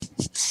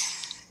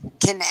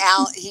Can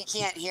Al? He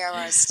can't hear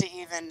us to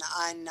even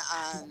on.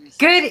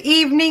 Good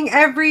evening,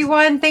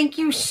 everyone. Thank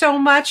you so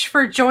much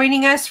for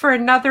joining us for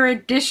another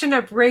edition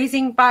of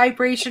Raising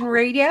Vibration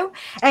Radio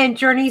and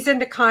Journeys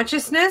into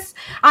Consciousness.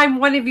 I'm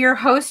one of your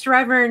hosts,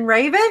 Reverend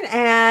Raven,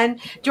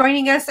 and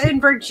joining us in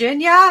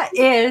Virginia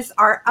is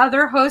our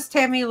other host,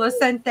 Tammy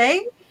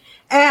Lucente.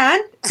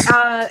 And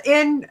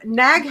in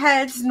Nag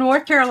Heads,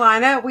 North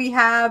Carolina, we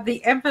have the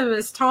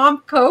infamous Tom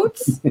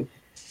Coates.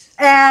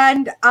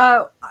 And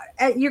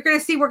you're going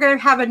to see we're going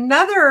to have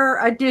another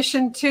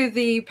addition to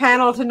the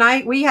panel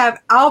tonight. We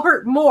have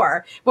Albert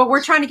Moore, but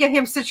we're trying to get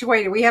him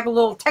situated. We have a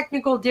little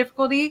technical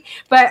difficulty,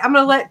 but I'm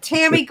going to let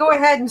Tammy go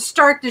ahead and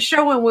start the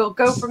show, and we'll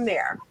go from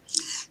there.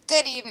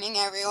 Good evening,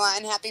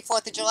 everyone. Happy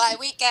 4th of July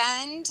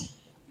weekend.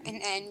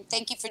 And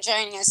thank you for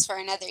joining us for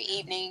another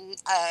evening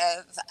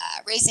of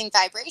Raising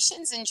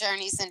Vibrations and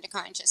Journeys into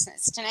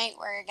Consciousness. Tonight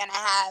we're going to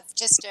have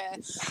just a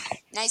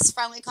nice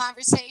friendly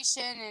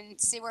conversation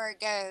and see where it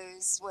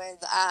goes with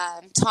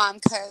Tom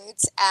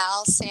Coates,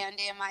 Al,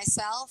 Sandy, and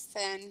myself.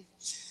 And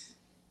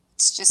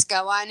let's just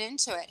go on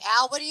into it.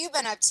 Al, what have you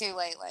been up to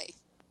lately?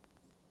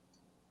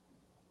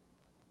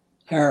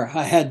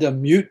 I had to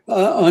unmute.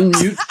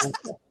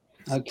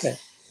 Okay.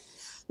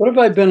 What have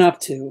I been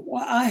up to?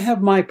 Well, I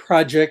have my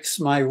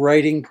projects, my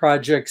writing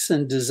projects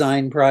and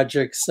design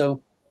projects.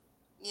 So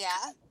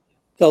yeah,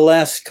 the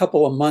last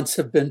couple of months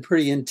have been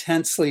pretty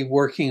intensely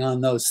working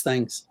on those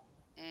things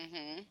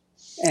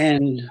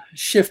and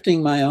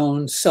shifting my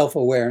own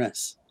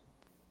self-awareness,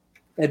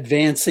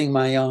 advancing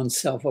my own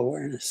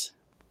self-awareness.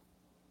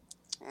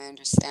 I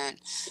understand.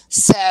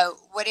 So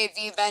what have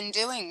you been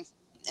doing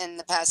in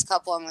the past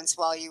couple of months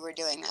while you were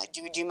doing that?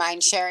 Would you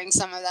mind sharing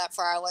some of that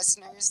for our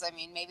listeners? I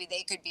mean, maybe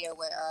they could be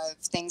aware of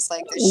things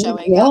like this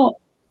showing up.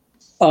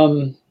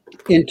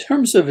 In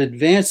terms of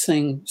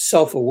advancing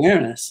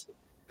self-awareness,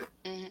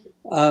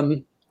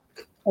 a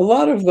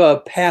lot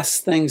of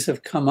past things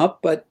have come up,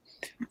 but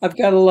I've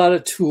got a lot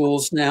of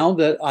tools now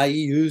that I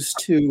use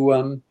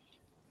to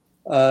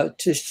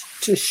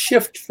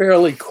shift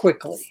fairly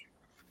quickly.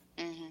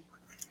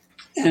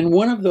 And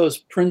one of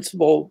those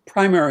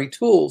primary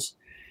tools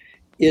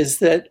is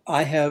that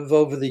I have,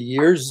 over the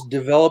years,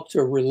 developed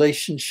a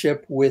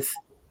relationship with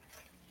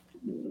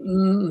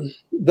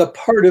the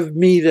part of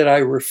me that I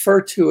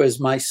refer to as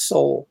my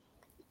soul.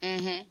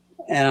 And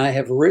I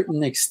have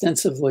written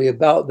extensively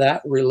about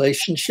that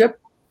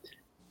relationship.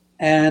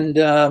 And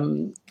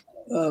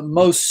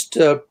most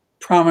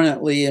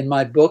prominently in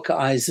my book,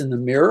 Eyes in the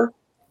Mirror.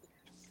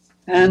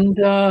 And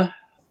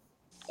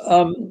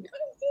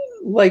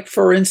like,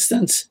 for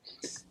instance,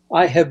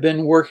 I have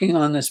been working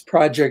on this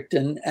project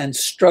and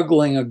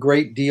struggling a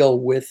great deal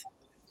with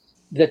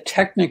the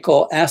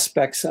technical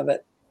aspects of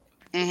it.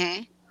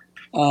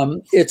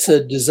 It's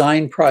a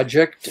design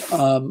project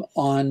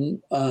on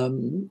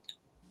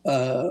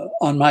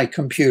my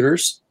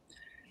computers.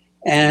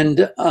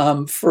 And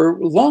for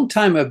a long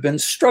time, I've been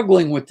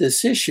struggling with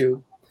this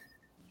issue.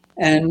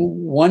 And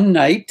one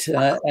night,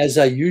 as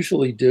I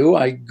usually do,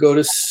 I go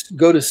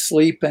to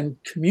sleep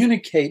and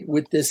communicate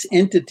with this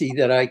entity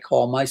that I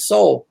call my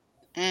soul.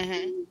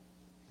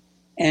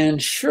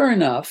 And sure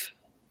enough,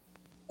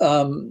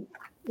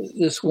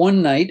 this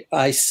one night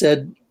I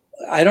said,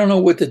 I don't know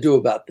what to do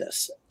about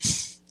this.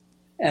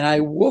 And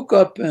I woke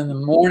up in the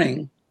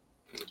morning.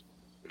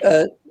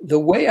 The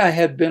way I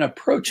had been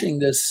approaching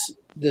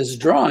this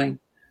drawing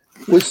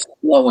was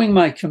slowing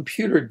my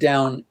computer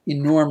down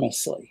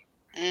enormously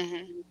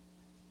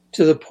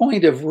to the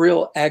point of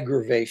real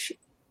aggravation.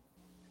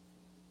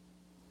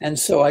 And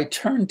so I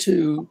turned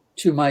to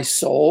my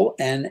soul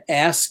and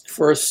asked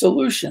for a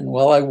solution.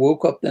 Well, I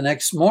woke up the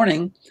next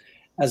morning,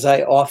 as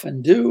I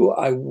often do.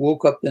 I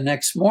woke up the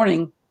next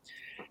morning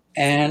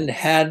and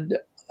had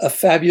a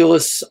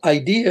fabulous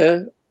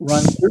idea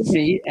run through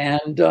me,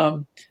 and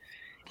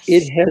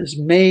it has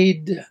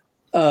made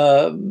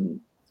the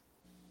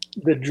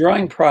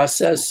drawing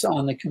process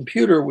on the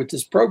computer with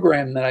this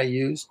program that I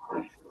use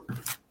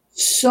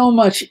so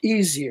much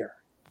easier.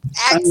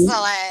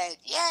 Excellent.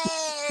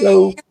 Yay!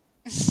 So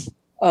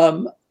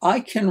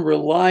I can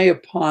rely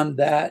upon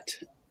that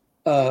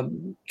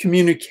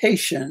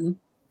communication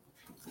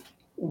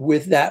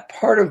with that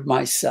part of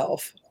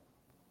myself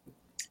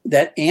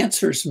that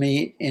answers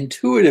me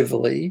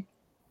intuitively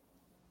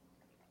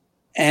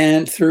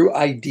and through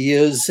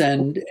ideas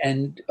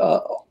and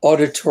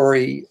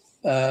auditory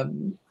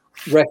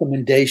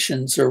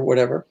recommendations or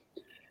whatever.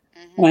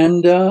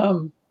 And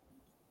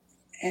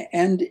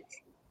it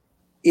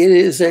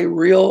is a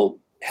real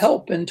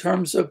help in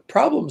terms of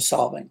problem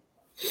solving.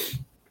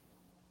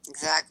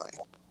 Exactly.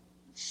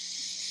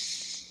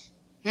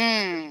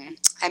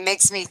 It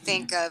makes me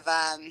think of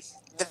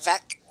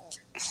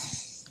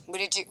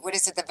what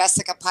is it? The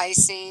Vesica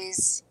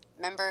Pisces,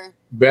 remember?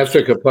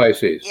 Vesica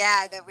Pisces.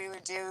 Yeah, that we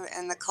would do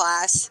in the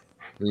class.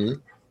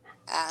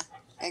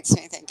 Makes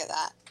me think of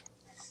that.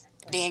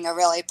 Being a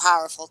really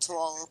powerful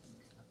tool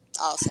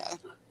also.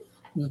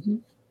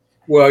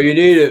 Well,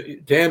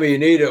 Tammy, you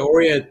need to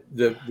orient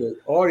the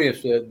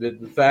audience to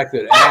the fact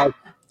that Al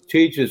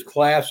teaches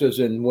classes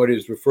in what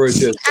is referred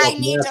to as I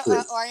need to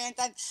self-mastery. orient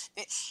them.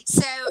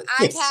 So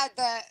I've had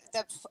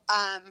the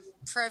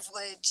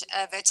privilege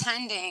of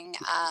attending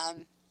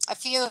a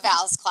few of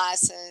Al's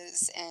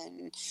classes,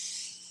 and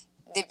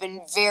they've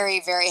been very,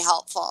 very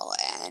helpful.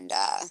 And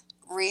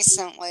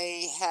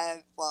recently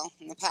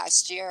in the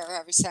past year,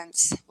 ever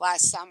since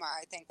last summer,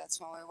 I think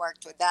that's when we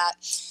worked with that,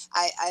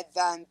 I've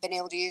been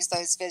able to use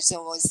those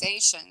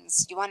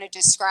visualizations. Do you want to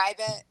describe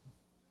it?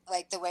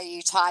 Like the way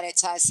you taught it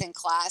to us in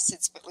class,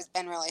 it's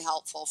been really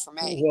helpful for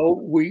me. Well,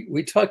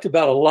 we talked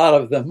about a lot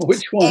of them.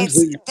 Which ones?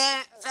 It's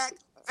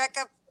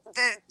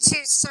the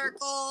two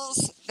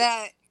circles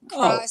that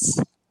cross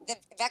the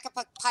Vecca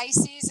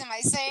Pisces. Am I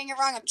saying it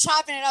wrong? I'm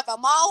chopping it up.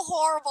 I'm all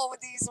horrible with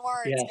these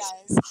words, Yes.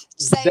 guys.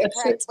 Say it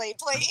correctly,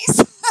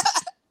 please.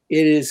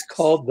 It is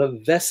called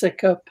the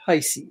Vesica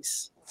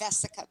Pisces.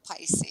 Vesica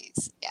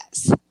Pisces,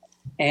 yes.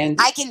 And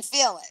I can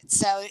feel it.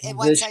 So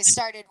once I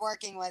started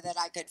working with it,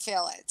 I could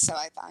feel it. So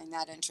I find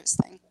that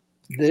interesting.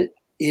 It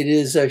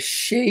is a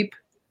shape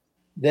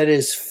that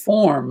is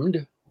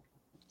formed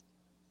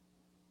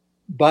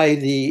by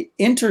the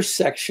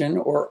intersection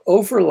or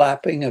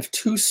overlapping of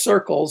two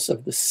circles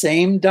of the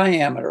same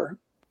diameter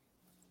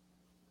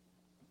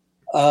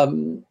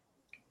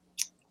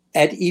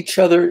at each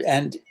other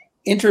and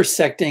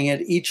intersecting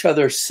at each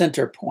other's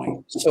center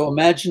point. So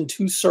imagine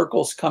two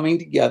circles coming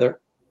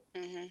together,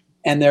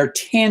 and they're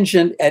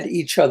tangent at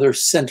each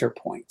other's center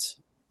points.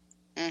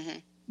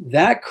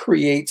 That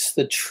creates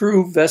the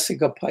true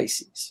Vesica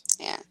Pisces.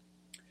 Yeah.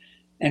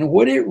 And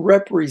what it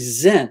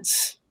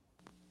represents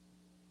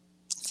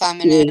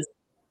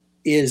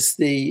is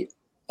the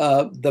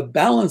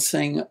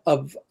balancing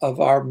of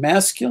our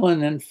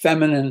masculine and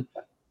feminine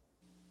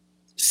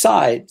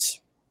sides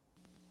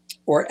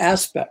or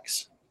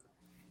aspects.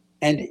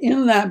 And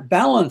in that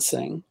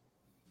balancing,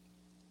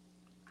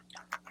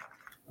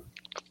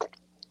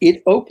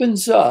 it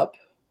opens up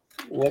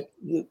what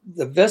the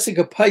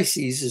Vesica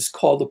Pisces is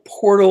called a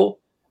portal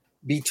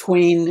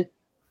between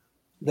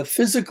the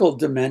physical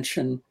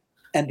dimension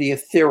and the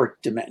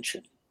etheric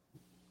dimension,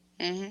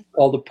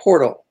 called a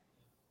portal.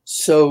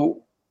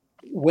 So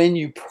when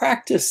you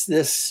practice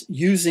this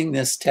using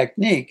this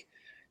technique,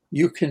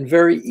 you can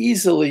very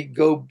easily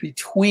go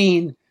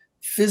between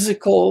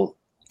physical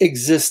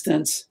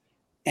existence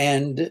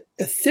and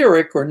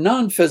etheric or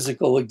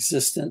non-physical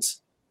existence,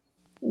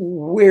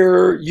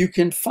 where you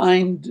can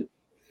find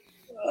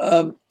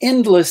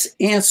endless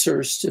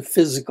answers to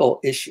physical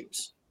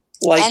issues.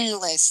 Like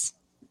endless.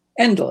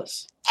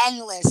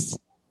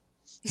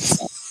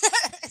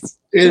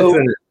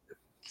 Infinite.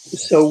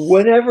 So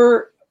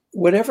whatever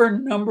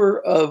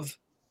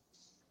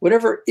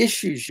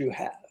issues you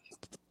have.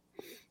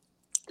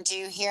 Do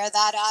you hear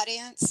that,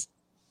 audience?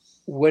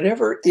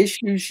 Whatever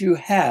issues you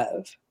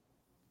have,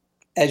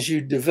 as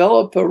you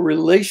develop a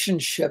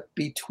relationship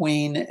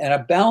between and a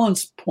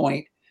balance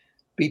point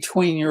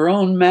between your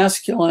own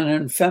masculine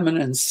and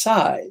feminine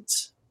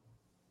sides,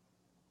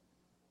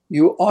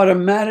 you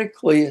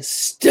automatically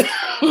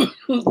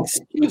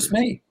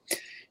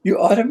you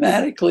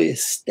automatically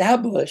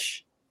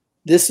establish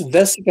this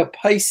Vesica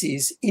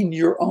Pisces in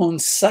your own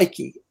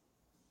psyche.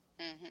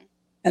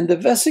 And the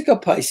Vesica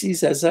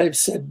Pisces, as I've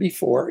said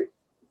before,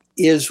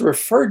 is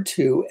referred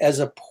to as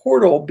a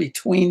portal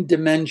between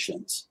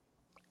dimensions.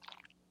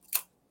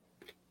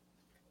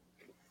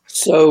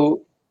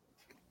 So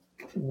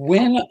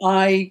when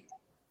I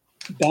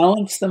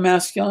balance the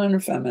masculine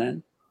and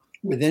feminine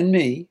within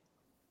me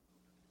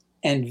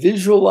and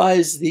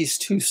visualize these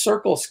two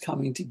circles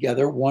coming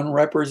together, one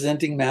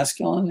representing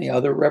masculine, the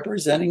other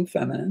representing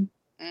feminine,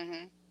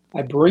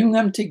 I bring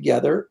them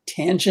together,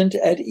 tangent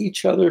at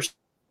each other's,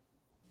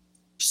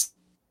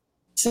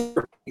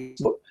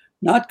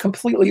 not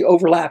completely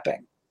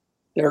overlapping.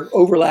 They're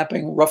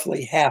overlapping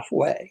roughly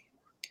halfway.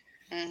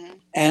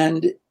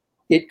 And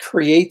it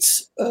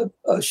creates a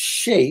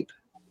shape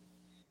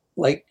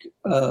like,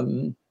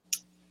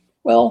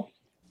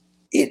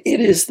 it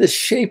is the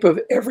shape of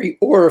every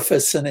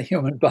orifice in the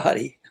human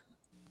body.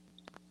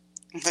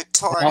 The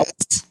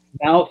torus.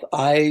 Mouth,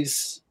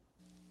 eyes,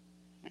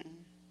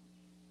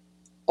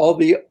 all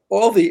the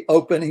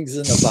openings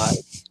in the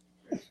body.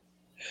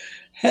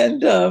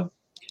 And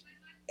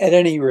at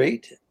any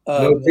rate,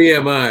 no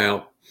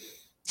TMI. A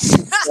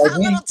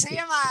little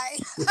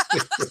TMI.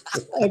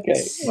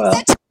 Okay,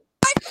 well,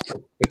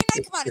 come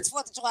on, it's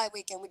 4th of July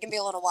weekend. We can be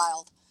a little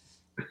wild.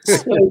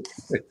 so,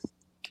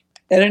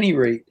 at any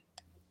rate,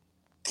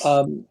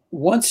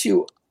 once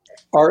you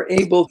are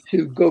able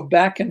to go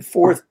back and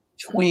forth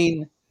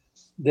between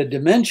the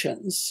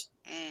dimensions,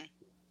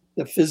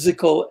 the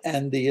physical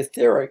and the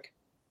etheric,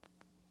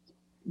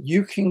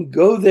 you can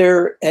go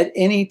there at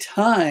any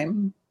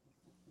time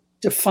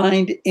to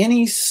find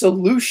any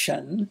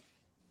solution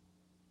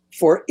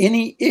for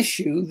any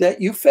issue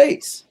that you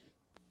face.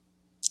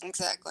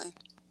 Exactly.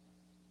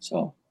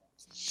 So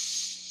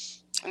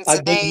it's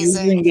I've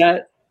amazing.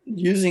 been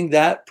using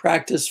that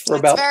practice for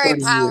about 30 years.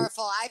 It's very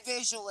powerful. I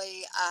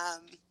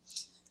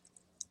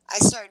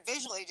started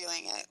visually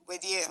doing it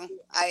with you.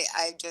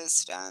 I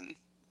just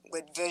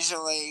would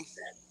visually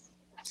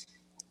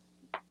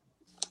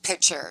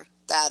picture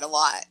that a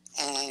lot,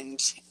 and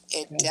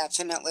it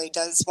definitely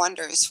does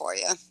wonders for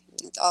you.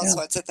 All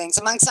sorts of things,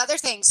 amongst other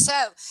things.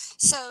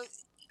 So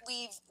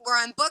we're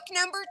on book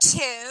number 2.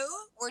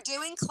 We're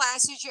doing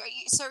classes.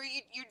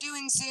 You're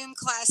doing Zoom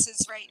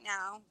classes right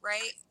now,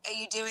 right? Are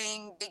you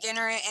doing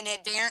beginner and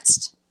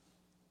advanced?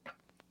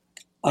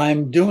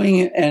 I'm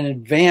doing an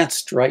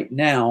advanced right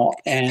now,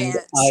 and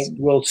I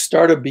will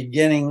start a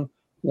beginning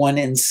one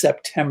in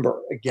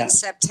September again. In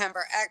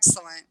September,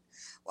 excellent.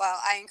 Well,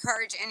 I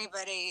encourage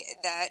anybody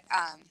that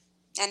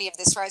any of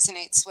this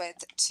resonates with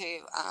to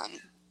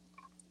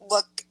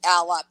look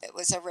Al up. It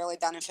was a really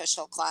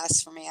beneficial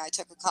class for me. I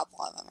took a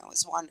couple of them. It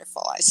was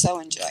wonderful. I so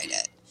enjoyed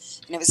it,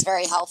 and it was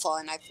very helpful.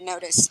 And I've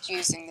noticed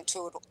using the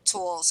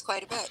tools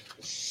quite a bit.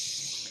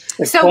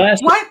 So,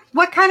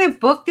 what kind of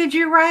book did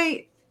you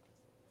write?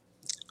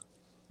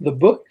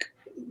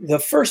 The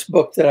first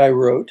book that I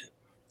wrote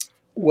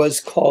was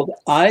called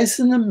Eyes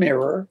in the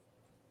Mirror.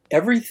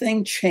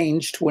 Everything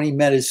changed when he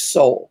met his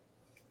soul.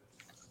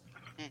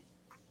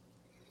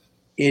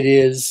 It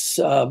is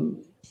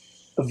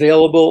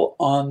available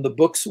on the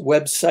book's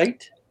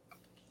website.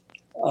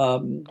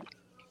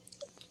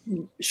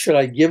 Should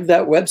I give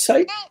that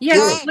website?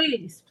 Yes,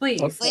 please.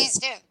 Okay. Please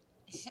do.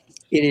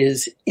 It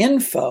is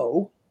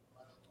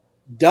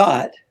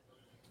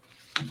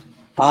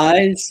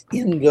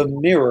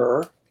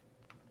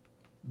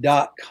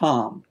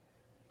info.eyesinthemirror.com.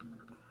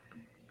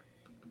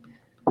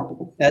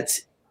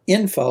 That's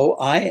info,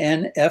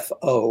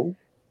 INFO,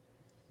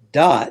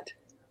 dot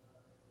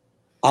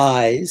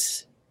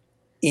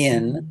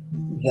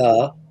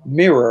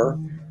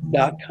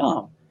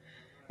eyesinthemirror.com.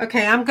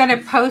 Okay, I'm going to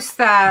post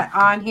that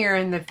on here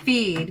in the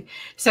feed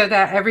so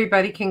that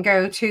everybody can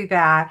go to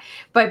that.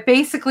 But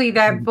basically,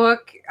 that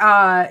book,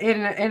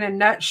 in a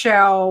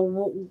nutshell,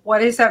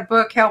 what is that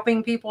book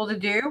helping people to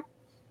do?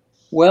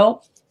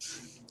 Well,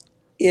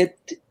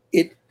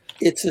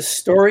 it's a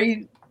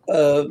story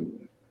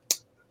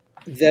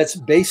that's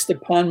based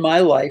upon my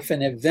life,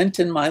 an event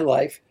in my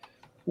life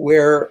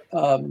where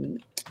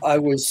I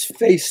was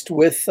faced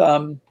with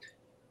an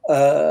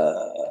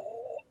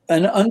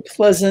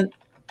unpleasant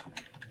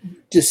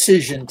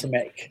decision to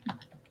make.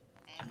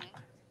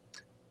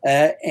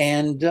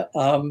 In the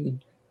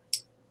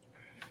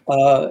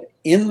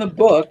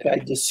book, I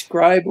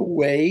describe a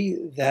way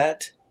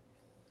that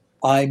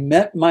I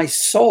met my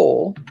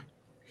soul,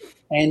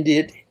 and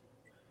it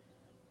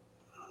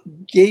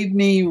gave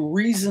me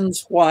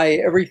reasons why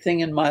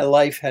everything in my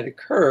life had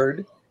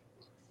occurred,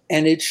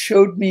 and it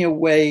showed me a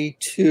way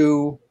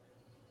to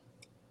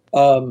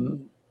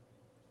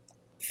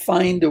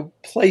find a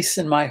place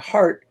in my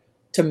heart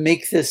to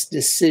make this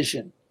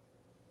decision,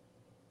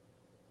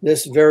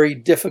 this very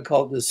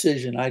difficult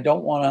decision. I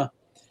don't want to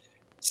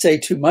say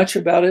too much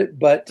about it,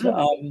 but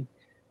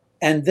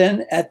and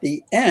then at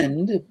the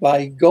end,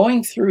 by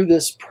going through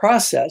this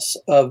process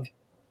of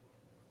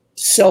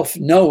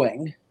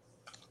self-knowing,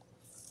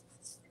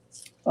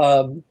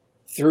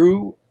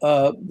 through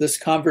this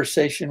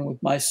conversation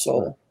with my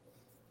soul,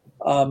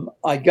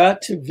 I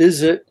got to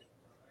visit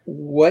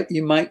what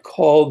you might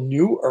call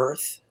New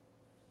Earth,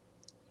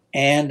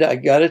 and I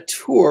got a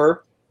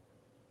tour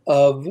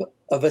of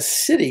a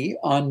city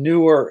on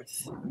New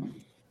Earth.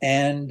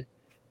 And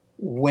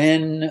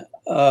when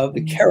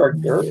the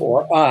character,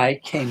 or I,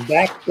 came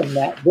back from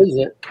that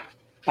visit,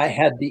 I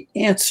had the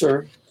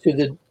answer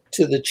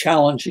to the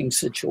challenging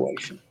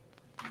situation.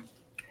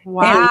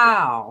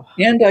 Wow.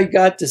 And I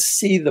got to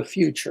see the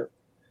future.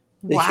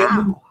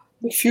 The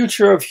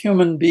future of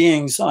human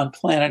beings on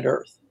planet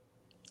Earth.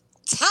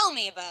 Tell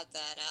me about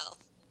that, Al.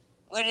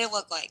 What did it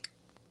look like?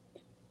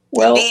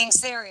 Well, being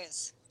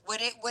serious. What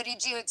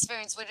did you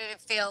experience? What did it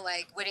feel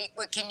like?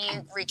 What can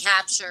you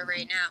recapture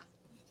right now?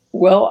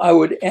 Well, I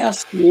would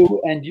ask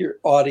you and your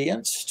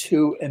audience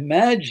to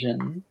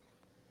imagine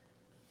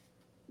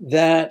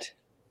that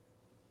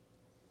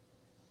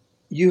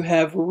you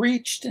have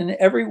reached, and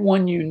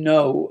everyone you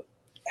know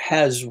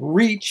has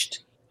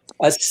reached,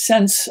 a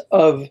sense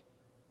of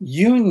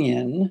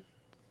union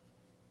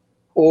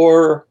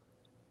or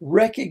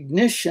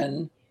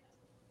recognition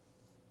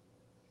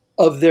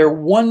of their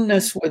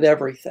oneness with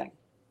everything.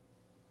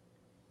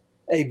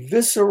 A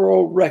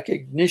visceral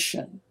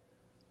recognition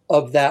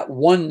of that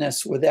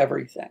oneness with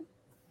everything.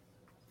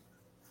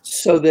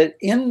 So that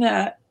in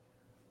that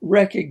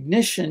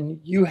recognition,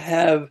 you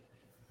have,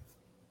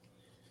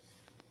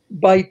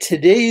 by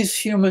today's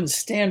human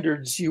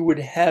standards, you would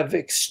have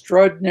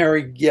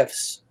extraordinary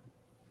gifts.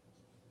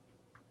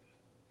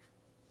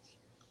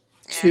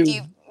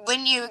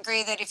 Wouldn't you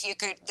agree that if you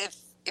could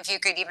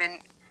even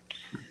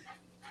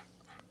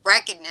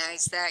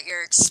recognize that,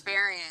 your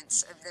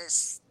experience of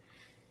this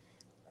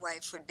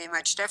life would be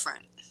much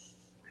different?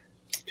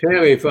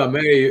 Tammy, if I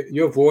may,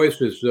 your voice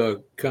is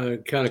kind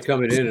of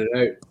coming in and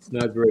out.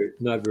 Not very.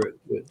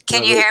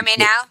 Can you hear me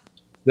now?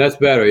 That's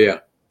better.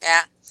 Yeah.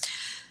 Yeah.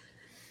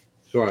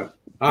 Sorry,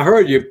 I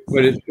heard you,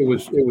 but it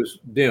was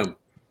dim.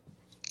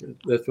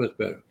 That's much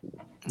better.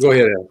 Go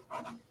ahead, Al.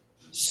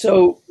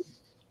 So,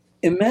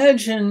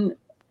 imagine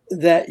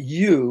that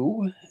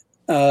you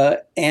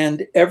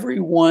and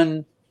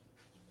everyone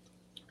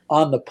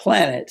on the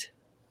planet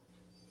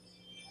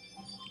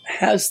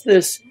has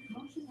this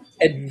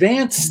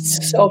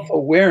advanced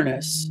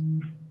self-awareness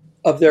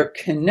of their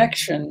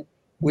connection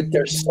with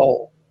their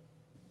soul.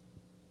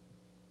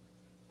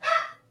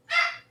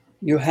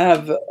 You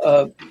have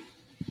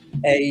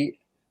an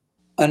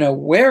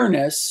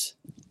awareness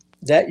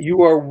that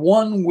you are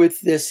one with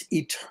this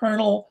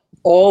eternal,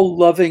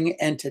 all-loving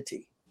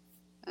entity.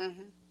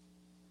 Mm-hmm.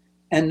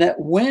 And that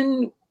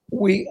when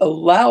we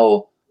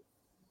allow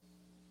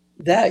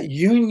that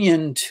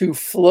union to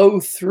flow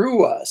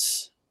through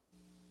us,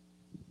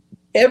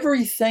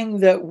 everything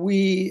that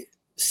we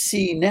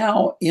see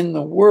now in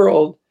the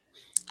world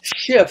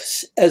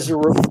shifts as a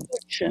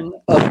reflection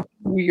of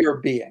who we are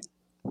being.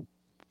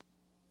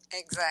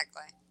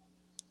 Exactly.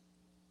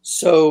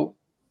 So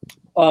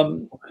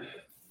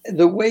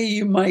the way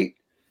you might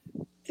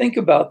think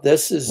about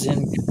this is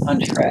in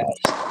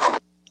contrast.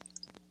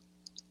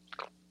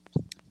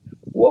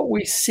 What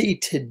we see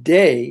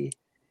today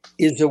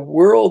is a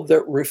world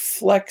that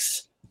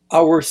reflects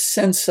our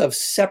sense of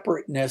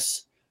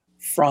separateness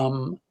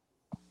from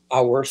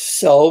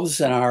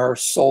ourselves and our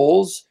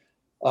souls,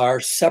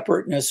 our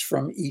separateness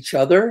from each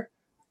other,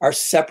 our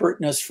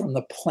separateness from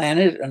the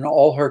planet and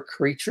all her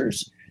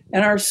creatures,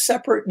 and our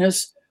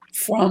separateness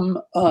from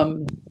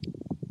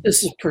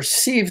this is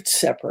perceived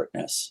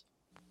separateness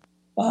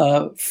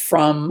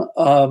from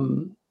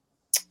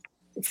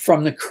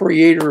the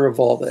creator of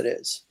all that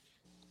is.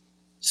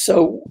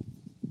 So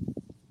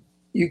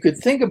you could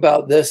think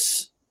about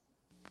this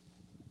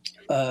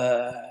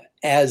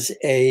as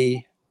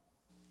a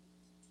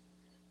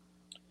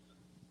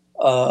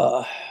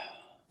the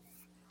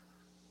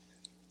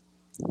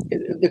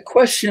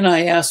question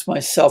I ask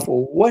myself,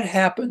 well, what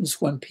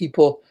happens when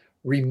people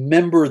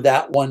remember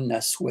that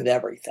oneness with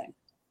everything?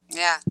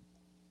 Yeah.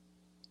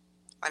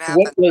 What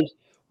happens?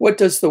 What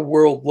does the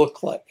world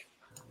look like?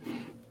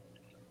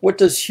 What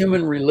does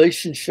human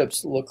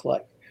relationships look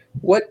like?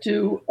 What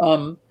do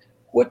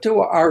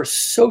our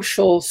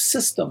social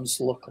systems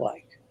look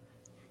like?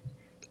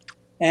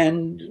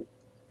 And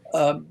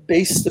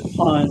based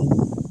upon,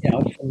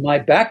 from my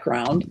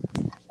background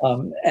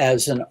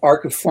as an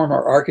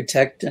former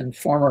architect and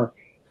former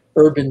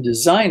urban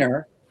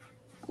designer,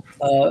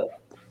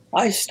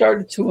 I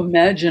started to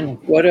imagine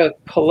what a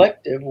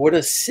collective, what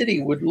a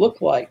city would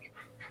look like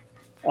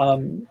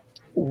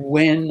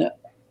when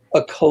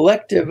a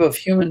collective of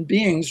human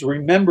beings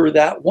remember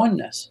that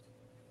oneness.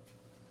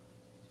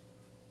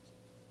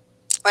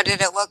 What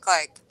did it look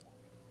like?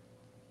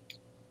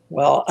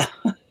 Well,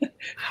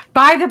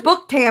 buy the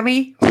book,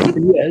 Tammy.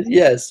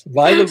 yes,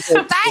 buy the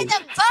book. Buy the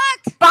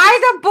book. Buy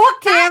the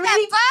book, Tammy.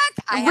 Buy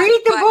the book.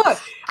 Read the book.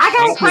 I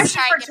got a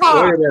question for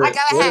Tom. Go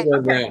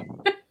ahead.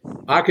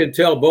 I can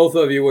tell both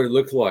of you what it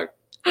looks like.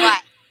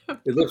 What?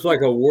 It looks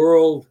like a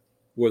world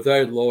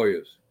without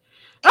lawyers.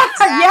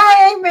 Exactly.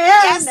 Yeah,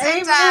 amen. Yes, it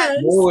amen. does.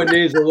 No one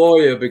needs a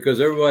lawyer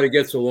because everybody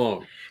gets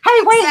along.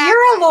 Hey, wait, Exactly.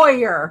 you're a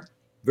lawyer.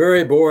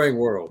 Very boring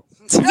world.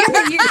 You're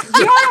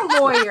a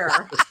lawyer.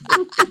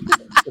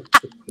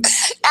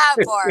 Not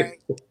boring.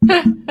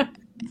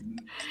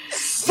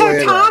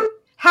 So, Tom,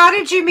 how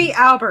did you meet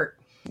Albert?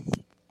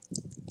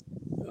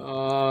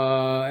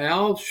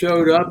 Al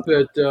showed up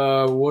at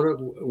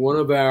one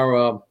of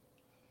our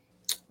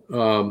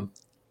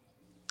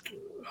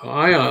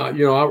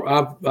ion.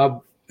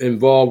 I'm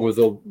involved with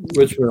the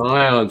Richmond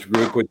Ions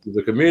group, which is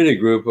a community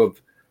group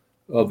of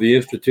the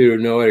Institute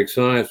of Noetic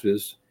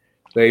Sciences,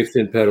 based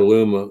in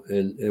Petaluma,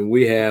 and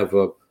we have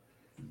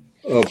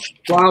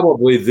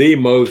probably the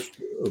most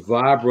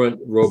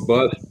vibrant,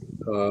 robust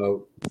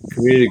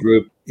community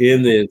group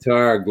in the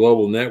entire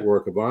global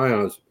network of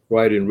ions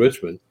right in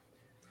Richmond.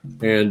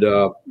 And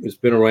it's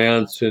been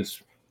around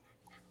since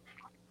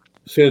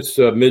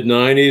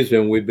mid-90s,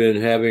 and we've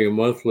been having a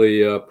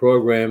monthly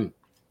program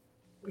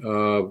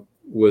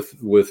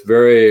with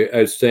very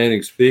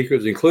outstanding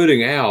speakers,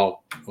 including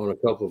Al on a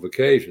couple of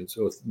occasions,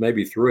 so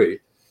maybe 3.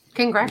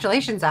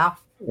 Congratulations, Al.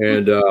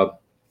 And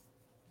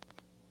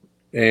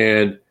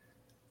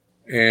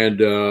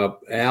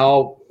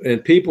Al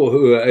and people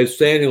who are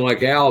outstanding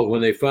like Al,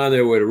 when they find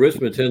their way to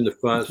Richmond, tend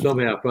to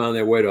somehow find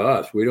their way to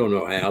us. We don't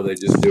know how; they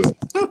just do it.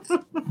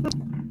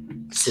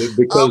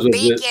 Because of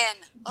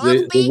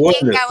the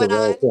oneness of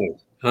all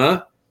things,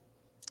 huh?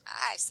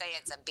 I say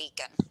it's a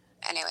beacon.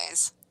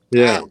 Anyways.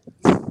 Yeah.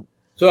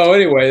 So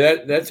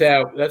anyway, that's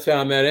how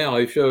I met Al.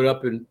 He showed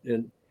up and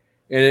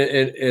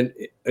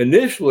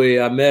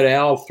initially I met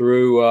Al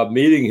through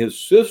meeting his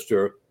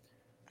sister,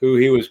 who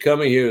he was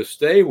coming here to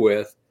stay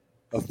with.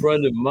 A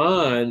friend of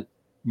mine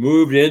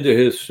moved into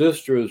his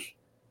sister's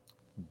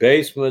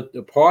basement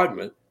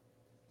apartment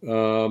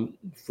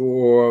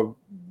for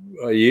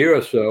a year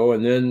or so,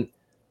 and then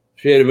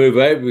she had to move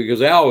out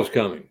because Al was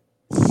coming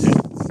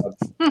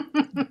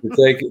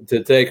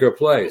to take her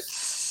place.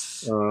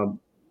 So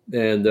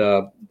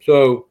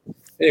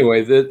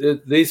anyway,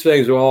 these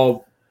things are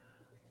all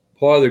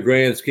part of the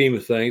grand scheme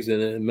of things, and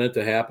it meant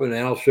to happen.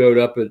 Al showed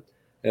up at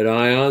at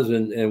Ions,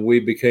 and we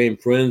became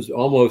friends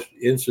almost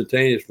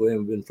instantaneously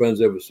and been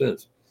friends ever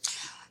since.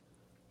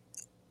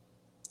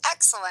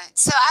 Excellent.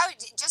 So I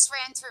just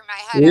ran through my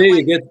head. You need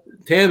to get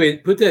Tammy,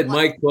 put that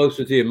mic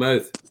closer to your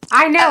mouth.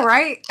 I know,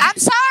 right? I'm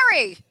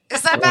sorry.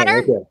 Is that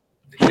better? Oh,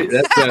 okay.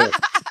 That's better.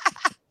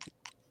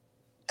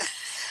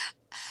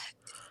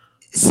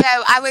 So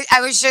I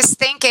was just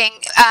thinking,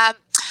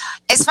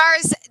 as far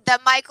as the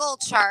Michael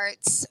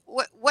charts,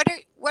 what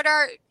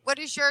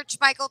does your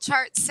Michael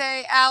chart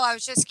say, Al? I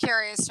was just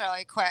curious,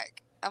 really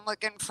quick. I'm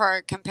looking for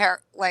a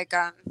compare, like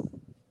I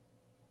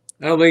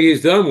don't think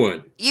he's done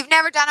one. You've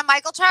never done a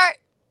Michael chart?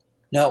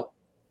 No.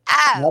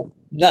 Oh.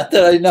 Not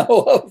that I know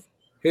of.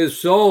 His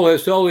soul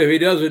has told him he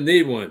doesn't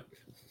need one.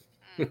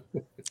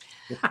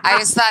 I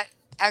just thought,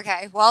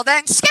 okay, well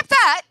then skip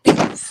that.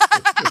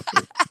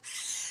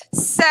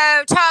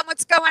 So, Tom,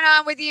 what's going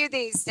on with you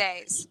these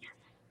days?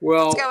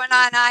 Well, what's going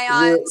on,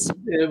 Ions?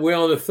 We're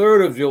on the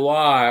 3rd of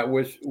July,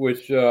 which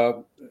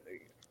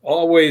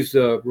always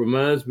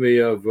reminds me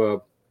of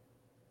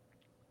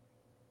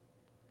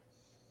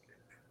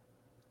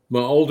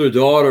my older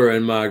daughter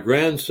and my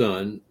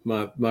grandson,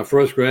 my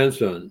first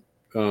grandson.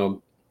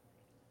 On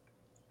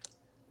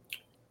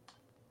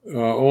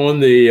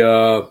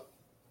the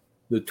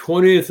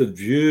 20th of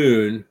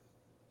June,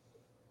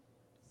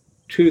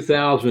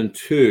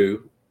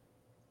 2002,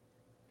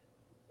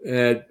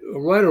 at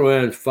right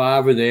around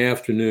 5 in the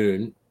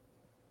afternoon,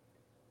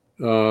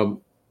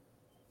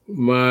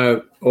 my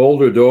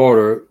older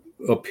daughter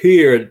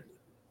appeared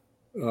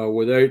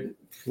without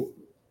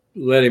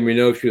letting me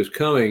know she was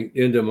coming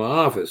into my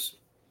office.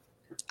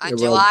 On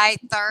July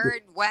 3rd?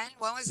 When?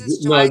 When was this?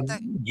 July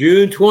 3rd?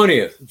 June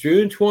 20th.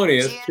 June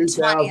 20th,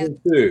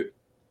 2002.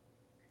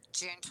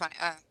 June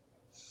 20th.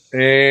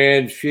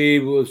 And she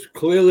was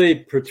clearly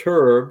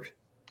perturbed,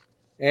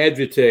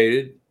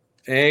 agitated,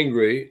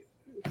 angry,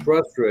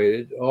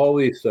 frustrated, all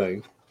these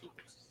things.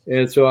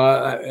 And so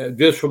I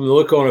just from the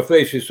look on her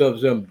face, she saw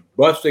them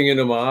busting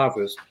into my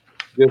office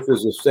just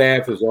as the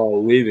staff is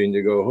all leaving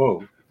to go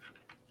home.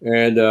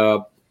 And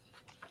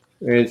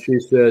she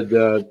said,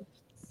 I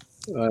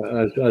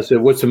said,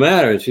 what's the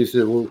matter? And she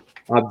said, well,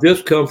 I've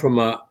just come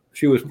from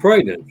she was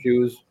pregnant. She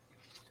was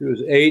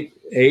eight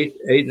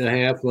and a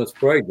half months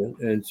pregnant.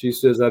 And she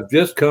says, I've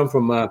just come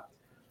from my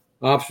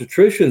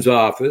obstetrician's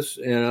office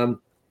and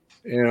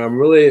I'm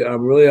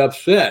really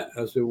upset.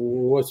 I said, well,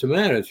 what's the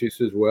matter? And she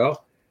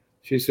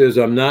says,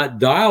 I'm not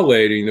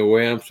dilating the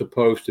way I'm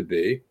supposed to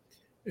be.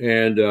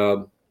 And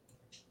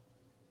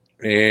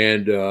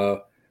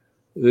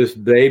this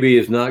baby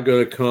is not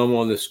going to come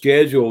on the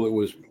schedule that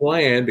was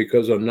planned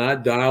because I'm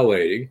not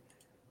dilating.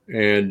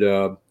 And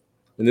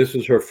this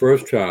is her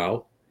first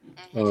child.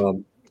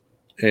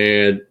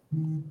 And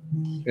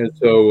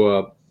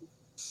so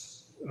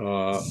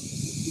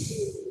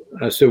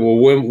I said, well,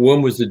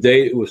 when was the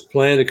date it was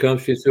planned to come?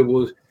 She said,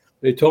 well,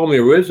 they told me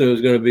originally it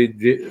was going to be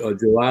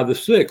July the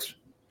 6th.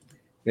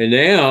 And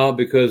now,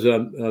 because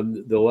of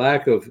the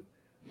lack of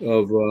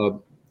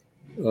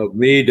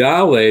me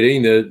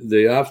dilating,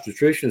 the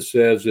obstetrician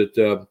says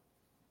that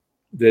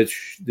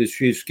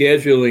she's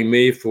scheduling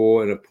me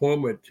for an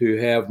appointment to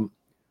have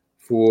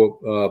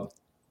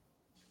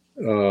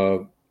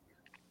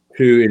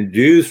to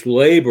induce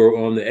labor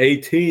on the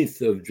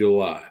 18th of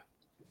July.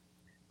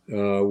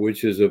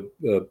 Which is a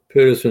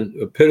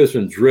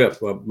Pitocin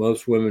drip.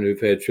 Most women who've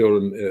had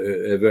children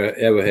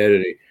ever had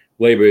any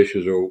labor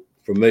issues are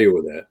familiar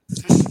with that.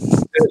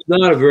 It's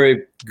not a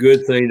very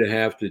good thing to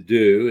have to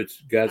do. It's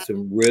got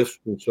some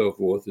risks and so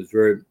forth. It's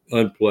very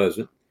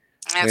unpleasant.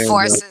 And it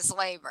forces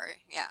labor,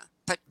 yeah.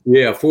 But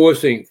yeah,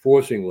 forcing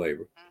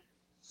labor,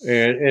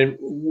 and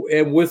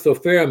with a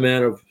fair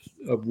amount of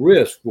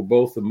risk for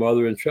both the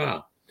mother and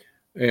child,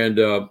 and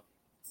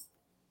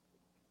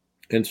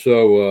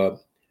so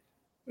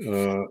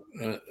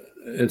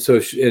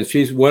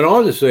she went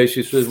on to say,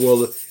 she says,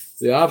 well,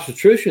 the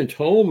obstetrician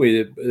told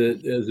me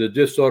that as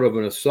just sort of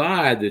an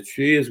aside that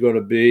she is going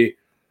to be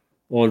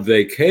on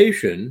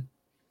vacation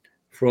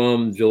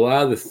from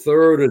July the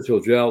 3rd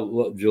until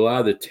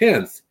July the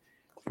 10th,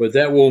 but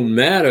that won't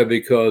matter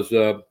because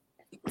there's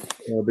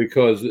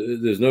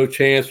no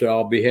chance that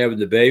I'll be having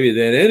the baby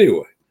then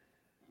anyway.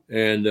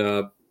 And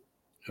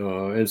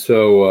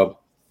so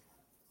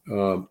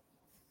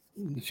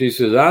she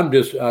says, I'm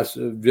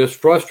just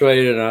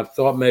frustrated, and I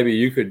thought maybe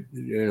you could,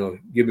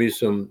 give me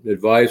some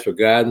advice or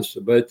guidance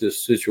about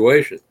this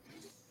situation.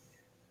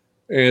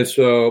 And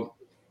so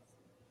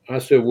I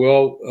said,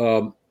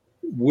 well,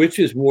 which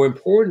is more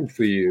important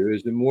for you?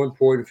 Is it more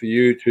important for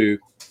you to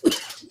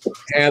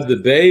have the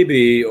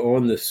baby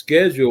on the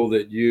schedule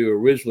that you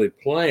originally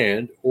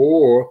planned,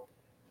 or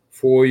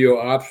for your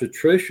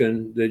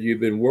obstetrician that you've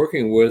been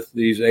working with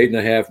these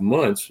 8.5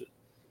 months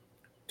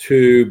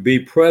to be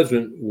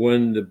present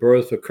when the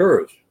birth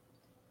occurs?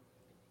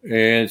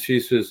 And she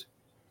says,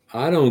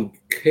 I don't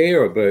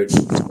care about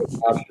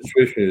the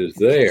obstetrician is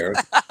there.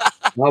 I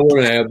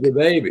want to have the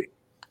baby.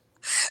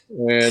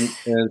 And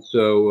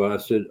so I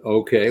said,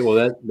 okay,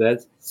 well,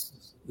 that's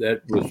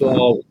that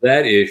resolves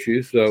that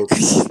issue. So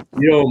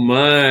you don't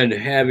mind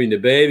having the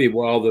baby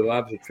while the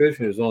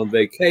obstetrician is on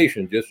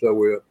vacation, just so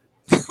we're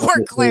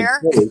clear.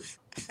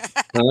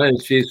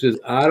 And she says,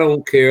 I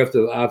don't care if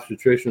the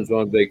obstetrician's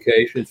on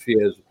vacation. She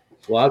has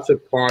lots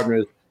of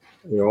partners.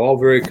 They're all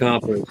very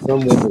competent.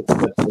 Someone will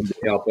step in to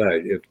help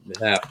out if it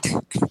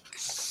happens.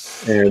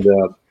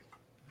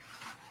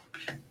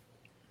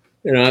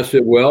 And I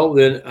said, well,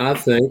 then I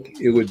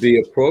think it would be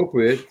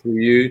appropriate for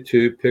you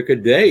to pick a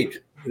date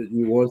that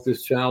you want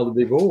this child to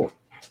be born.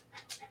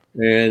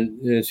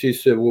 And she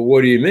said, well,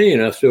 what do you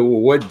mean? I said, well,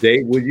 what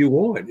date would you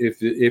want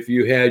if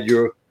you had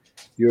your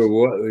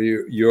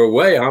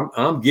way?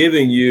 I'm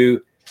giving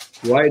you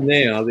right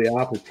now the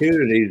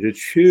opportunity to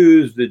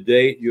choose the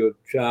date your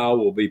child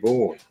will be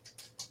born.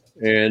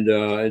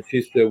 And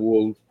she said,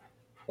 well,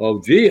 oh,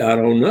 gee, I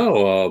don't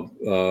know.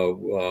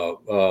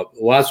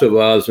 Lots of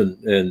us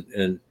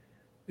and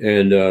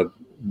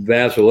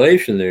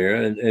vacillation there.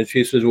 And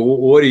she says, well,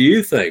 what do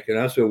you think? And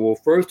I said, well,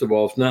 first of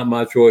all, it's not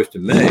my choice to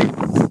make.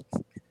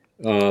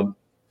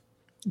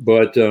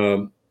 But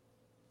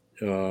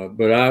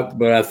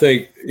I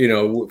think,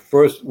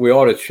 first we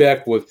ought to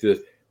check with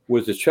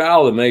the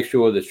child to make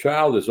sure the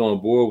child is on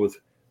board with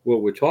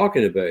what we're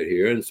talking about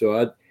here. And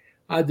so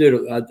I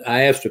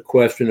asked a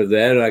question of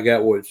that, and I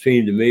got what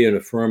seemed to me an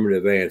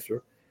affirmative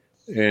answer.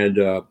 And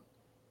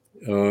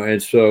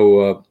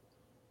so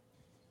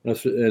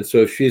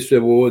she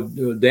said, well,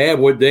 Dad,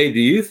 what day do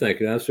you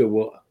think? And I said,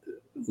 well,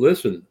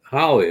 listen,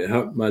 Holly,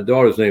 my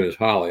daughter's name is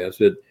Holly. I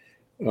said,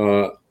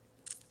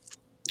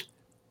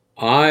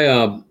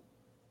 I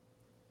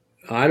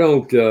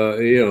don't,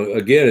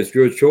 again, it's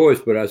your choice,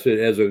 but I said,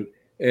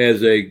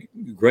 as a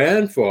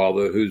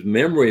grandfather whose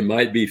memory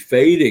might be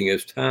fading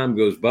as time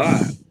goes by,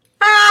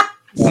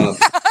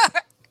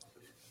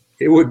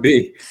 it would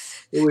be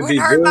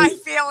hurt my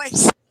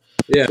feelings.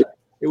 Yeah,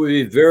 it would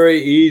be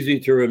very easy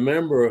to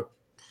remember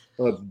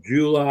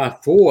July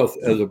 4th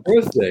as a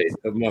birthday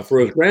of my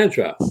first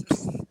grandchild,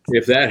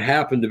 if that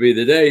happened to be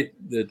the date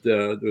that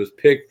was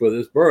picked for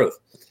this birth.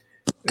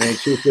 And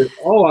she said,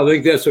 oh, I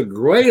think that's a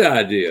great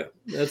idea.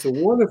 That's a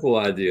wonderful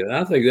idea.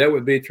 I think that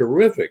would be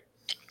terrific.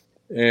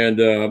 And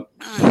good.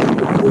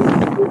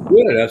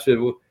 I said,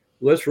 well,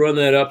 let's run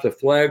that up the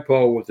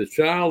flagpole with the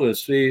child and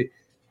see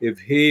if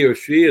he or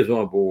she is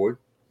on board.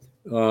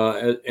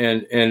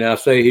 And I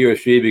say he or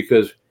she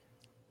because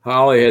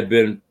Holly had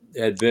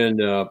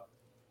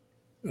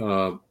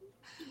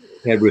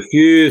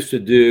refused to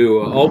do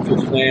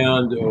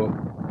ultrasound or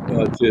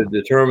to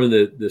determine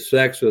the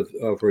sex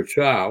of her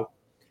child.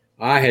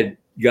 I had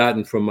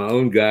gotten from my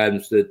own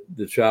guidance that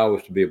the child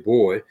was to be a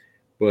boy,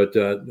 but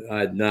I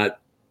had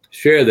not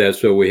shared that.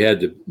 So we had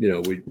to,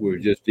 we were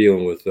just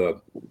dealing with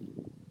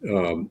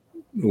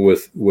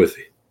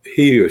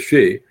he or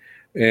she,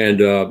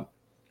 and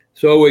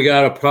so we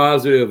got a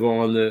positive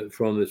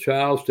from the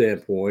child's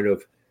standpoint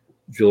of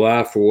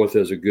July 4th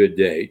as a good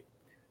date,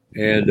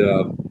 and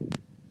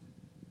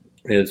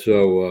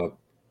so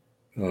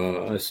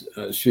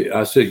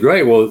I said,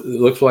 great. Well, it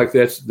looks like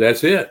that's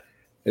it.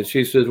 And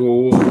she says,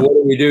 well, what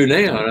do we do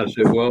now? And I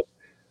said, well,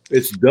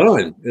 it's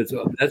done. That's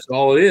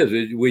all it is.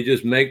 You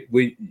make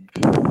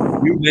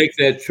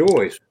that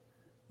choice.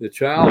 The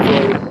child's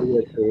already made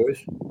that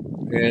choice.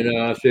 And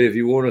I said, if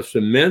you want to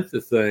cement the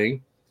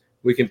thing,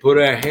 we can put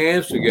our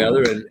hands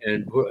together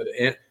and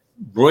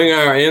bring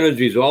our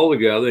energies all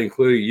together,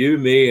 including you,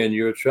 me, and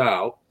your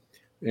child,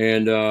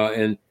 and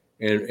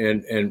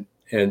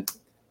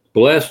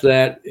bless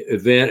that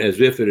event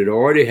as if it had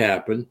already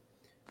happened.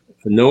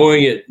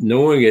 Knowing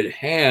it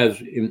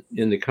has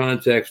in the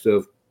context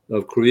of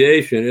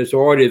creation, it's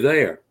already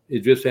there. It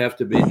just has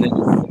to be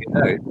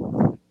out.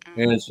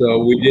 And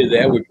so we did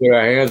that. We put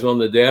our hands on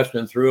the desk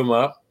and threw them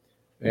up,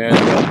 and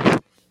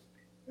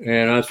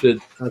I said,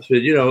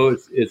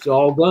 it's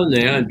all done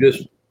now, and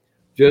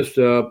just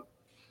I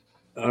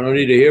don't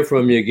need to hear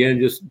from you again.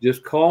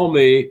 Just call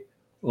me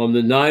on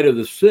the night of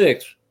the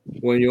 6th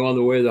when you're on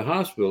the way to the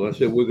hospital. I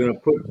said, we're going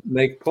to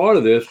make part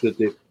of this that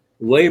the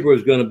labor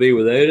is going to be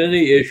without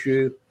any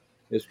issue.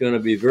 It's going to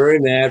be very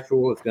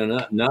natural. It's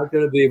not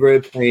going to be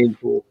very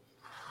painful,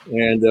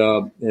 and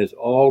it's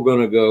all going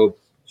to go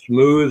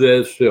smooth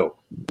as silk.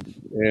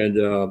 And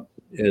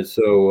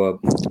so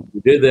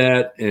we did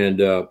that, and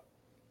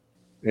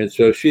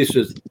so she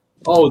says,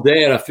 "Oh,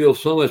 Dad, I feel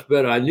so much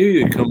better. I knew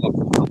you'd come up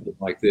with something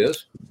like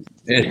this."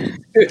 And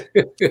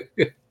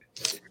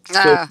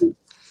so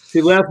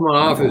she left my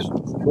office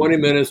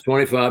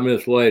 25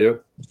 minutes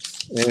later,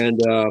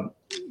 and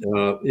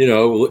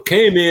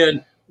came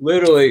in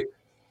literally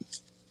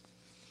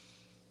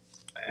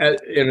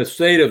in a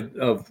state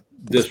of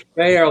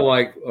despair,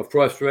 like a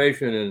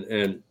frustration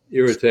and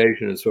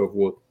irritation and so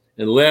forth,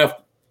 and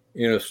left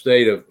in a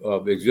state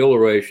of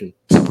exhilaration.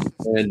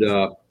 And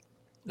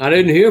I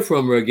didn't hear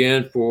from her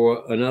again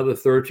for another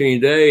 13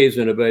 days.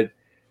 And about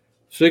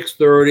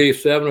 6:30,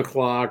 7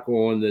 o'clock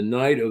on the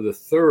night of the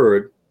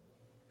 3rd,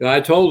 I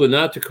told her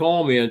not to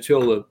call me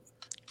until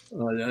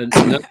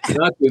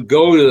not to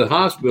go to the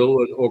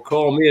hospital or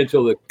call me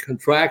until the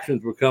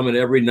contractions were coming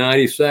every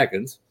 90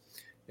 seconds.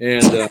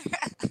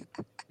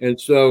 And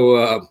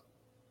so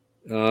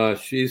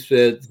she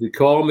said, she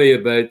called me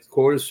about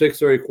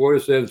 6:30,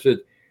 7:15, said,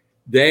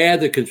 Dad,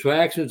 the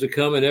contractions are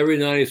coming every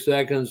 90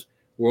 seconds.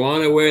 We're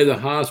on our way to the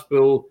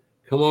hospital.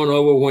 Come on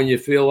over when you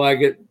feel like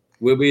it.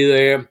 We'll be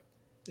there.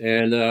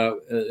 And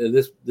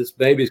this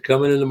baby's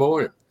coming in the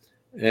morning.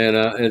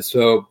 And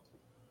so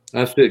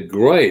I said,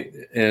 great.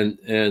 And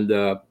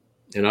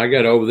I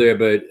got over there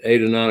about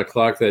 8 or 9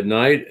 o'clock that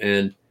night,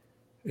 and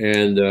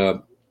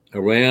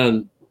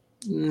around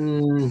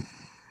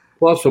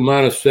plus or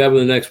minus 7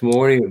 the next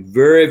morning,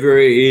 very,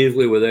 very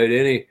easily, without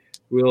any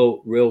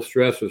real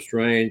stress or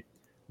strain,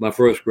 my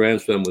first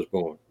grandson was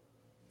born.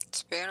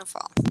 It's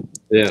beautiful.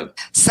 Yeah.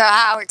 So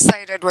how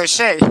excited was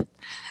she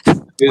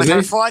with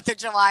her 4th of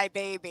July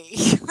baby?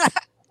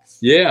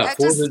 Yeah.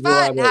 That's just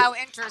fun. How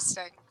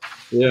interesting.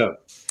 Yeah.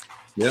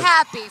 Yep.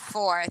 Happy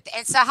 4th.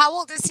 And so how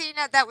old is he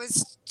now?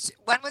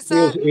 When was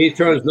that? He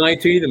turns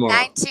 19 tomorrow.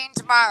 19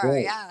 tomorrow,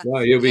 right. yeah.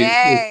 Right. He'll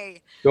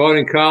be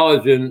starting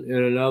college in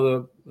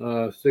another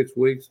 6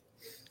 weeks.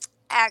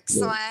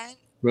 Excellent.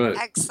 Right.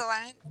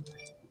 Excellent.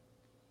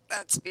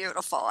 That's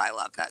beautiful. I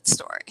love that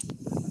story.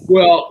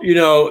 Well,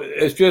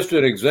 it's just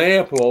an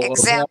example.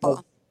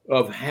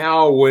 Of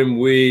how when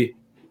we,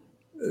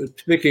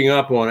 picking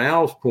up on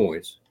Al's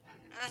points,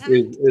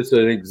 it's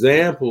an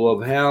example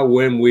of how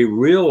when we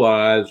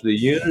realize the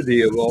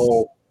unity of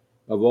all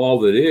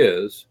that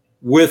is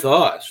with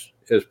us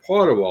as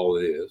part of all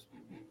that is,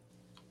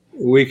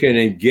 we can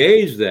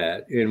engage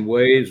that in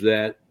ways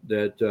that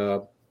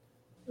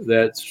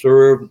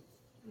serve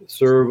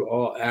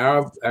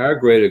our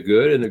greater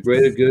good and the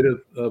greater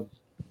good of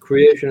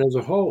creation as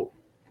a whole.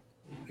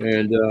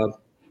 And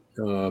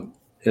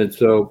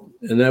this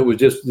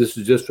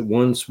is just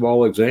one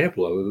small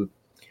example of it.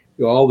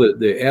 All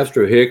the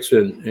Esther Hicks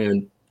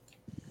and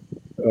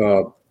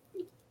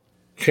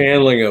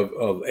channeling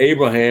of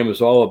Abraham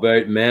is all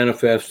about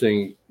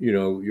manifesting,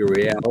 your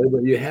reality,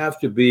 but you have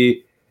to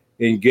be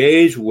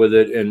engaged with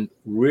it and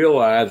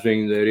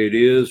realizing that it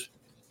is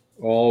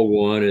all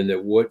one, and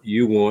that what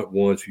you want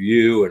wants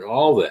you, and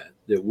all that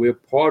we're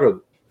part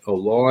of a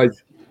large,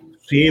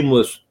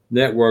 seamless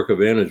network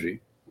of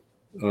energy.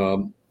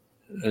 And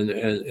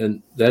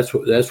that's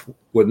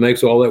what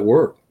makes all that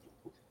work.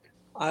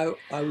 I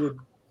would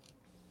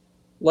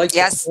like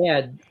to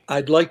add.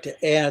 I'd like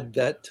to add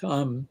that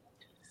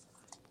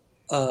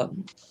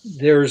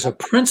there's a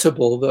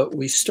principle that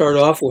we start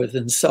off with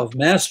in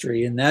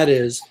self-mastery, and that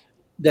is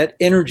that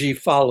energy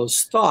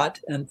follows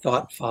thought, and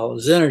thought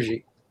follows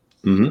energy.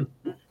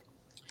 Mm-hmm.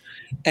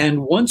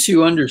 And once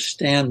you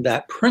understand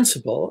that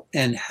principle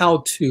and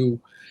how to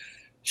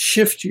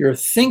shift your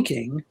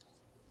thinking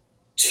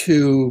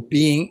to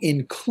being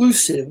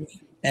inclusive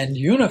and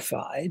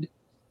unified,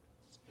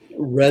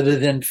 rather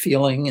than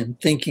feeling and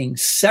thinking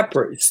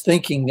separate,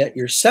 thinking that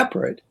you're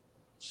separate,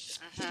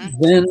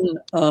 then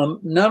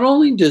not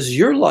only does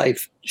your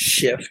life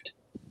shift,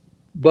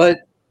 but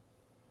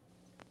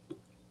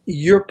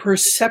your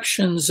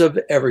perceptions of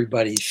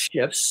everybody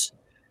shifts,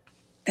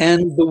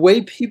 and the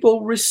way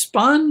people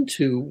respond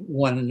to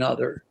one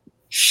another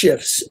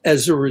shifts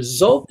as a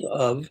result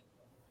of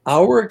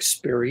our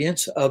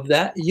experience of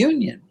that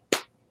union.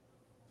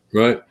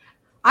 Right.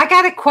 I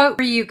got a quote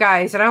for you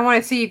guys, and I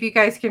want to see if you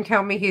guys can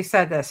tell me who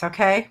said this,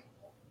 okay?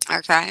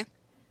 Okay.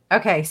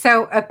 Okay,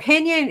 so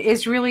opinion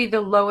is really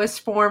the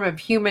lowest form of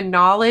human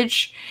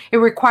knowledge. It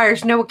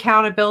requires no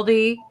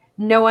accountability,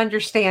 no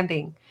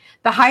understanding.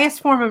 The highest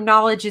form of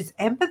knowledge is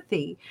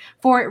empathy,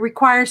 for it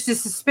requires to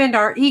suspend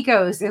our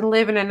egos and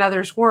live in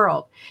another's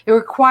world. It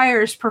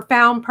requires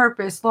profound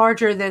purpose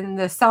larger than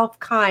the self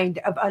kind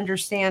of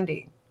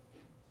understanding.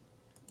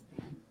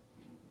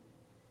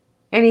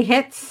 Any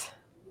hits?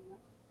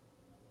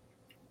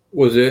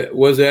 Was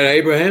that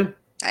Abraham?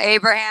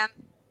 Abraham?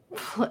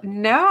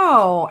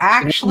 No,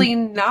 actually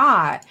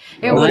not.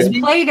 It was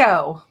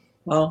Plato.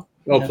 Well,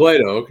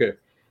 Plato. Okay.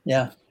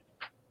 Yeah.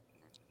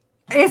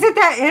 Isn't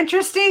that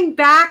interesting?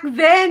 Back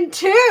then,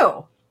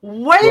 too.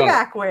 Way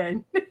back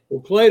when. Well,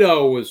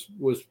 Plato was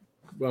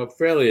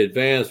fairly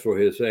advanced for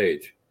his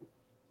age.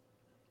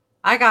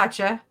 I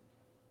gotcha.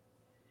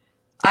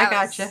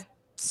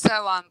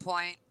 So on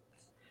point.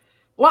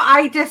 Well,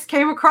 I just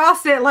came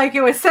across it like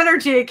it was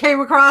synergy. It came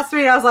across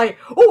me. And I was like,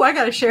 oh, I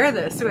got to share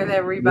this with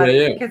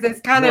everybody because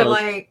it's kind of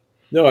like.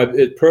 No,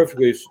 it's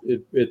perfectly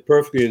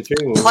in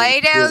tune.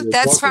 Plato?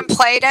 That's from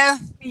Plato?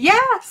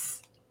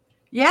 Yes.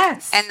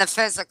 And the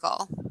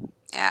physical.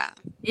 Yeah.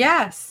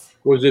 Yes.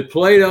 Was it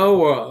Plato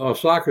or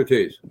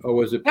Socrates? Or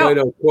was it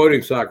Plato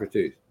quoting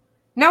Socrates?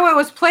 No, it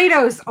was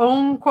Plato's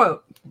own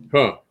quote.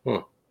 Huh.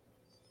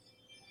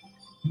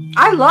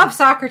 I love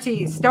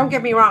Socrates. Don't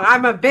get me wrong.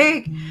 I'm a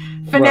big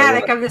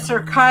fanatic of the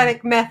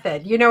Socratic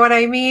method. You know what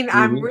I mean? Mm-hmm.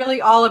 I'm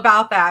really all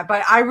about that.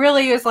 But I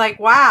really was like,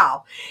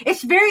 wow.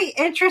 It's very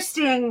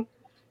interesting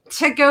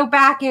to go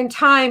back in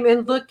time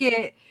and look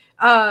at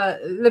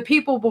the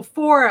people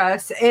before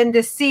us and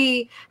to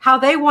see how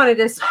they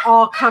wanted us to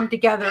all come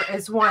together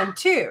as one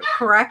too.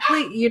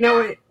 Correctly? You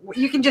know,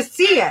 you can just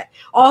see it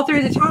all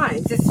through the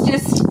times. It's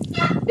just,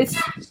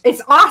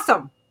 it's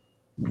awesome.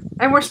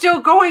 And we're still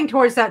going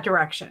towards that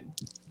direction.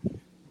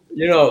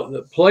 You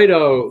know,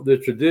 Plato,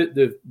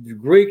 the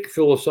Greek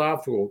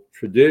philosophical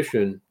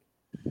tradition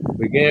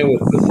began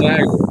with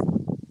Pythagoras,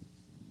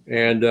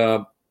 and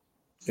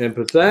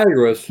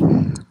Pythagoras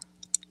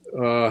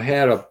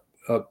had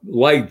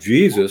like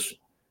Jesus,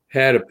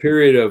 had a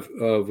period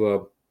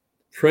of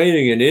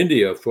training in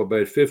India for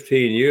about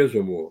 15 years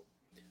or more,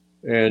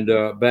 and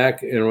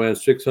back in around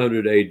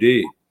 600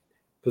 AD.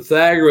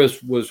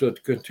 Pythagoras was a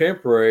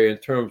contemporary in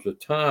terms of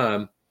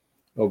time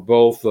of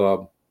both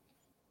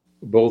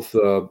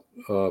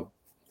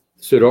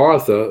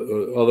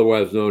Siddhartha,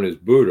 otherwise known as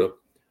Buddha,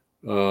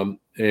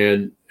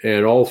 and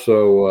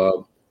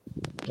also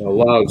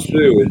Lao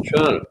Tzu in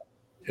China,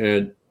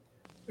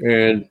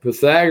 and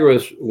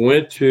Pythagoras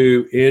went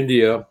to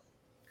India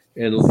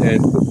and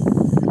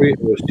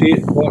was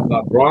taught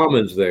by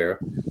Brahmins there,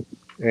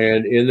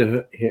 and in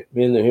the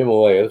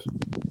Himalayas,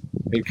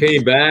 and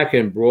came back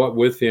and brought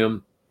with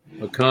him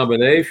a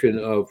combination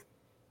of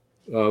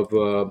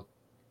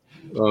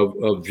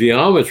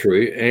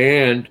geometry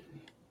and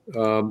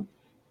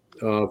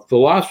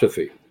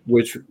philosophy,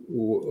 which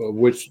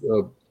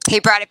He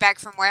brought it back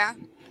from where?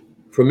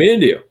 From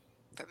India.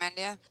 From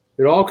India.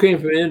 It all came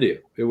from India.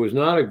 It was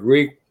not a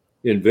Greek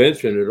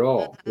invention at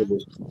all. It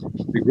was,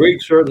 the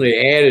Greeks certainly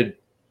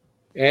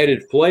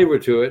added flavor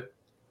to it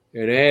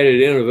and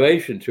added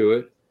innovation to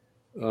it,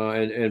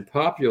 and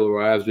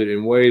popularized it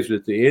in ways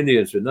that the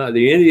Indians did not.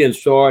 The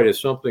Indians saw it as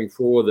something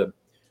for the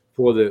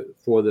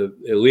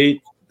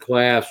elite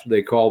class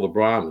they call the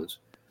Brahmins,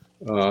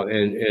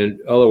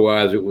 and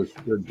otherwise it was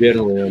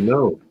generally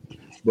unknown.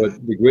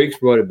 But the Greeks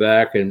brought it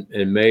back and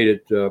made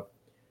it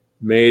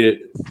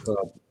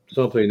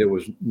something that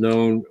was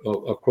known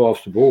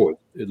across the board,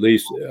 at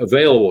least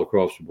available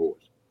across the board.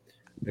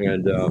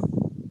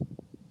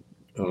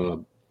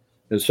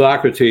 And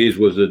Socrates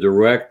was a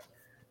direct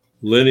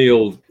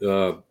lineal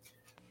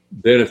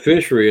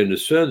beneficiary and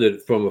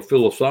descendant from a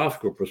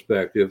philosophical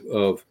perspective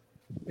of,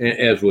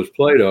 as was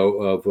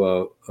Plato, of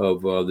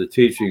the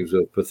teachings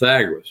of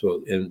Pythagoras.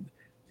 So, and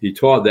he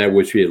taught that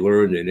which he had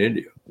learned in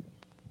India.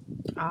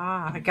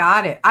 Ah, I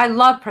got it. I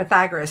love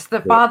Pythagoras,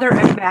 the father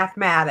of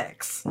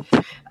mathematics.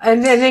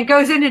 And then it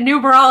goes into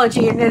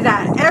numerology, and then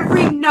that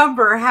every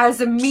number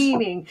has a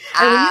meaning.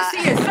 And when you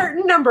see a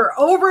certain number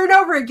over and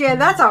over again,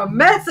 that's a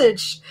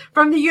message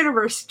from the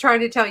universe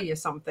trying to tell you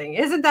something.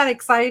 Isn't that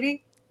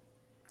exciting?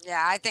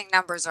 Yeah, I think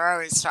numbers are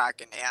always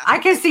talking to you. I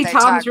can see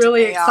Tom's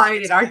really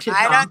excited, aren't you,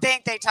 Tom? I don't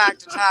think they talk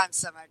to Tom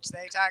so much.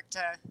 They talk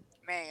to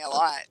me a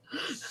lot.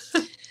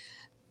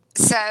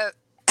 So,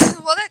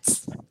 well,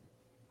 that's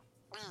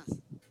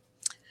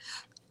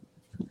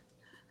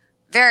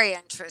very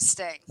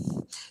interesting.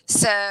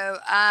 So,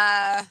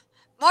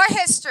 more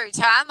history,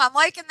 Tom. I'm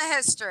liking the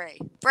history.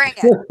 Bring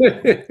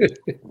it.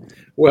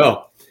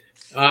 Well,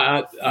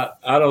 I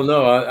don't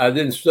know. I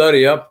didn't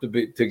study up to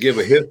give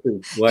a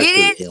history lecture. You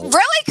didn't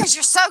really, because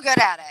you're so good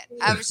at it.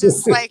 I was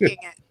just liking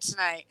it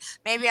tonight.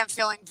 Maybe I'm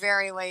feeling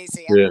very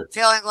lazy. I'm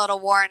feeling a little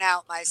worn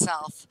out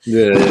myself.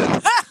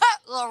 Yeah.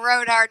 A little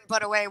rode hard and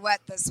put away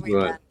wet this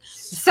weekend. Right.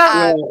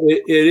 So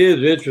it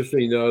is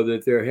interesting, though,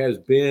 that there has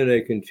been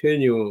a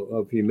continuum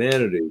of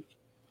humanity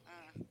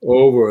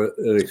over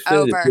an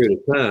extended period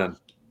of time.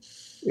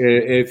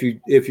 And if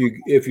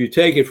you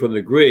take it from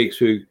the Greeks,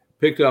 who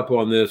picked up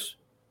on this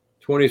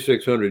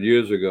 2,600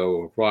 years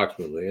ago,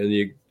 approximately, and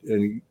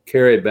you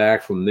carry it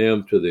back from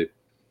them to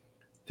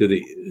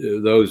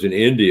those in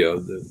India,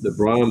 the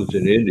Brahmins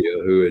in India,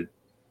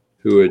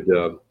 who had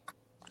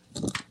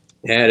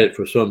had it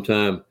for some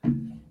time,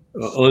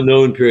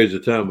 unknown periods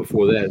of time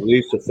before that, at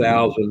least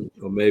 1,000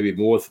 or maybe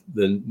more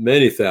than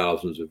many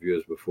thousands of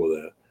years before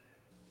that.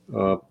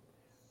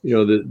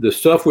 The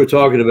stuff we're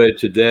talking about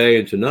today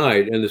and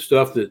tonight, and the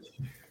stuff that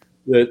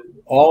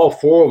all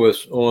four of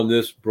us on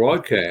this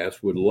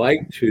broadcast would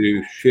like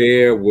to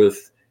share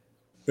with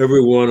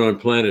everyone on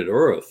planet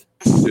Earth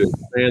to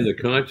expand the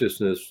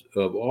consciousness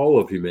of all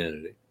of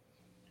humanity,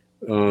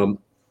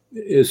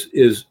 is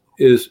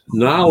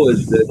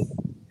knowledge that,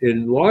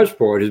 in large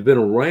part, has been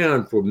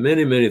around for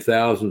many, many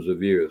thousands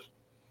of years.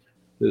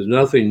 There's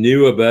nothing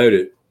new about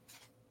it.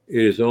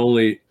 It is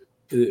only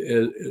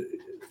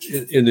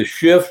in the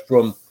shift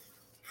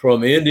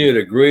from India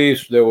to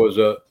Greece, there was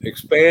an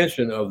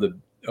expansion of the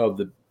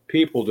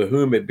people to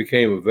whom it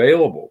became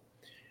available.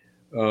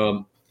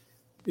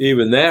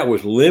 Even that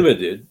was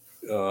limited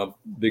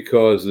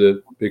because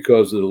of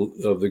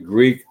the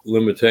Greek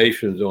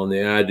limitations on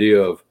the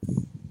idea of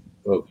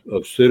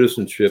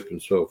citizenship and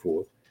so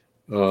forth.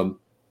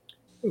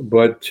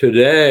 But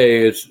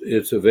today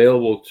it's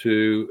available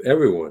to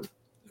everyone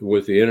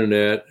with the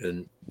internet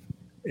and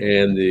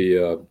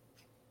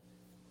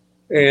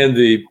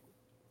the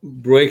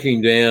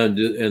breaking down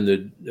and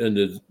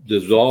the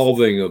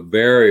dissolving of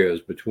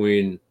barriers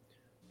between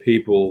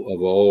people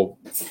of all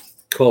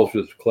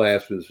cultures,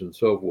 classes, and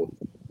so forth.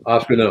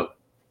 Oscar, no.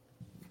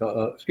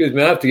 Excuse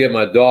me, I have to get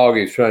my dog.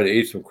 He's trying to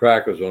eat some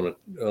crackers on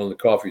the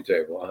coffee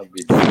table. I'll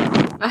be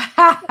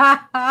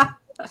back.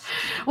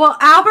 Well,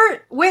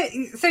 Albert,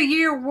 So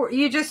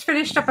you just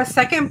finished up a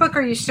second book, or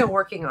are you still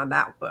working on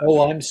that book?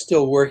 Oh, I'm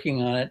still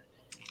working on it.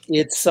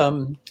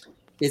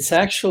 It's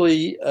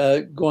actually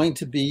going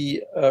to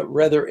be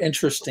rather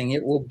interesting.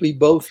 It will be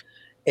both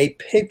a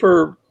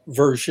paper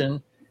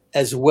version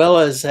as well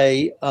as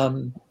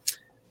it'll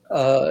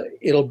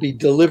be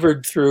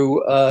delivered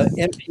through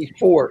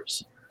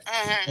MP4s,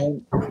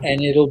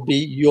 and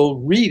you'll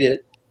read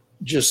it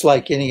just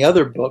like any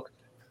other book,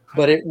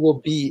 but it will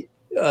be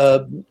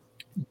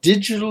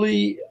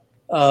digitally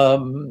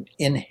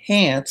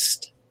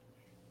enhanced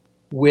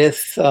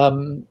with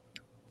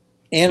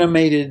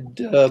animated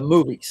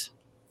movies.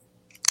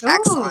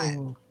 Excellent.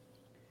 Ooh,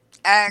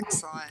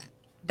 Excellent.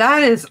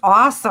 that is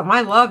awesome.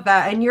 I love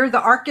that. And you're the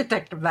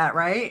architect of that,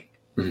 right?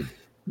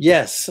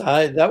 Yes,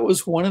 that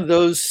was one of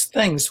those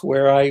things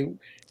where I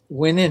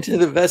went into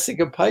the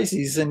Vesica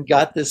Pisces and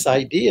got this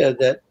idea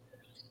that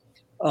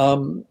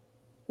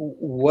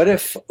what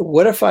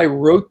if I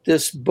wrote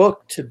this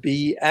book to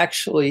be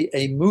actually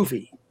a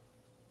movie,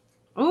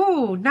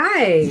 Ooh,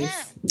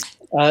 nice.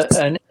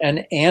 an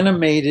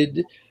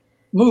animated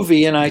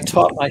movie, and I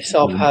taught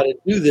myself how to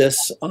do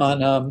this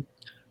on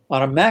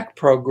a Mac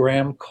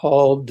program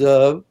called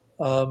what's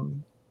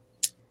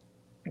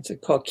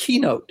it called,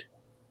 Keynote.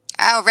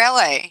 Oh,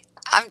 really?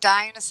 I'm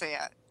dying to see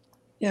it.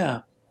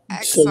 Yeah.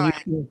 Excellent.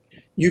 So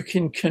you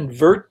can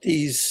convert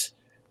these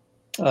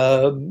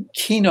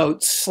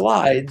Keynote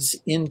slides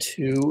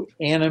into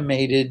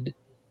animated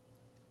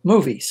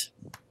movies.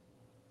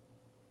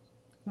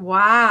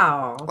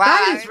 Wow.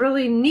 That is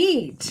really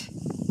neat.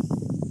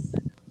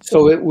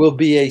 So it will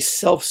be a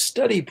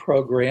self-study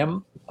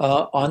program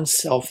on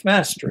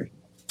self-mastery.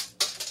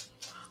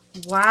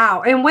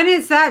 Wow. And when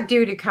is that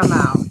due to come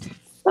out?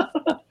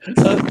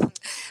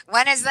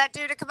 When is that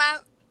due to come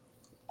out?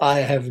 I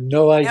have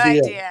no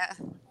idea.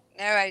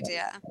 No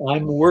idea.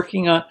 I'm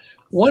working on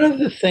one of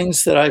the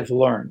things that I've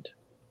learned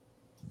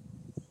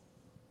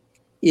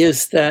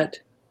is that,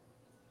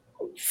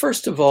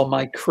 first of all,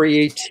 my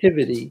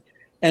creativity,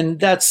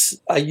 and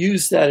I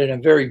use that in a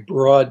very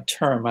broad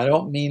term. I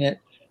don't mean it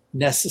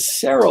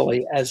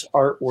necessarily as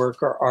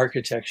artwork or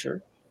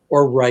architecture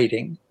or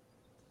writing,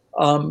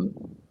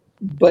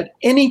 but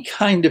any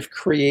kind of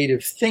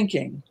creative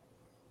thinking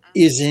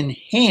is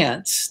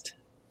enhanced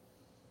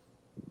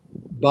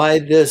by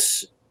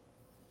this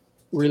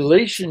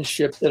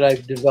relationship that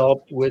I've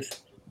developed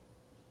with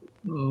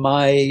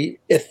my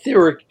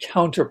etheric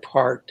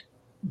counterpart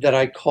that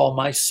I call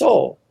my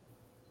soul.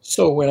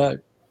 So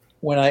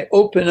when I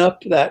open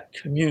up that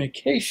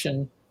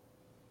communication,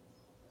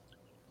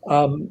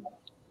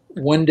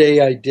 one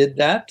day I did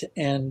that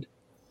and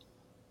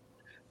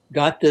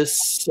got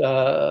this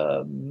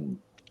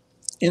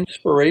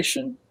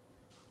inspiration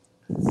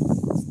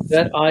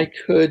that I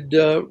could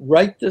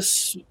write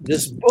this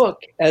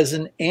book as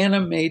an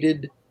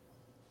animated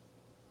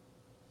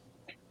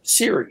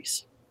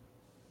series.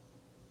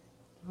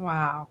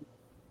 Wow.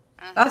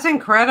 That's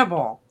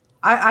incredible.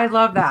 I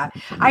love that.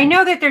 I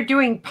know that they're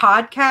doing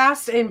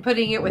podcasts and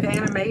putting it with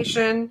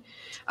animation.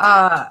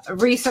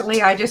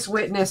 Recently, I just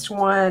witnessed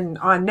one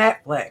on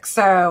Netflix.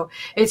 So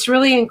it's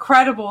really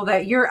incredible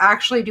that you're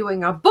actually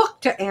doing a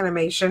book to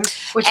animation,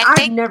 which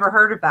I've never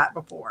heard of that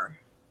before.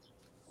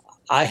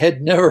 I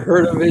had never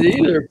heard of it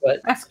either,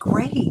 but that's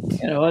great.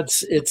 You know,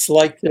 it's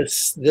like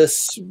this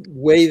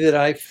way that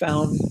I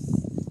found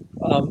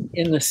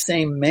in the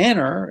same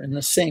manner, in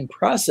the same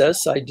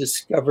process, I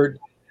discovered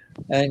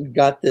and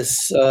got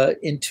this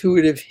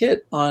intuitive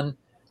hit on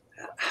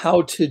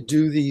how to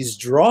do these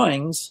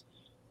drawings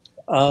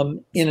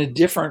in a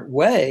different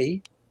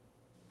way.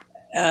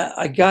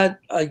 I got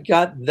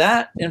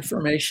that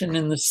information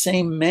in the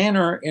same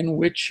manner in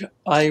which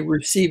I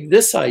received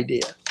this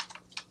idea.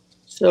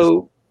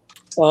 So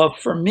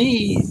for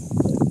me,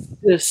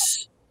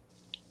 this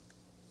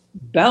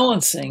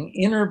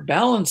inner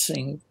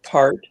balancing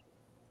part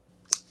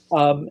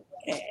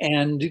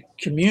and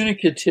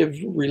communicative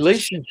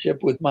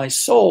relationship with my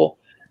soul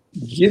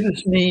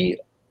gives me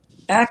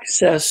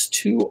access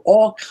to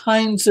all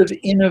kinds of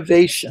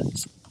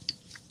innovations.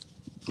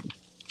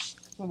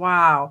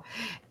 Wow.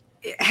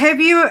 Have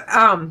you,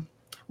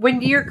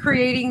 when you're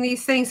creating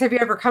these things, have you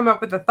ever come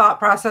up with a thought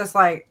process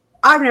like,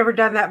 I've never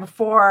done that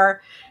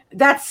before.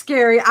 That's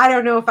scary. I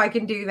don't know if I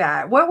can do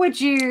that. What would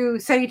you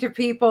say to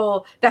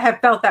people that have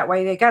felt that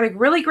way? They got a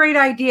really great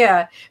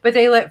idea, but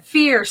they let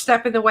fear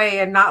step in the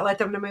way and not let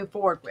them to move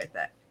forward with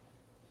it.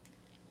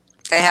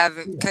 They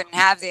couldn't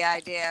have the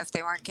idea if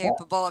they weren't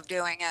capable of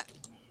doing it.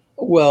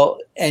 Well,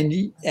 and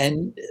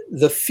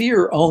the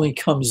fear only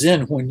comes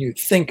in when you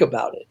think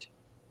about it.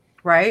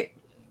 Right.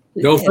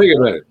 Don't think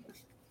about it.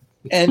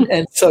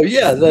 And so,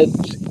 yeah,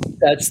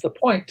 that's the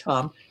point,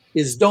 Tom,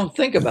 is don't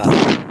think about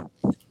it.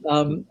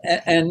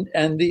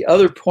 And the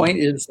other point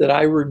is that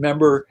I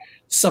remember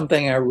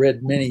something I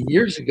read many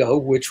years ago,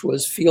 which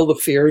was feel the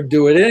fear and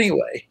do it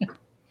anyway.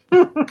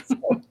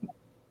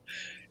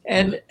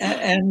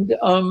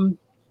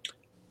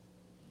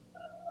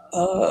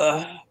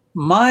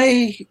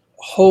 My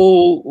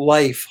whole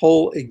life,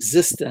 whole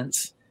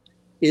existence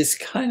is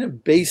kind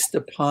of based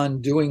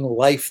upon doing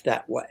life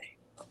that way.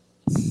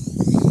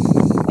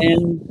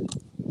 And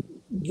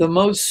the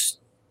most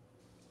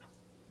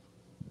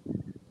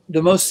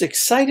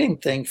exciting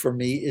thing for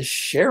me is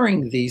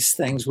sharing these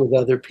things with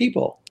other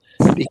people,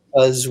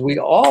 because we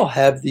all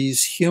have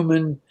these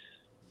human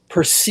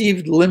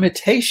perceived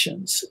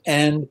limitations.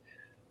 And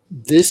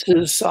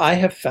I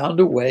have found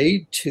a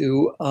way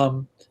to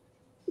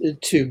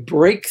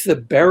break the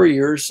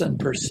barriers of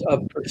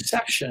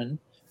perception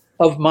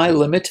of my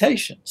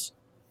limitations.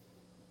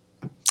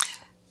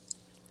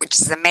 Which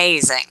is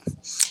amazing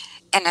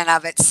in and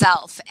of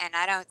itself. And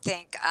I don't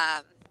think,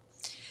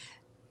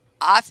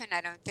 often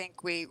I don't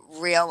think we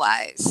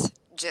realize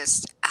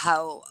just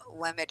how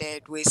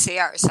limited we see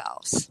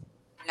ourselves,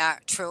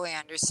 not truly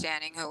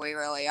understanding who we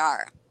really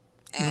are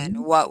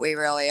and what we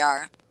really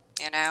are,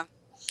 and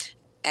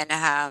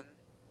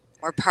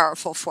we're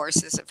powerful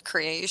forces of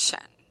creation.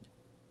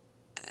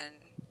 And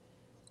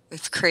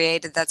we've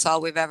created, that's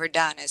all we've ever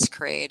done is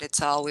create.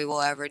 It's all we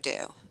will ever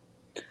do.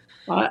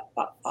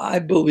 I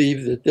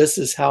believe that this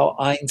is how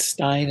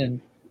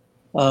Einstein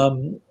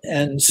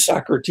and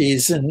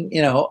Socrates and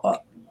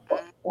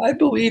I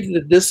believe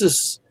that this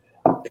is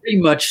pretty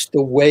much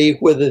the way,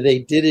 whether they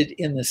did it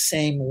in the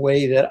same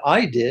way that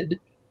I did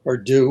or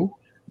do,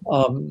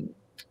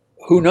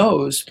 who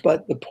knows?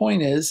 But the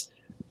point is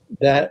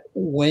that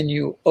when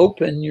you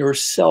open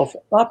yourself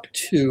up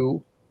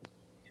to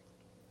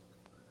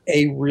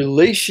a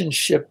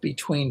relationship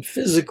between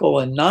physical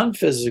and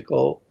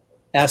non-physical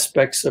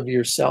aspects of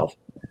yourself,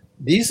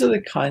 these are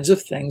the kinds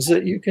of things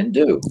that you can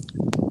do.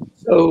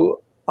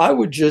 So I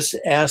would just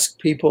ask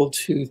people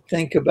to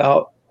think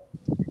about,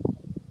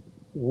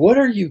 what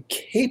are you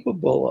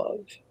capable of?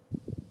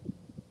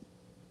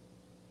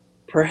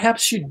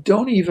 Perhaps you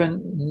don't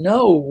even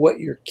know what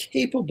you're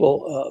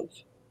capable of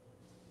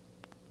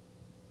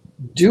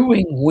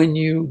doing when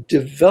you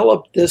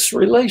develop this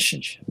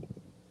relationship.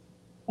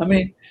 I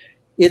mean,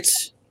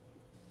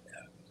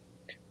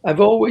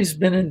 I've always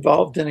been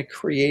involved in a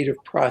creative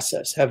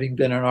process, having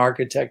been an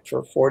architect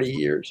for 40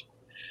 years.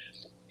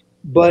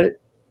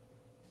 But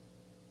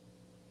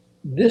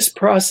this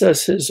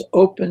process has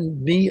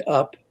opened me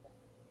up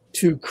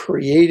to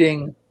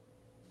creating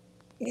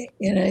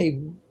in a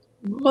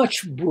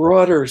much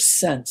broader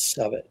sense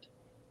of it.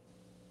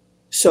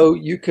 So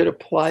you could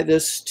apply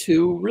this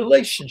to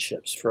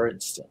relationships, for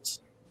instance.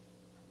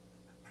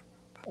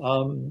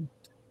 And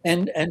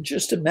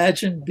just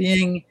imagine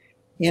being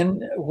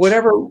in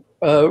whatever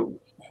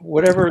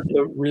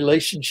the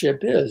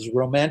relationship is,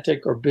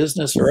 romantic or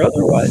business or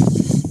otherwise.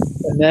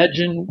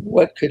 Imagine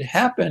what could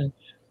happen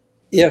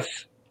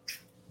if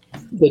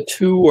the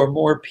two or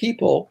more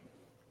people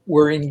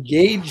were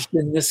engaged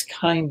in this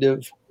kind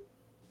of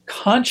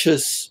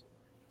conscious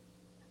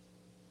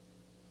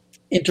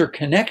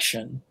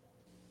interconnection.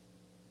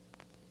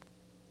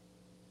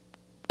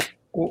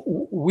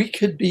 We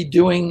could be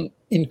doing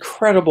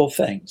incredible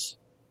things.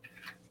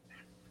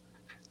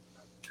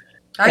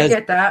 I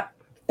get that.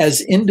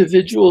 As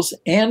individuals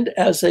and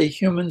as a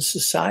human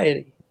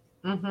society.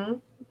 Mm-hmm.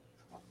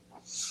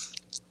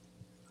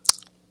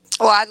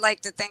 Well, I'd like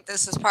to think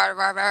this is part of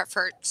our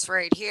efforts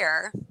right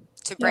here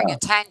to bring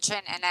attention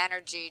and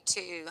energy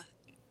to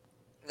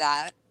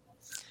that.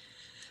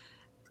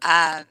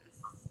 I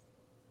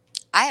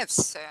have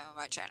so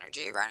much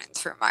energy running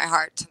through my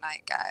heart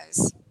tonight,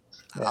 guys.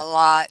 Yeah. A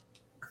lot.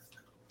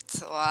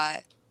 It's a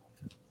lot.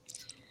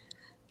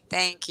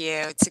 Thank you.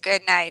 It's a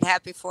good night.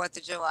 Happy 4th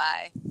of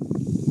July.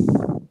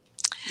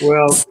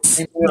 Well,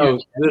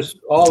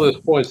 all this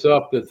points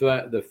up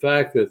the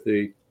fact that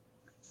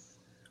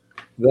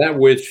that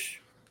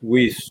which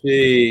we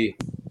see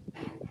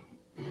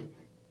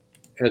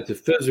at the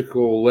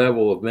physical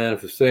level of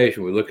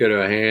manifestation, we look at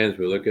our hands,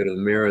 we look at the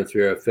mirror and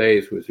see our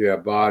face, we see our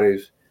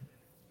bodies,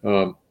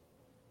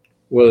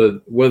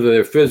 whether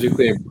they're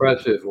physically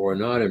impressive or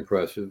not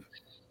impressive,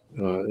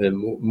 and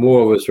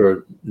more of us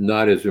are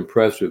not as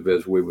impressive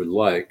as we would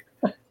like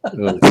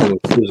from a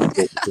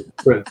physical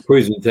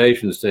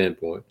presentation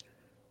standpoint.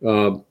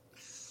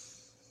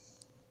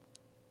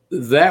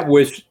 That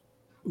which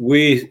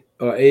we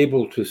are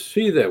able to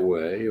see that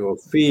way, or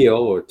feel,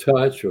 or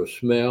touch, or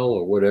smell,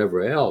 or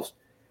whatever else,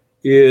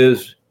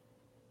 is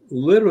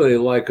literally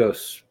like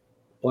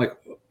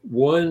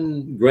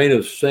one grain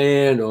of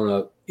sand on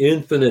an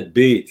infinite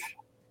beach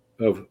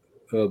of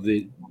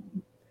the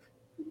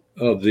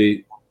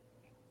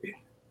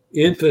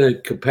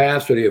infinite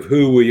capacity of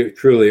who we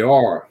truly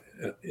are,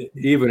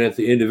 even at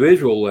the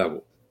individual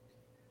level.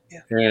 Yeah.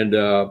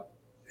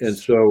 And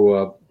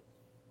so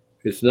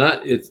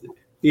it's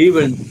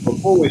even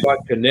before we start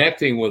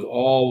connecting with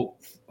all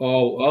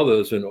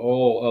others and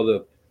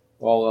all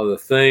other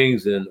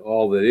things and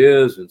all that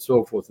is and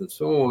so forth and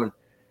so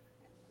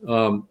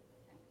on.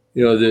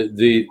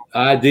 The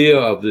idea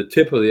of the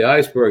tip of the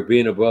iceberg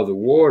being above the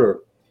water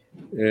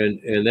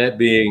and that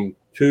being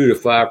 2 to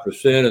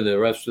 5%, and the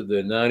rest of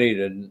the 90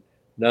 to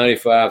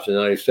 95 to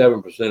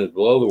 97% is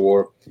below the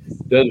water,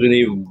 doesn't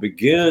even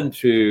begin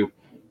to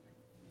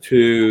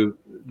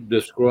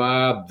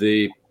describe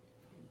the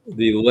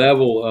the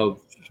level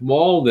of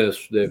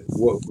smallness that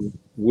what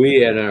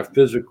we and our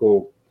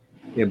physical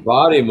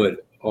embodiment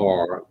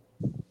are,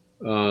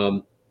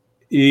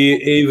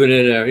 even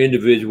in our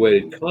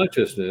individuated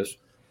consciousness,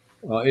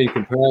 in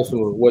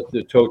comparison with what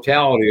the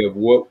totality of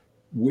what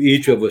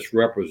each of us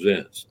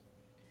represents.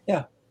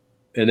 Yeah.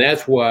 And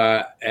that's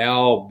why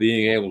Al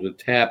being able to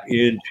tap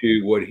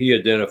into what he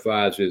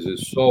identifies as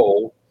his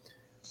soul,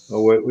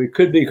 we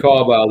could be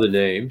called by other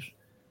names,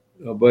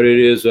 but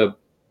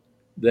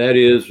that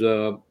is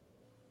a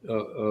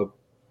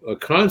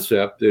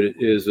concept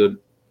that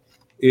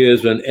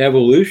is an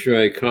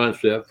evolutionary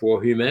concept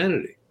for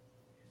humanity.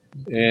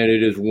 And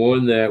it is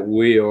one that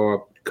we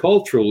are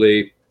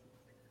culturally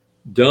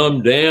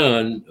dumbed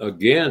down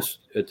against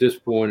at this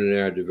point in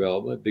our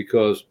development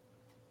because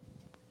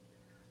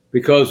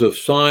of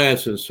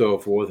science and so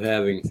forth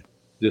having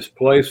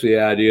displaced the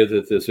idea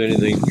that there's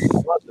anything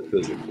beyond the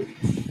physical.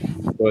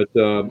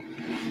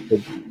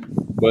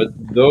 But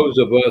those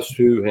of us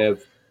who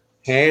have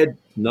had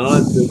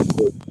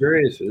non-physical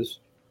experiences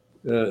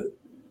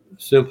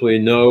simply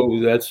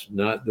know that's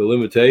not the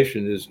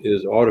limitation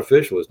is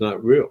artificial. It's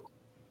not real.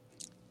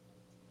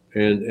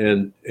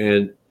 And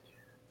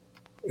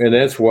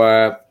that's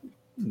why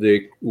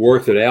the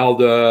work that Al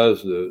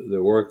does,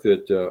 the work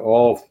that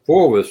all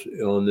four of us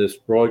on this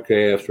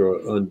broadcast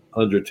are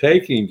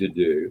undertaking to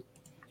do,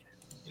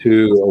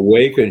 to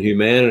awaken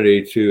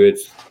humanity to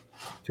its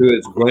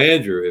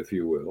grandeur, if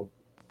you will,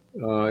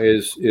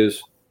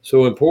 is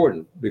so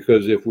important.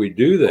 Because if we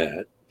do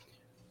that,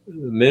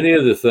 many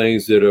of the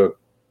things that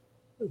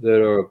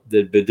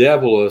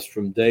bedevil us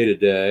from day to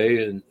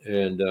day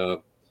and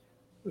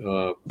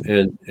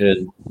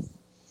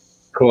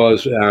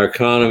cause our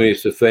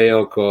economies to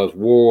fail, cause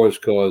wars,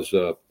 cause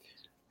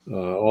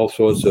all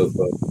sorts of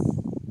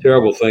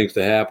terrible things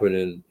to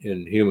happen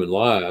in human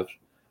lives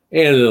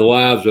and in the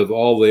lives of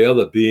all the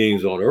other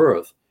beings on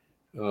Earth,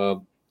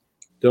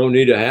 don't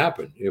need to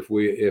happen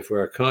if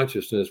our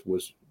consciousness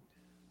was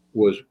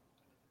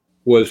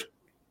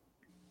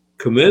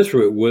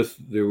commensurate with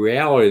the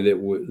reality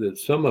that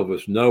some of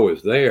us know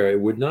is there.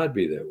 It would not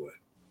be that way,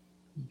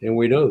 and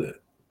we know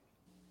that.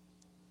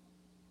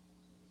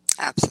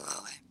 Absolutely.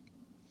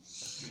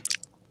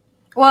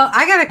 Well,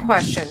 I got a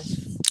question.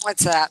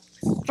 What's that?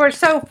 For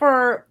some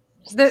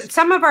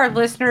of our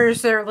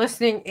listeners that are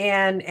listening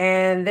in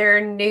and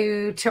they're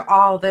new to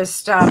all this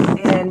stuff,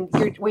 and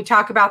we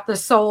talk about the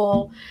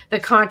soul, the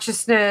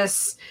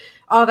consciousness,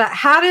 all that.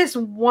 How does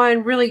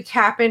one really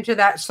tap into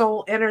that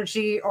soul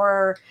energy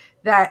or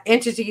that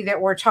entity that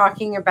we're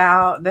talking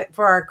about, that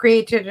for our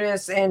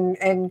creativeness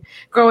and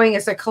growing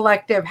as a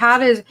collective? How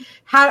did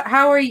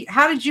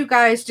you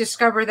guys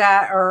discover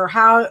that, or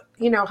how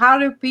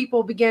do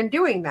people begin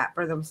doing that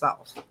for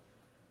themselves?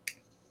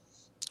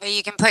 Well,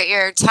 you can put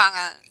your tongue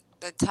on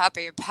the top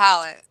of your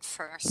palate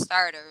for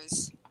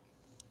starters,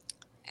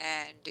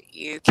 and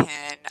you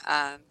can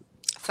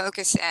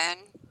focus in,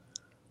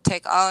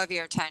 take all of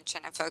your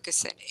attention and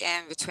focus it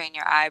in between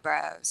your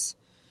eyebrows.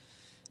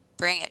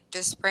 Bring it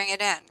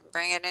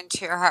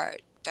into your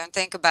heart. Don't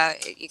think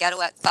about it. You got to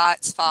let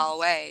thoughts fall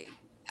away.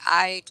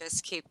 I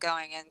just keep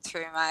going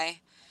into my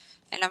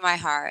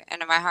heart,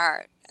 and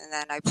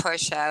then I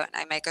push out and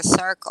I make a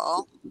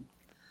circle,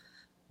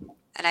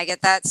 and I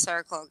get that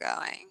circle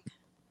going.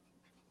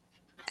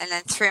 And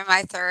then through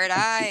my third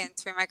eye and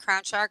through my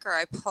crown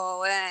chakra, I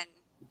pull in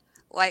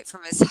light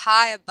from as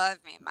high above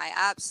me, my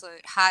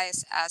absolute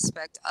highest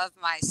aspect of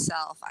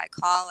myself. I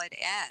call it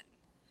in.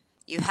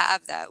 You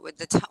have that with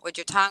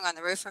your tongue on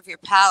the roof of your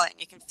palate, and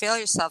you can feel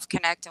yourself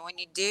connect. And when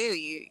you do,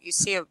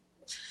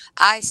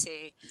 I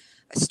see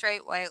a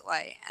straight white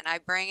light, and I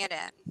bring it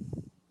in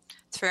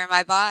through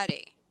my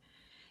body.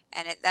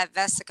 And that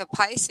Vesica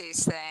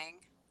Pisces thing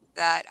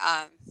that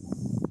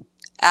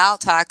Al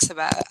talks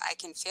about, I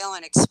can feel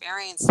and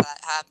experience that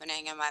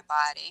happening in my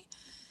body.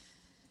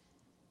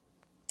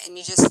 And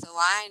you just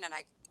align, and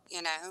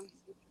you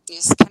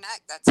just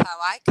connect. That's how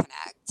I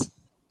connect.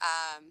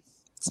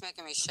 It's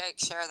making me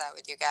share that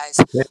with you guys.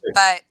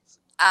 But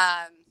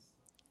at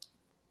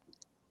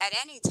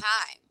any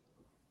time,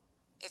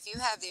 if you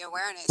have the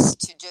awareness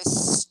to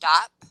just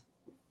stop,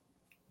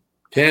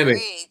 Tammy,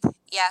 breathe.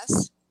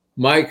 Yes.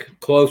 Mike,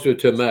 closer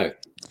to Meg.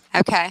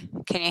 Okay.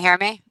 Can you hear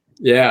me?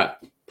 Yeah.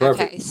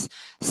 Perfect. Okay.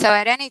 So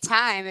at any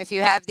time, if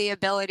you have the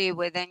ability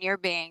within your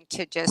being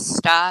to just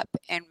stop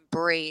and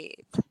breathe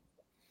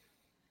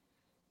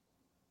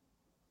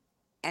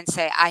and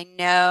say, I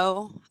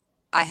know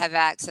I have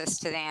access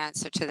to the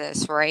answer to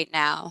this right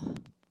now.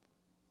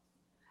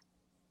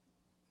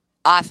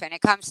 Often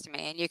it comes to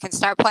me, and you can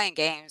start playing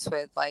games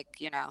with,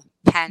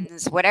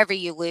 pens, whatever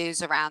you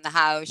lose around the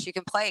house. You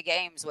can play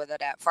games with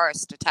it at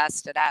first to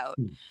test it out.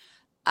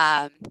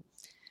 But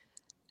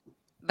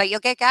you'll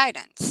get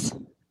guidance.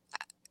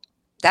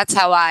 That's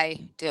how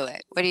I do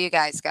it. What do you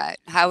guys got?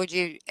 How would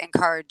you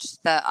encourage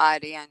the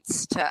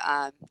audience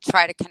to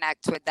try to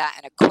connect with that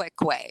in a quick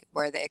way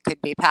where it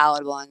could be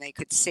palatable and they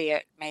could see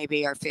it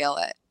maybe or feel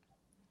it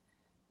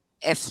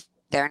if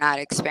they're not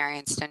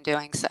experienced in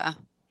doing so?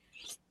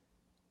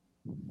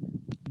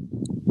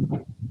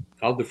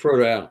 I'll defer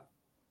to Al.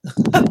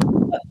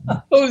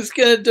 Who's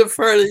going to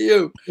defer to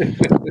you?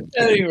 At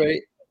any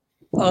rate,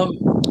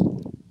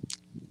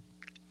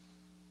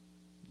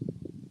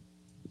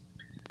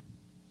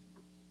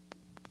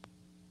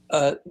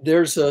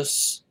 there's a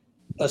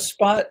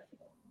spot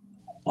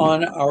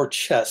on our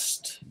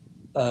chest,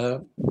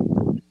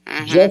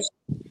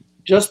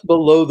 just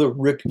below the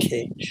rib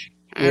cage,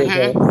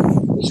 where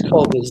it's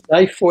called the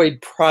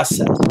xiphoid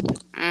process.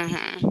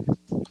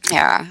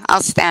 Yeah,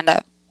 I'll stand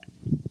up.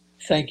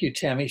 Thank you,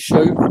 Tammy.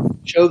 Show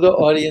the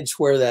audience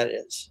where that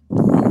is.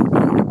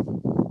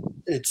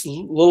 It's a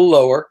little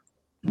lower.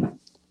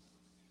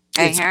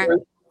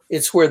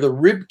 It's where the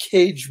rib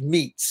cage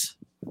meets.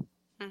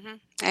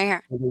 Right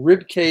here. The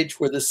rib cage,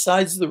 where the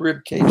sides of the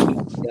rib cage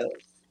come together.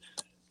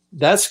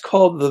 That's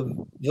called the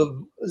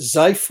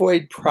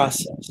xiphoid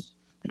process.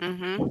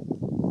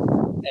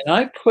 And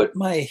I put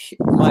my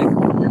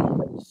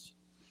fingers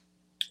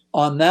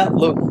on that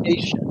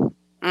location.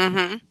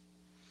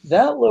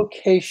 That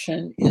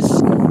location is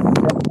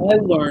what I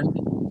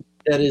learned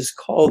that is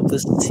called the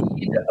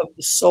seed of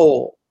the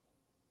soul.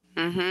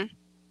 And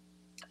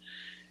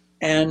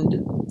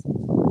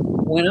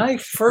when I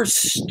first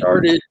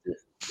started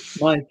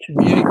my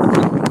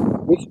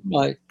communication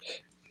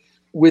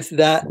with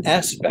that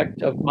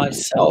aspect of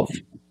myself,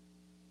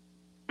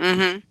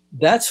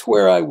 that's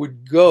where I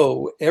would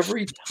go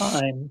every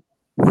time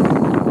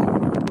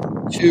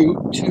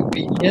to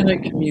begin a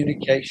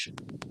communication.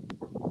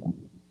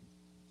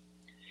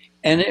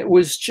 And it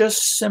was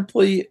just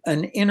simply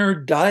an inner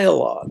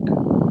dialogue.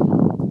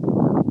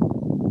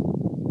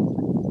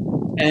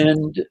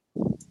 And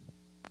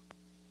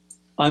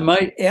I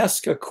might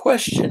ask a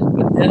question,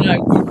 but then I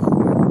would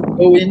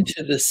go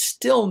into the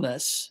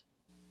stillness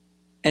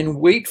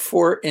and wait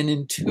for an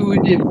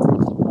intuitive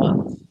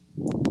response.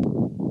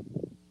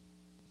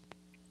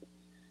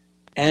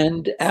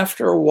 And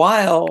after a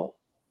while,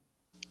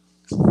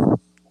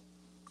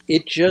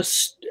 it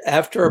just,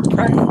 after a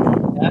practice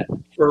of that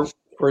for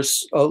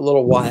a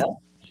little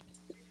while,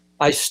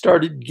 I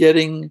started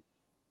getting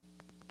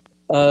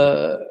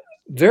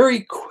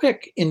very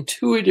quick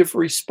intuitive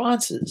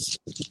responses.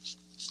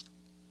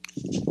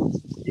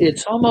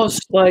 It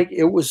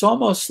was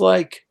almost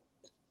like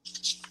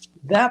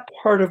that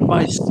part of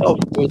myself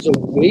was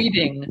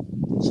awaiting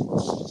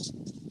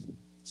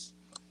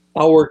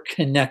our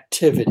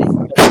connectivity,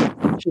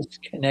 just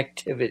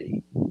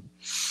connectivity.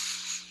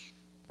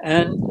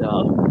 And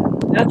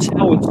that's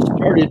how it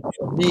started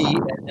for me.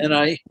 And then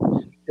I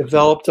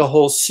developed a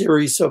whole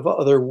series of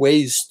other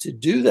ways to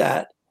do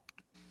that.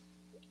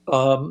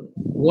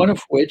 One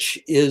of which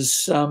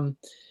is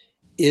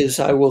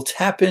I will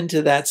tap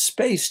into that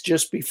space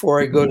just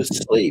before I go to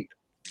sleep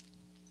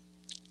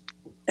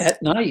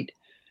at night.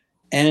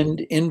 And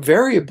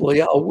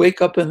invariably, I'll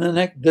wake up in the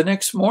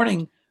next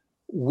morning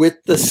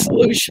with the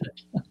solution.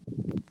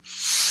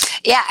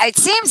 Yeah, it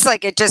seems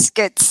like it just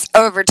gets,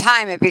 over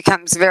time, it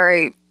becomes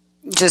very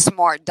just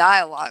more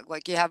dialogue.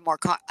 Like you have more,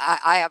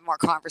 I have more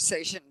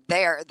conversation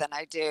there than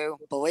I do,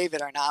 believe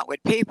it or not,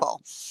 with people.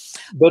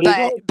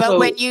 But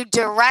when you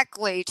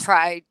directly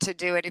try to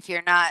do it, if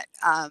you're not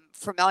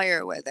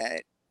familiar with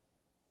it,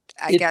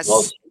 I guess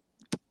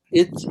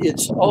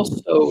it's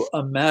also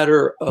a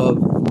matter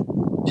of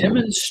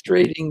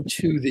demonstrating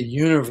to the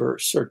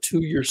universe or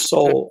to your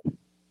soul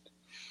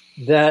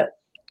that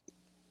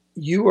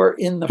you are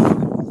in the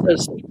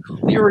process of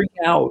clearing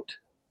out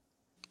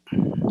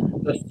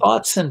the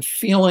thoughts and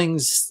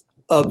feelings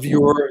of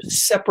your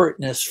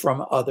separateness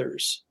from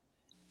others,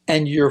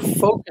 and you're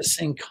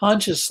focusing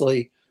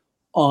consciously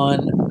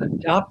on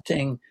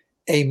adopting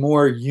a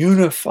more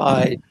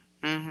unified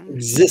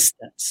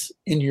existence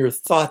in your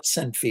thoughts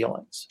and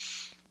feelings.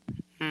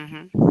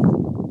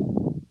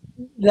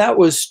 That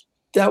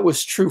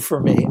was true for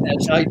me.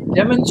 As I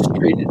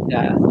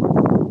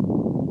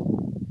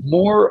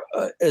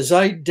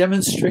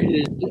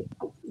demonstrated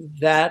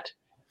that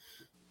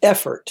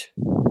effort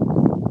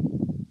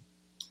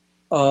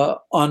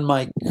on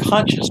my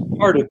conscious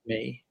part of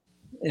me,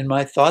 in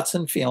my thoughts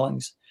and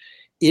feelings,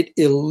 it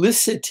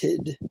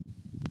elicited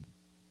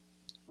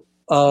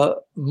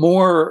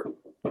more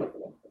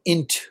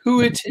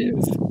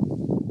intuitive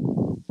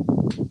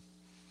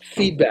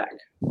feedback,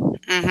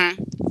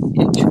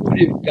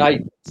 intuitive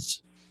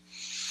guidance.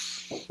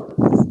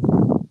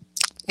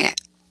 Yeah.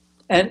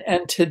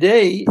 And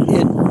today,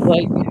 it's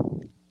like,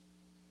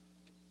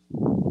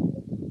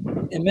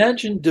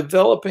 imagine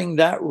developing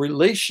that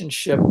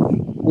relationship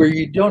where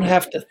you don't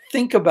have to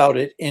think about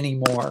it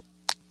anymore,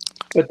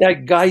 but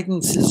that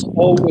guidance is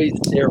always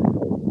there.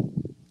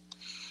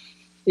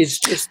 It's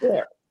just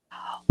there.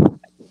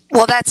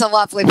 Well, that's a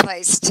lovely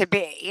place to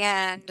be,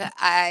 and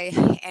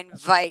I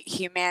invite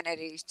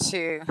humanity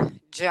to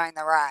join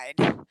the ride.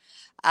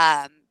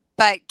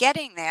 But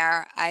getting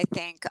there, I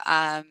think,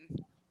 and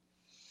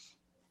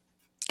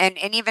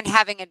even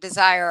having a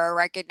desire or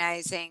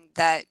recognizing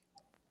that,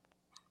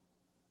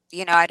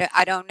 you know,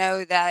 I don't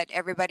know that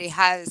everybody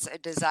has a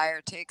desire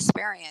to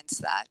experience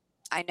that.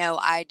 I know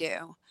I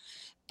do,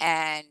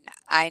 and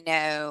I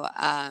know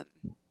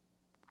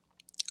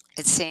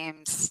it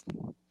seems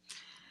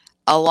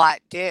a lot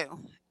do,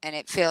 and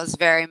it feels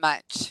very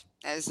much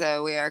as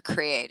though we are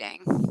creating.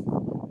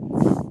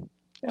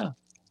 Yeah.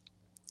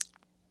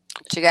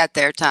 What you got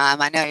there,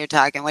 Tom? I know you're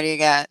talking. What do you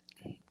got?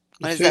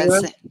 What does that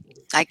say?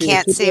 I Can you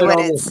can't see see that what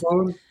on the it's.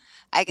 phone?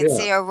 I can Yeah.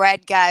 see a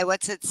red guy.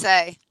 What's it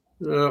say?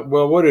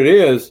 Well, what it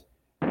is,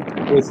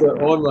 it's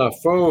on my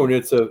phone.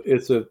 It's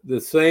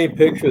the same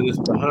picture that's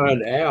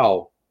behind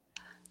Al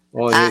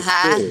on his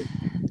screen.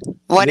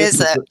 What This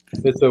is it?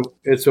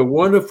 It's a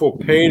wonderful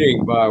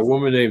painting by a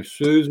woman named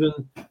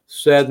Susan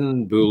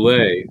Seddon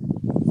Boulay,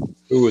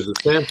 who was a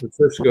San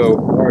Francisco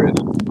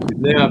artist. She's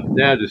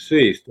now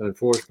deceased,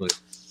 unfortunately.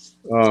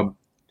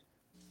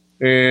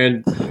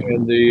 And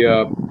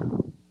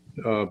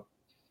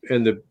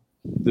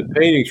the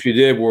paintings she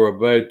did were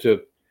about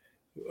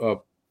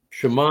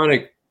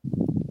shamanic.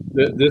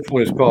 This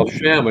one is called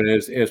Shaman.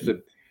 It's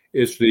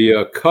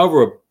the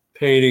cover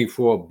painting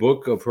for a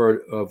book of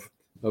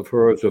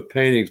hers of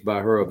paintings by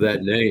her of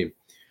that name,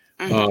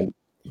 and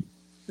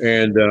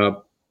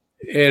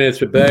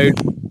it's about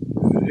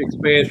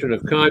expansion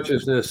of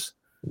consciousness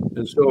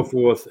and so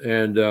forth,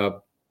 and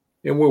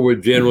what we're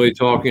generally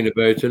talking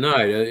about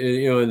tonight.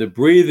 In the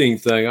breathing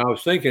thing, I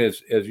was thinking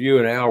as you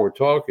and Al were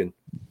talking,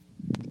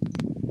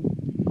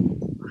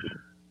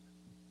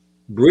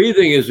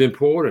 breathing is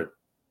important.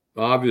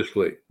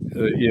 Obviously,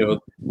 the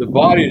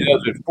body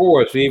does it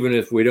for us, even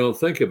if we don't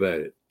think about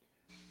it.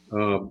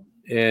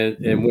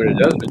 And when it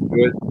doesn't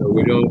do it,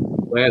 we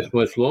don't last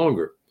much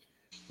longer.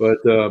 But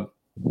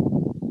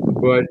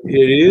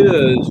it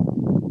is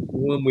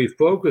when we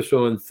focus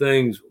on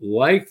things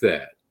like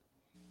that.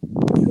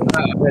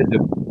 I had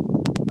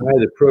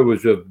the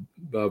privilege of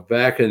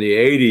back in the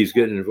 80s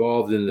getting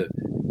involved in the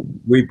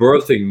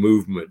rebirthing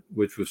movement,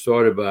 which was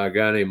started by a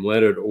guy named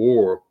Leonard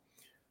Orr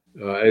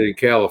in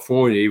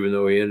California, even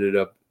though he ended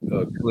up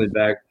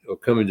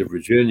coming to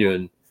Virginia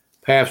and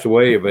passed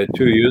away about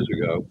 2 years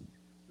ago.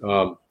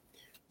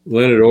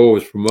 Leonard Orr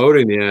was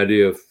promoting the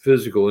idea of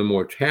physical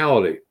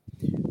immortality.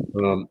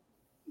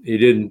 He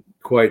didn't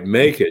quite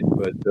make it,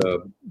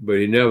 but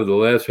he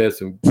nevertheless had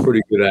some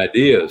pretty good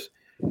ideas.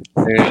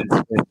 And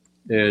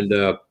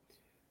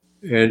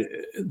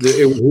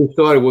he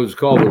started what was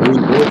called the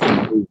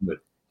rebirthing movement.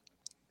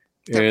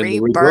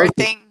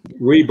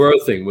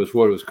 Rebirthing was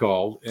what it was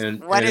called,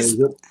 and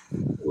it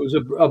was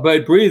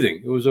about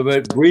breathing. It was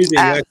about breathing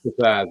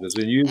exercises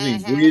and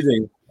using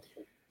breathing,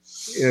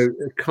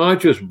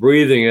 conscious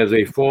breathing as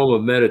a form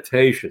of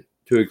meditation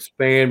to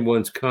expand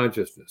one's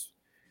consciousness,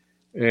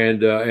 and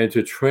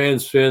to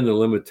transcend the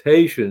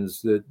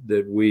limitations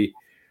that we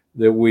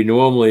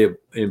normally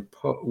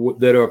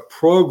that are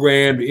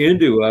programmed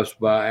into us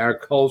by our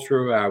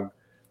culture,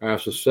 our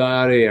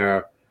society,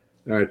 our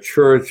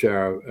church,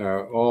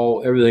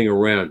 our everything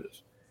around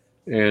us,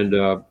 and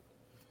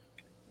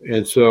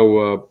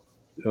so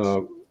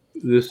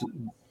this,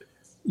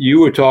 you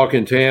were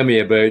talking, Tammy,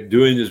 about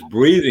doing this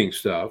breathing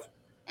stuff,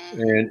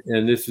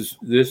 and this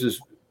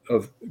is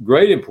of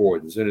great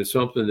importance, and it's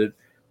something that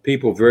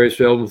people very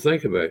seldom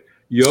think about.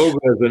 Yoga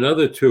is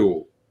another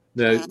tool.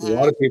 Now, a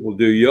lot of people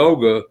do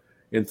yoga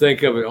and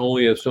think of it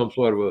only as some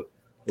sort of a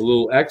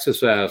little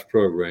exercise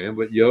program,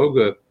 but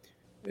yoga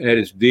at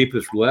its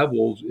deepest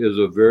levels is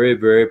a very,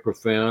 very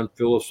profound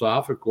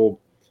philosophical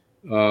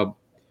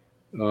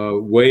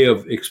way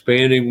of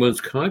expanding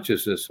one's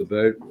consciousness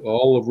about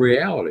all of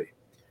reality.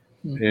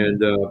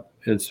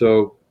 And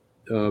so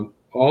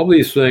all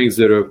these things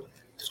that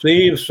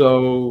seem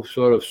so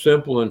sort of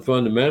simple and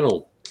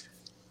fundamental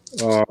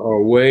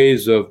are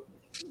ways of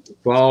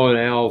following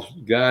Al's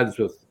guidance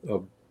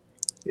of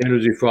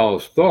energy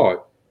follows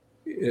thought.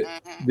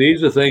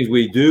 These are things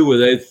we do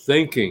without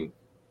thinking.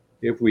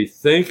 If we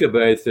think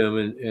about them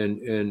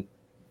and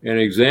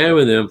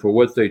examine them for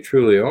what they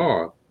truly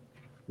are,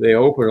 they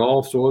open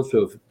all sorts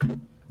of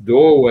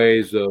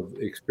doorways of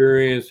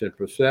experience and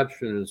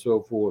perception and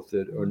so forth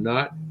that are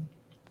not,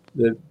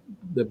 that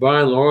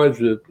by and large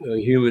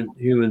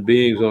human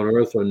beings on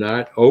Earth are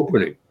not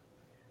opening,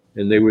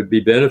 and they would be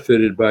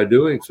benefited by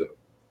doing so,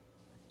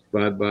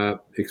 by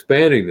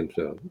expanding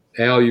themselves.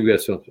 Al, you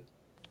got something?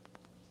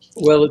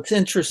 Well, it's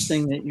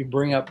interesting that you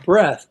bring up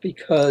breath,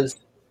 because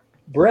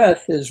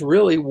breath is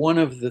really one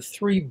of the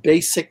three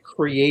basic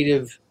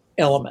creative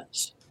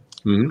elements.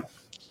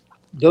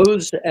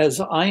 Those, as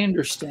I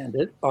understand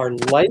it, are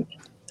light,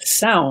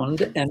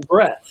 sound, and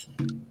breath.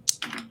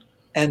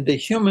 And the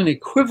human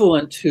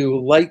equivalent to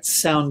light,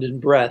 sound, and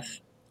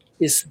breath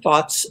is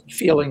thoughts,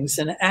 feelings,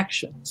 and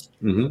actions.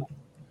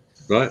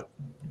 Right.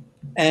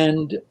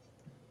 And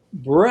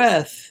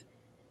breath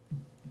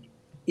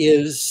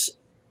is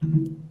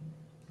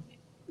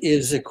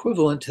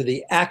equivalent to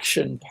the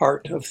action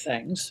part of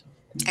things.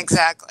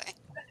 Exactly.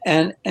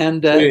 And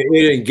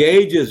it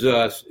engages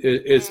us.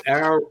 It's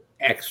our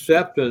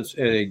acceptance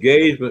and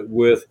engagement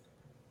with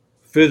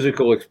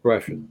physical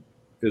expression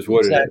is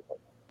what it is.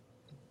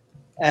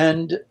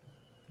 And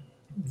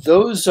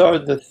those are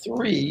the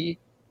three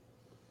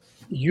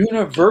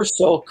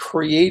universal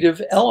creative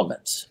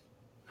elements.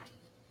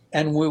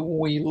 And when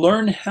we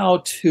learn how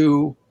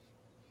to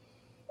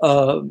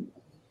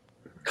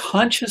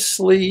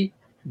consciously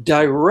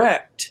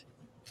direct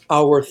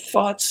our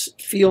thoughts,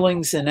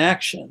 feelings, and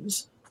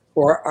actions,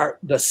 or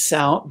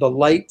the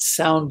light,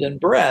 sound, and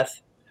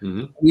breath,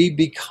 we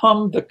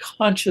become the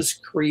conscious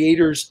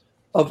creators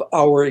of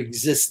our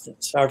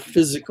existence, our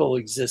physical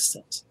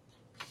existence.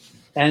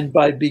 And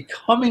by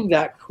becoming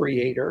that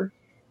creator,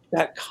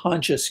 that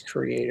conscious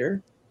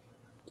creator,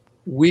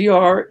 we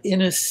are,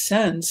 in a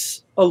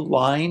sense,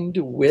 aligned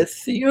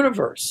with the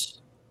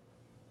universe.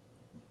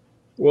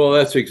 Well,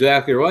 that's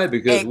exactly right,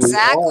 because we're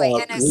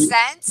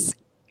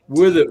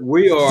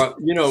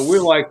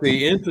like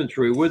the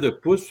infantry. We're the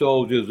foot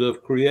soldiers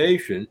of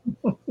creation.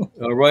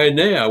 Right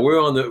now,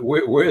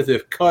 we're at the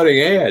cutting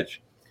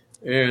edge,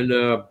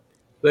 and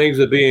things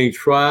are being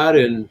tried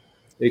and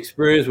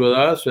experienced with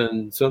us,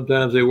 and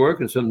sometimes they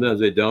work and sometimes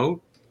they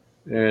don't,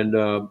 and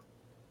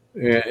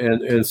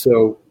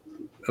so,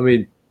 I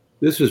mean,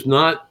 this is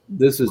not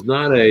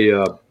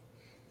a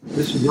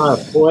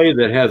play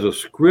that has a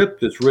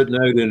script that's written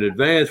out in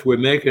advance. We're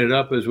making it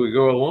up as we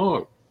go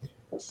along.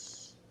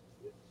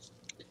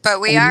 But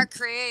we are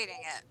creating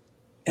it.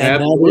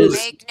 And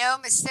make no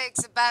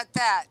mistakes about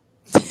that.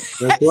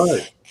 That's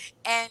right.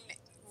 And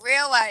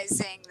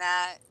realizing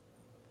that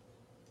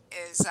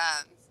is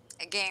a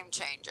game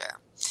changer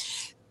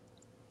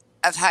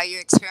of how you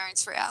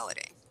experience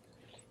reality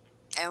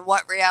and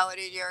what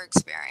reality you're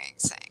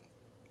experiencing.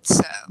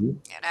 So,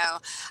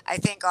 I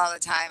think all the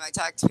time, I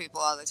talk to people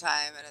all the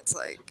time, and it's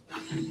like,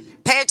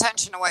 pay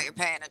attention to what you're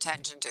paying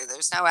attention to.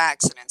 There's no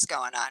accidents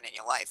going on in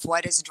your life.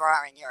 What is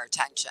drawing your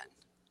attention?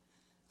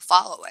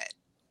 Follow it.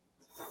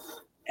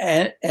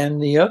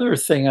 And the other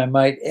thing I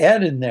might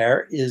add in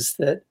there is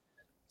that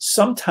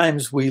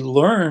sometimes we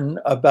learn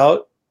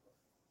about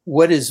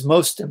what is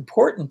most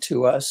important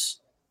to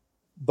us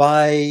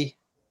by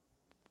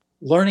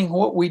learning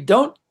what we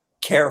don't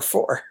care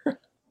for.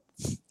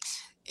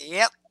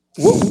 Yep.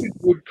 What we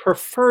would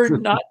prefer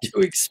not to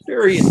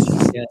experience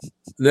again.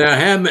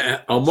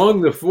 Now,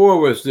 among the four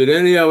of us, did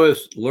any of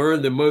us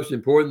learn the most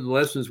important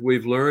lessons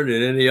we've learned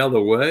in any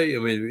other way? I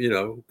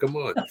mean, come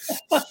on.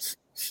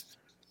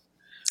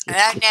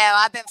 No,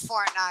 I've been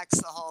Fort Knox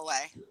the whole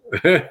way.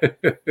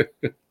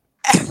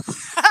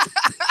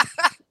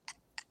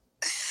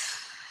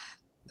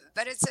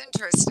 But it's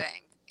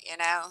interesting,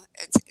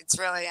 it's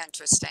really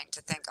interesting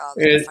to think all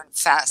the different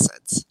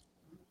facets.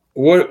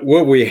 What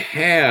we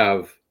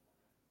have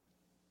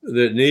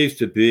that needs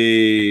to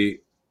be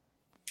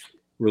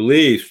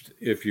released,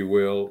 if you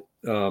will,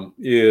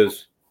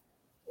 is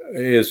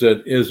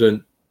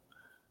an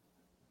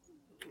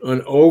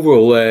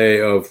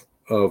overlay of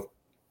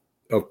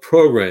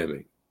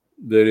programming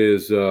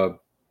that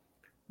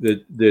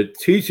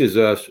teaches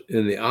us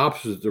in the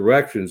opposite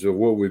directions of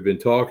what we've been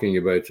talking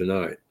about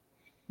tonight.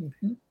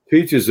 Mm-hmm.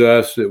 Teaches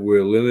us that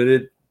we're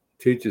limited.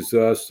 Teaches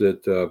us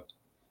that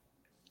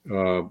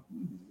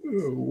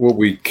what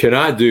we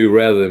cannot do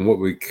rather than what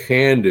we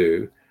can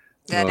do.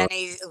 That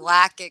any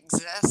lack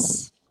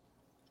exists.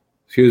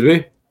 Excuse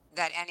me?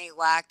 That any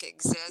lack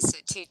exists.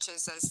 It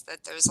teaches us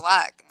that there's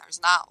lack and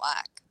there's not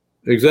lack.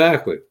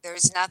 Exactly.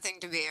 There's nothing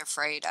to be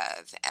afraid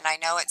of. And I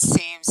know it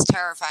seems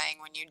terrifying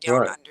when you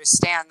don't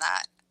understand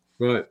that.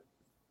 Right.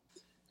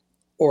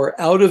 Or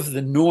out of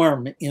the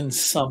norm in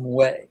some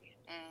way.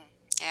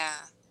 Yeah.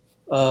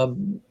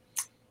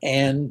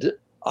 And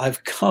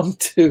I've come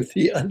to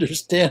the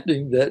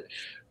understanding that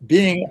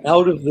being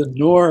out of the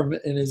norm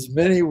in as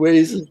many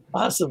ways as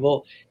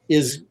possible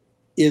is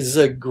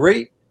a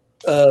great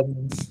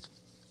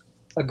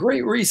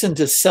reason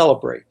to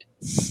celebrate.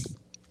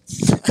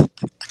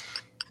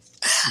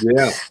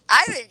 Yeah,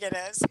 I think it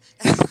is.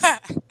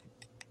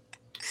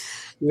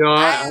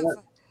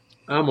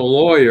 I'm a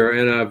lawyer,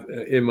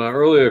 and in my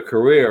earlier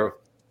career,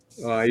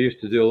 I used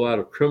to do a lot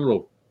of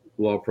criminal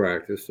law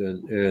practice,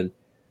 and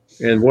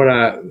what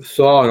I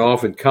saw and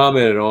often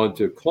commented on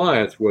to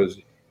clients was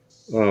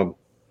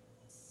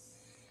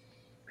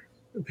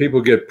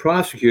people get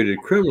prosecuted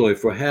criminally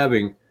for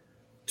having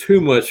too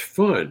much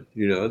fun.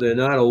 They're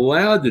not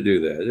allowed to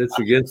do that. It's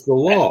against the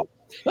law.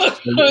 And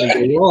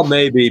the law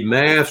may be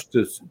masked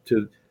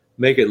to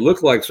make it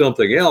look like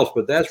something else,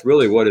 but that's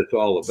really what it's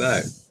all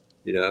about.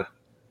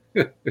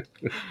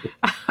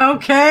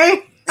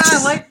 Okay.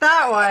 I like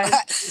that one.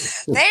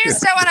 They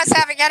just don't want us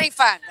having any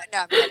fun.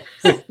 No,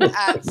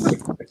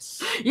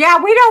 yeah,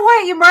 we don't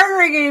want you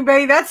murdering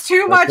anybody. That's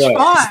too much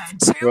fun.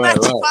 Too much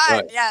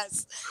fun,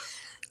 yes.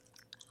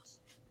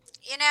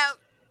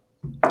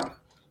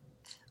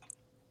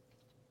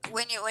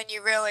 When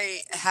you really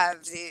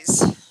have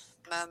these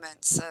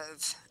moments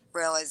of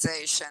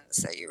realizations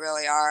that you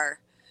really are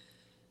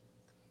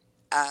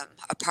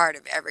a part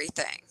of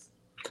everything.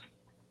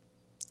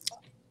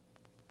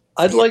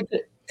 I'd like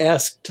to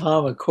ask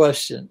Tom a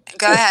question.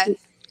 Go ahead.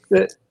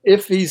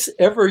 If he's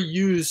ever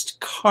used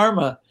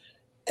karma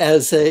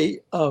as a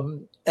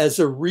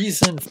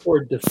reason for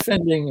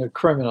defending a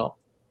criminal.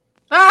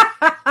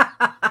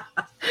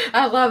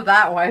 I love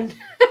that one.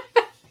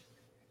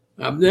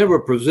 I've never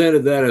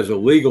presented that as a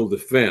legal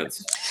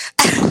defense.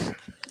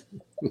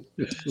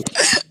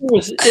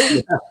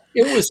 It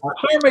was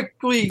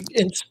karmically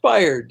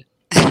inspired.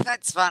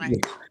 That's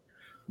funny.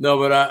 No,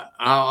 but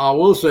I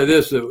will say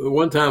this.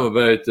 One time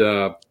about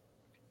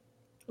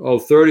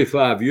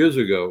 35 years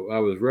ago, I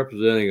was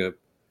representing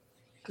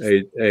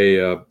a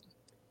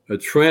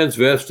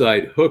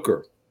transvestite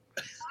hooker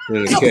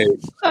in a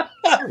case.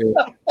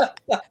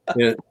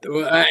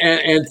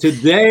 And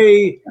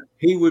today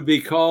he would be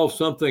called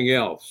something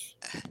else.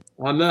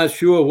 I'm not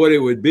sure what it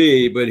would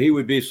be, but he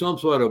would be some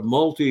sort of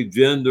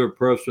multi-gender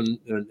person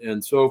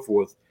and so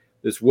forth.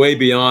 It's way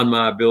beyond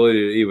my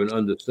ability to even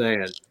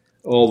understand,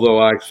 although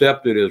I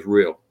accept it as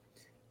real.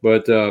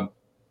 But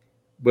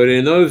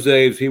in those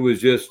days, he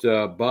was just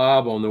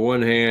Bob on the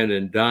one hand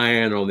and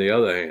Diane on the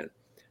other hand.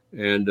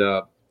 And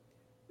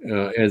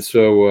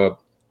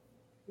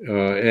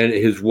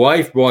his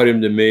wife brought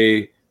him to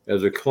me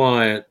as a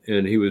client,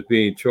 and he was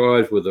being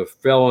charged with a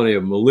felony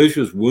of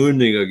malicious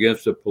wounding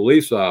against a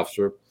police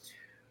officer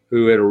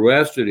who had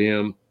arrested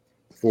him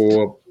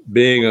for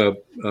being a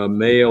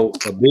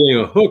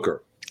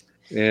hooker.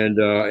 And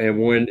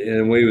when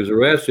he was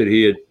arrested,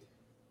 he had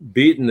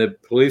beaten the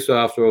police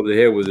officer over the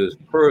head with his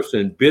purse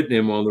and bitten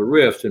him on the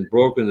wrist and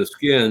broken the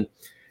skin,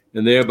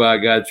 and thereby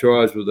got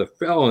charged with a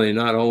felony,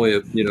 not only,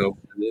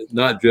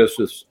 not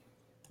just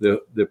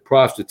the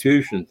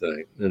prostitution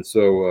thing. And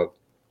so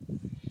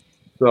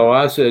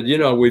I said,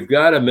 we've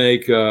got to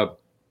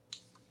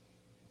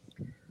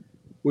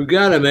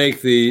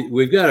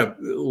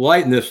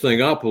lighten this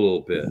thing up a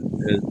little bit.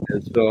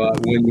 And so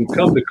when you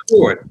come to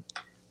court,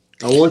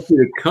 I want you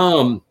to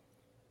come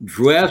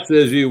dressed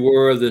as you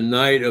were the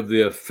night of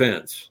the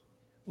offense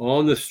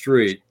on the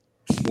street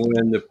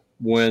when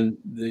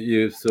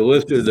you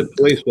solicited the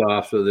police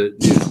officer that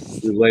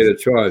you later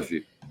charged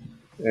you.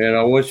 And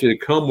I want you to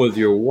come with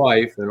your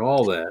wife and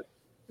all that.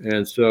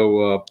 And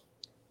so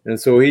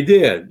he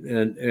did.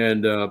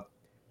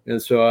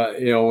 And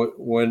so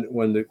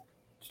when there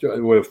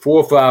were 4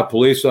 or 5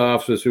 police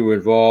officers who were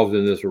involved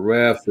in this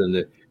arrest, and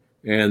the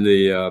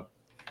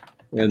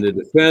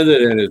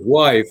defendant and his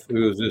wife,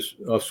 his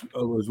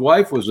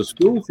wife was a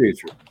school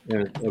teacher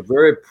and a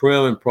very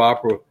prim and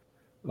proper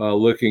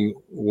looking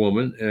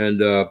woman,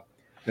 the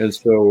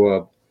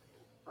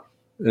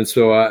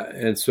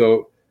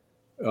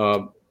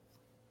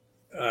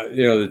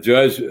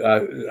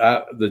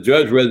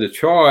judge read the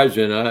charge,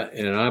 and I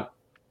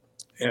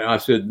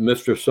said,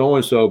 Mr.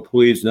 So-and-so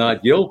pleads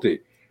not guilty,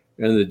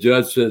 and the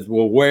judge says,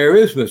 well, where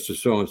is Mr.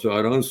 So-and-so?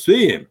 I don't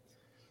see him.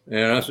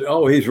 And I said,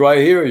 oh, he's right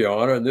here, Your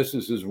Honor, and this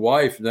is his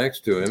wife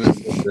next to him.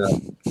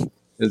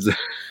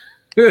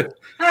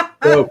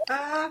 So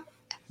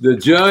the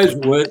judge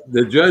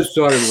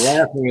started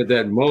laughing at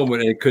that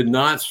moment and could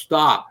not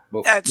stop.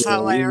 That's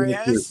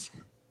hilarious.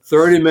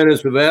 30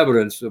 minutes of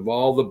evidence of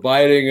all the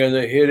biting and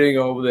the hitting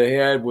over the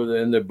head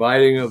and the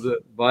biting of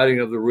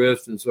the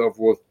wrist and so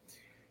forth.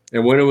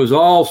 And when it was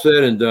all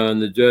said and done,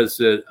 the judge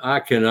said, I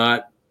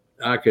cannot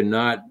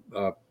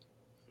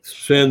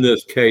send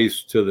this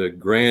case to the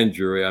grand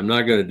jury. I'm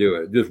not going to do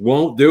it. Just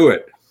won't do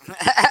it.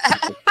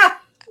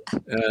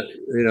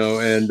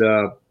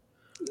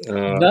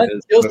 Not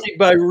guilty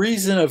by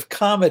reason of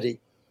comedy.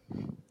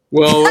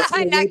 Well,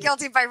 not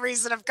guilty by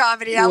reason of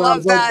comedy. I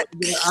love that.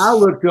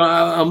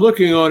 I'm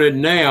looking on it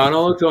now, and I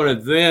looked on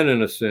it then,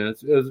 in a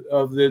sense,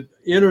 of the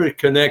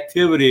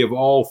interconnectivity of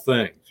all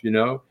things.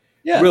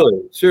 Yeah.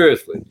 Really,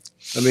 seriously.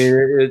 I mean,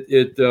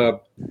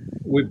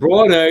 we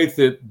brought out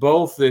that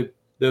both the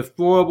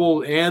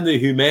foible and the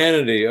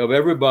humanity of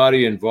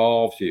everybody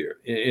involved here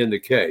in the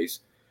case,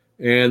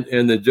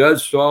 and the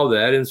judge saw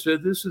that and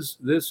said, "This is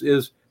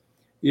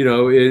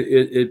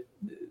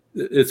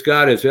it's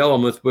got its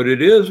elements, but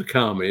it is a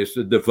comedy. It's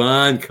a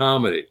divine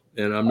comedy,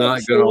 and I'm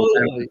not going to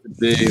allow it to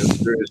be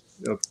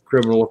a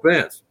criminal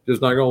offense.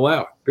 Just not going to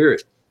allow it.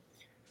 Period."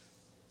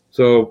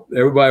 So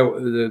everybody,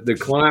 the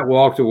client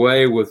walked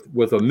away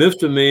with a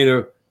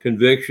misdemeanor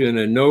conviction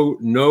and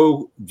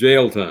no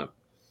jail time.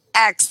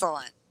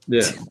 Excellent.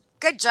 Yeah.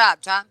 Good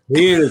job, Tom.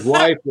 He and his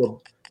wife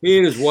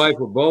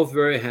were both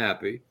very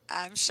happy.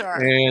 I'm sure.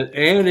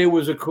 And it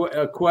was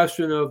a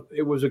question of,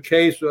 it was a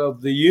case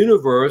of the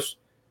universe,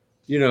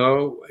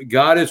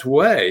 got its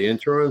way in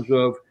terms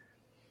of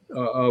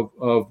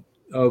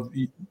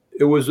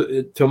it was,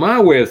 to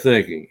my way of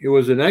thinking, it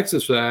was an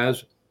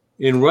exercise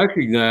in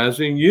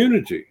recognizing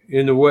unity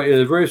in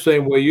the very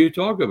same way you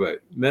talk about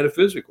it,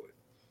 metaphysically,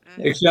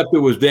 except it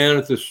was down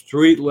at the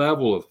street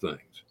level of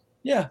things.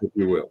 Yeah, if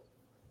you will,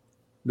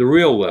 the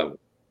real level.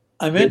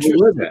 I'm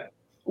interested in that.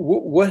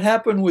 What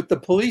happened with the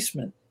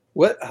policeman?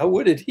 What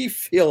did he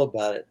feel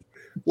about it?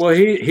 Well,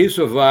 he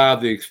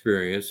survived the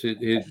experience.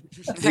 He'd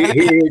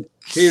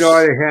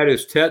already had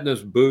his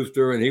tetanus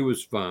booster, and he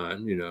was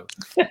fine.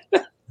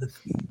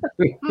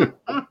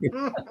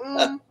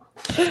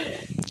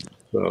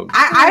 So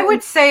I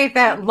would say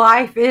that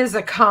life is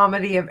a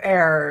comedy of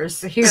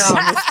errors here on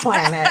this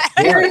planet.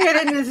 Period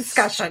in the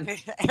discussion.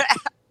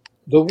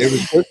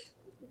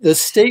 The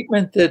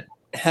statement that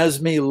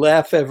has me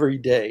laugh every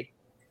day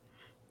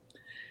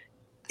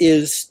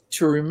is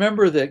to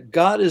remember that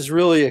God is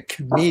really a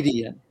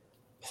comedian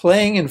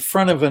playing in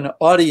front of an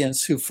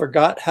audience who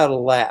forgot how to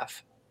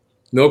laugh.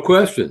 No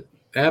question.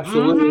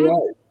 Absolutely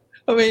right.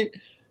 I mean,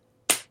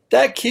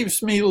 that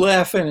keeps me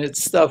laughing at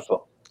stuff,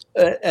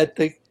 at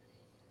the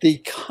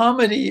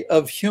comedy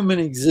of human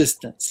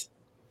existence.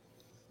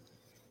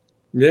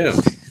 Yeah.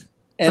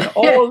 And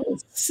all the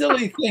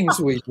silly things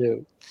we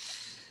do.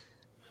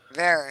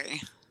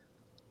 Very.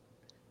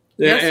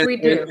 Yeah, Yes, we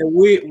do. And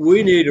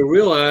we need to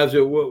realize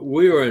that what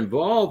we are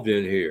involved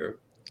in here,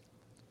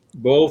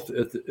 both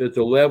at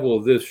the level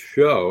of this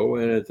show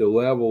and at the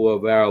level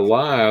of our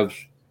lives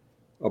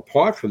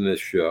apart from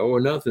this show, or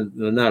not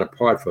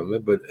apart from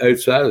it, but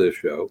outside of the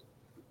show,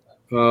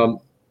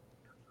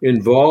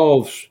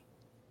 involves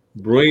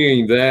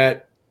bringing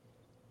that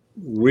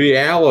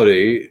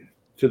reality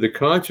to the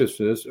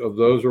consciousness of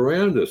those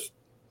around us.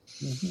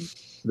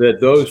 Mm-hmm.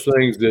 That those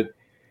things that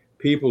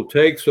people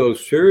take so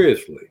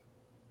seriously,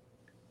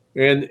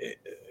 and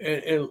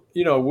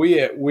you know, we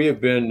have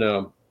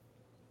been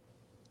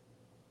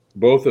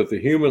both at the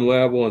human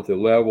level and at the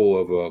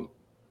level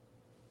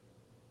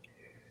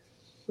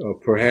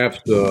of perhaps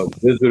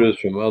visitors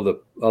from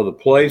other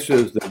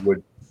places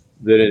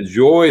that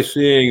enjoy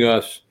seeing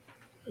us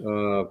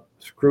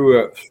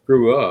screw up.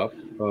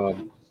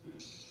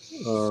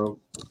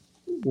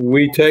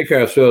 We take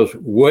ourselves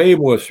way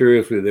more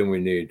seriously than we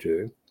need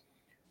to,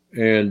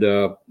 and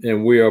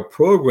we are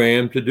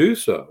programmed to do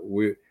so.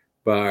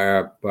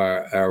 By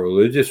our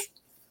religious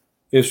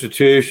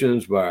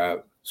institutions, by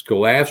our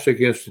scholastic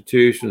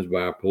institutions,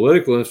 by our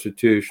political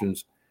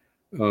institutions,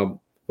 by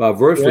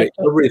virtually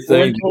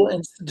everything. Parental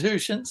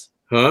institutions?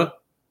 Huh?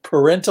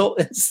 Parental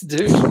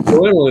institutions?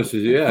 Parental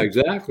institutions, yeah,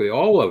 exactly.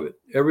 All of it,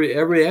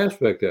 every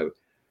aspect of it.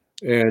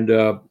 And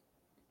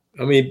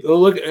I mean,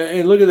 look at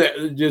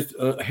that. Just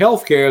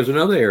healthcare is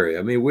another area.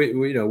 I mean,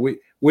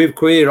 we've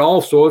created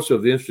all sorts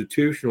of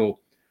institutional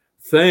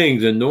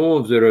things and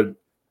norms that are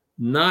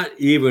not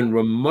even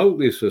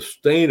remotely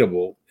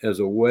sustainable as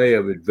a way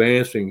of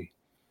advancing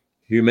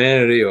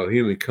humanity or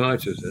human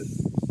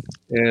consciousness,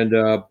 and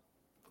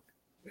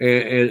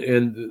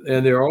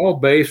they're all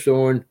based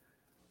on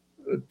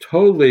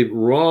totally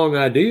wrong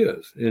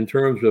ideas in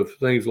terms of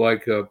things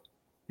like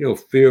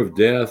fear of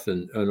death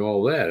and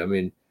all that. I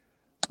mean,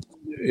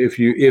 if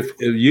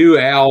you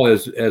Al,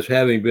 as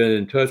having been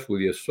in touch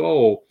with your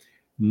soul,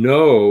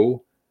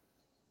 know,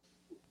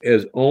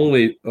 as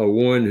only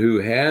one who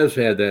has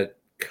had that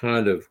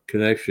kind of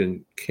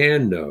connection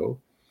can know,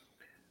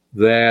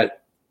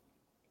 that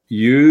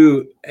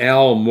you,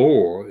 Al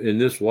Moore, in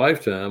this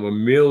lifetime are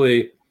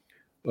merely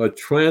a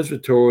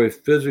transitory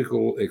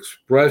physical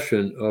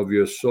expression of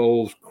your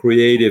soul's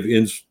creative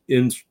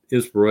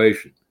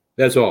inspiration.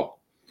 That's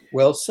all.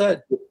 Well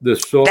said. The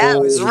soul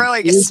That was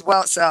really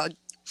well said.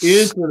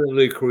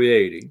 Infinitely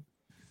creating,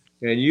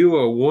 and you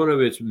are one of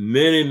its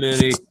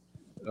many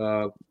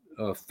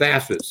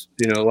facets.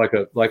 You know, like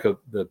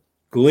the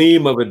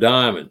gleam of a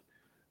diamond.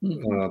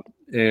 Mm-hmm.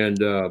 And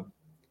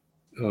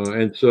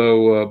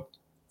so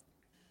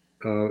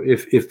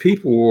if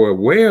people were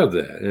aware of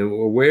that and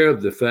were aware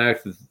of the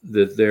fact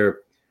that their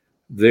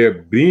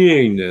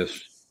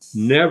beingness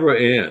never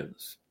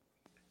ends,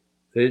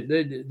 they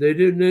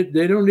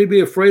don't need to be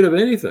afraid of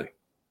anything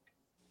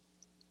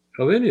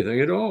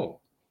at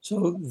all.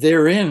 So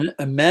therein,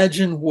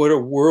 imagine what a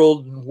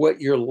world and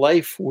what your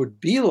life would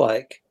be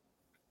like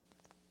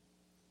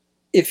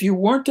if you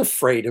weren't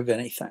afraid of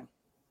anything.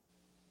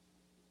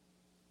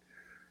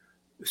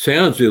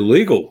 Sounds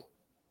illegal.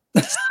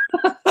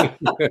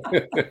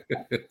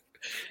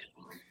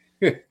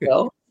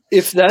 Well,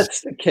 if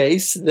that's the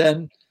case,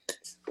 then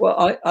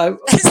I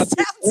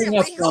bring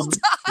up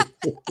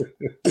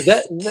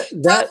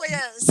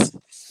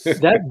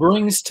that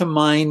brings to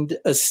mind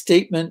a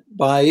statement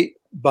by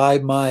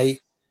my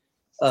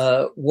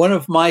one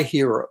of my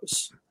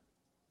heroes,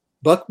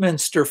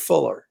 Buckminster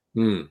Fuller.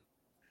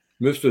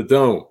 Mr.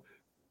 Dome.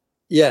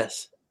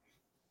 Yes,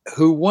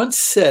 who once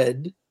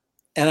said,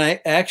 and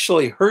I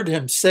actually heard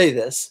him say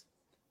this,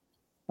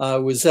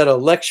 was at a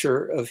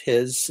lecture of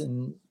his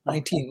in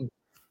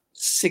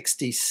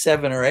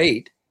 1967 or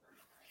 8,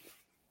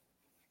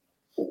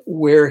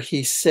 where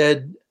he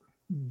said,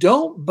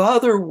 "Don't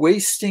bother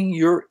wasting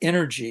your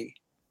energy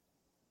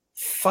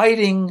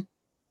fighting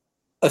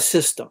a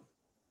system.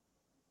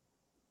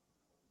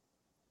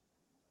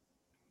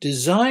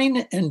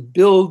 Design and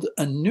build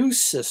a new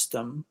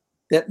system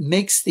that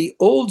makes the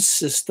old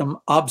system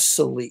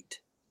obsolete."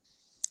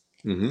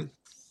 Mm-hmm.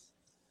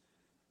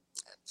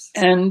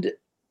 And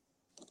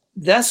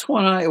that's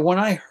when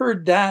I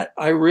heard that,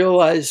 I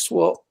realized,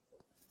 well,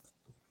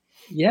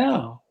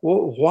 yeah,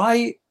 well,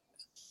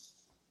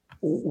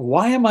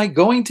 why am I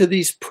going to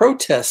these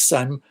protests?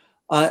 I'm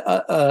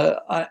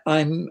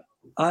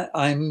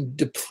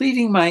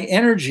depleting my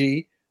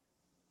energy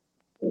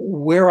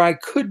where I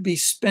could be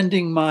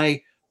spending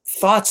my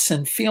thoughts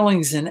and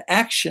feelings and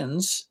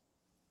actions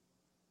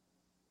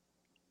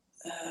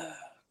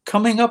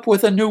coming up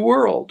with a new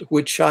world,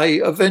 which I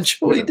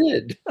eventually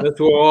did. That's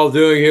what we're all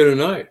doing here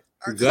tonight.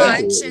 Or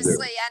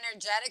consciously,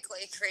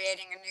 energetically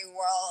creating a new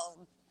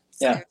world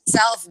Yeah.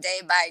 self day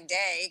by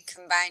day,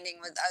 combining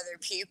with other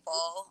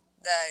people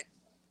that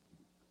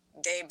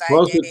day by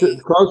day.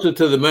 Closer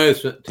to the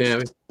medicine,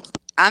 Tammy.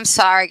 I'm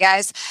sorry,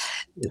 guys.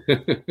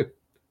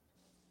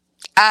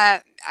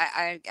 I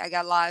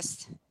got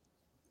lost.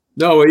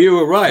 No, well, you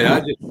were right.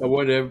 I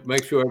wanted to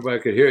make sure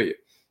everybody could hear you.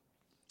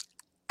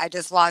 I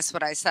just lost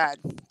what I said.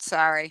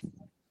 Sorry.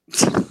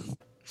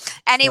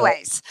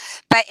 Anyways,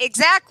 but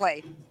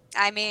exactly.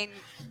 I mean,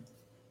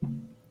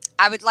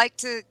 I would like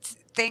to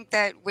think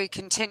that we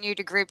continue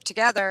to group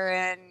together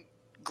and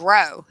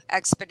grow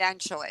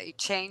exponentially,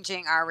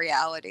 changing our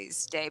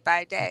realities day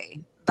by day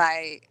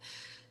by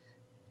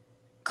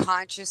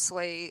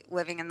consciously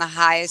living in the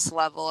highest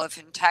level of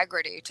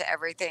integrity to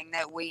everything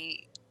that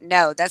we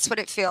know. That's what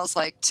it feels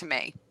like to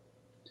me.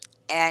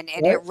 And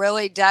it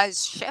really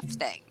does shift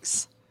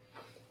things.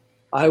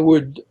 I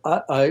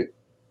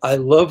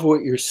love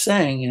what you're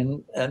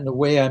saying, and the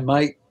way I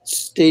might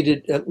state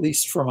it, at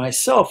least for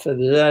myself,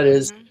 and that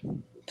is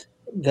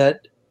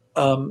that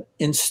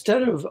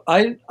instead of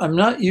I'm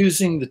not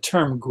using the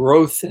term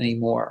growth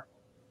anymore.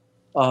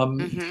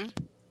 I'm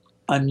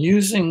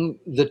using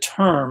the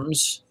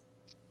terms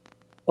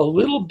a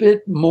little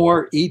bit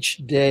more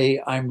each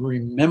day. I'm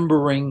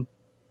remembering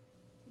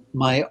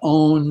my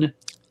own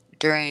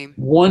dream,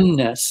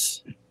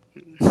 oneness,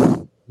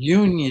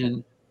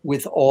 union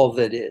with all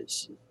that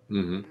is.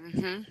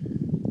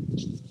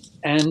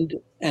 And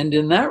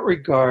in that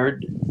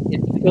regard,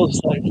 it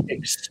feels like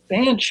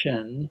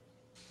expansion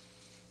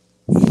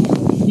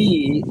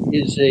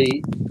is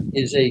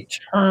a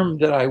term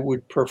that I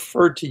would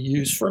prefer to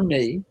use for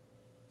me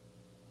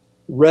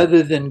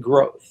rather than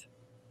growth.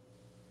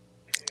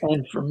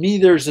 And for me,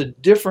 there's a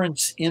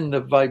difference in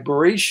the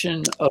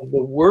vibration of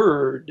the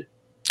word.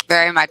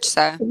 Very much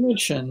so.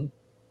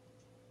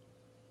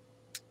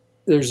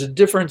 There's a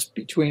difference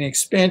between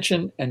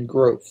expansion and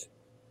growth.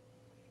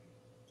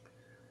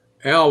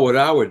 Al, what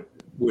I would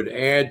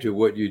add to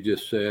what you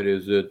just said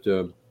is that,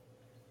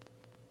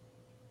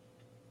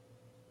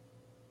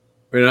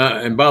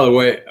 and by the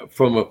way,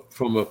 from a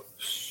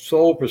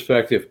soul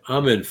perspective,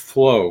 I'm in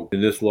flow in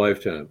this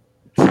lifetime.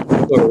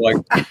 Sort of like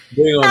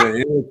being on an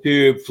inner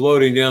tube,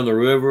 floating down the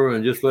river,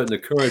 and just letting the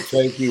current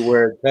take you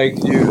where it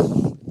takes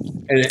you,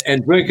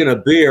 and drinking a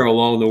beer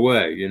along the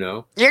way. You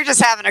know, you're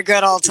just having a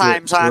good old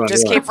time, Tom.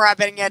 Just keep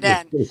rubbing it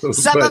in.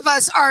 Some of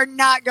us are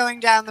not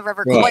going down the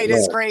river quite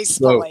as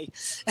gracefully.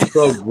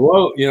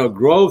 So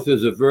growth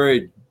is a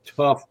very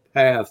tough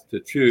path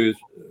to choose.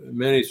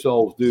 Many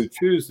souls do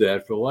choose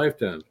that for a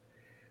lifetime,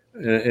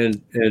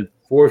 and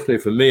fortunately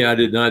for me, I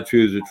did not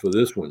choose it for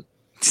this one.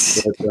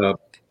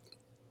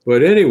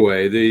 But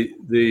anyway, the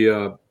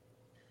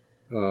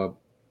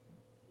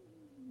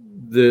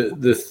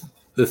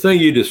thing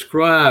you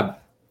described,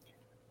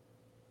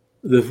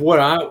 what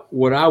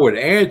I would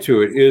add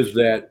to it is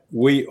that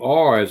we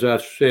are, as I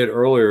said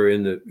earlier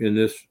in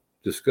this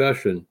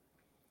discussion,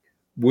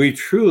 we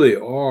truly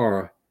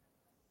are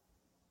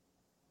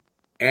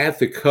at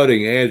the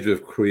cutting edge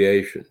of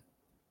creation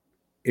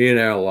in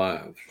our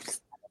lives.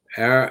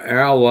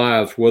 Our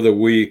lives, whether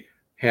we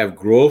have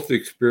growth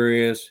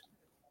experience,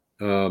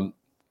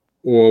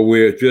 or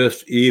we're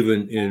just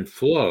even in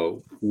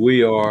flow,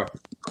 we are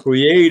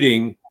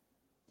creating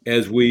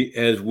as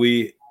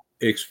we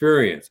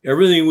experience.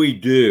 Everything we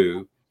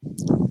do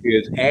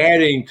is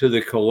adding to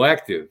the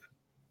collective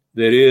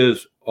that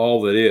is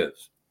all that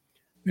is.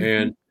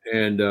 And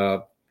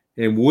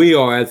we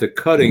are at the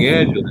cutting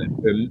edge of it.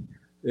 And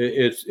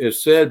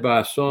it's said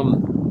by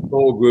some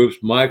soul groups,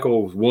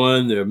 Michael's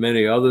one, there are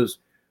many others,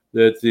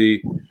 that the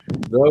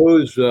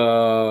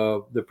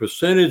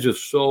percentage of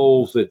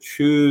souls that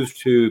choose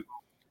to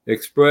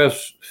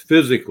express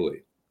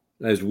physically,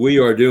 as we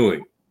are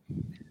doing,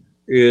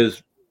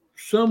 is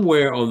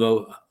somewhere on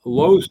the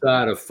low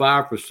side of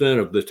 5%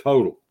 of the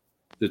total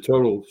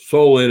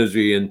soul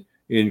energy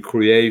in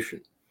creation.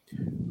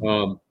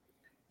 And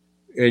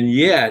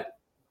yet,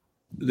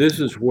 this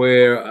is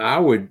where I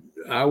would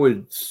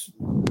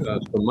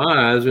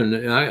surmise,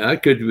 and I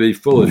could be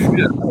full of shit.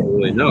 I don't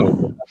really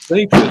know. But I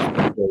think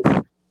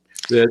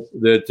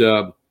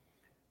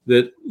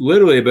that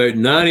literally about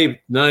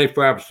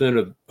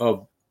 95%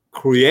 of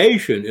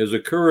creation is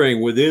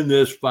occurring within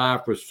this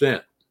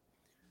 5%.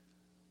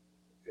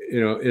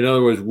 In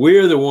other words,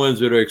 we're the ones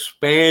that are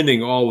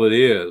expanding all it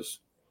is.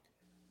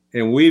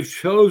 And we've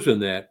chosen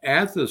that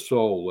at the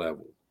soul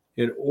level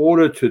in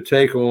order to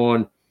take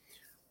on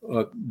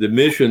the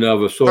mission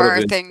of a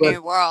sort of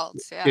new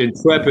worlds,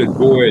 intrepid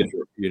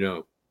voyager,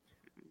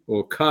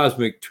 or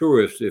cosmic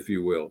tourist, if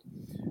you will.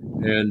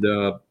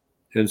 And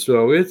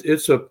so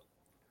it's a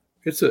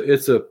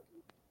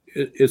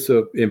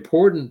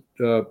important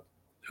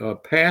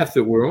path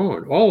that we're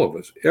on, all of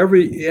us,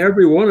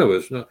 every one of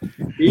us. Now,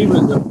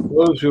 even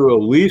those who are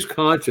least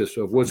conscious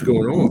of what's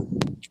going on,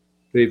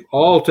 they've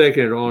all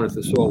taken it on at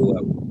the soul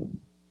level.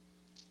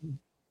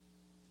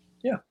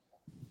 Yeah.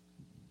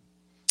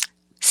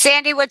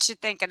 Sandy, what you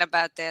thinking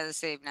about there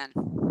this evening?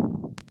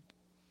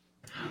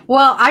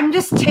 Well, I'm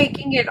just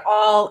taking it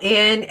all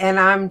in and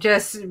I'm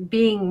just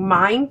being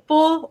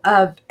mindful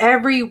of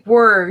every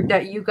word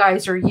that you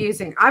guys are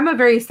using. I'm a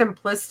very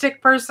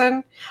simplistic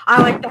person.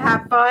 I like to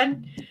have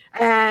fun.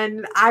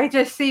 And I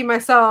just see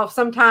myself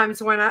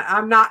sometimes when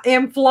I'm not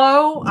in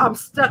flow, I'm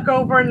stuck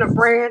over in the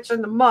branch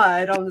in the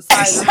mud on the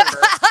side of the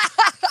river.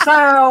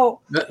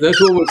 So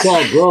That's what we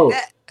call growth.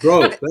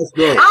 Growth. That's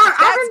growth.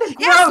 I'm in the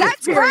growth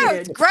that's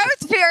period.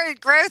 Growth period.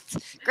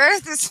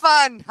 Growth is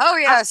fun. Oh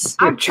yes.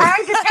 I'm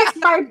trying to take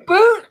my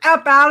boot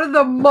up out of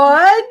the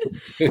mud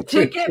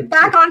to get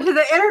back onto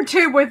the inner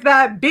tube with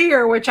that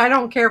beer, which I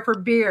don't care for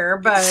beer,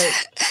 but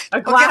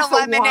a glass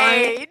we'll get a of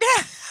lemonade.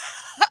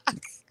 wine,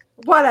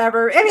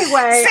 whatever.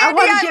 Anyway, Sandy, I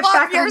want to get love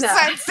back your on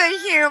that. sense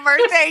of humor.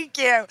 Thank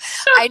you.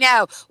 I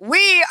know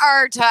we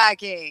are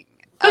talking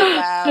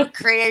about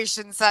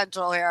Creation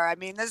Central here. I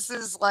mean, this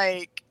is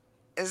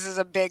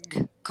a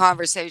big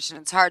conversation.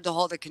 It's hard to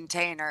hold a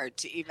container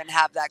to even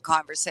have that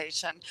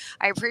conversation.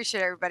 I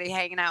appreciate everybody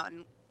hanging out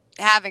and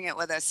having it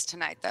with us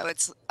tonight, though.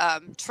 It's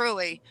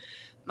truly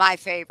my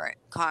favorite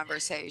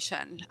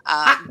conversation.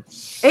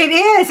 It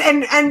is,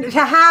 and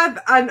to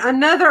have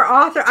another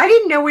author. I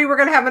didn't know we were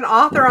going to have an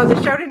author on the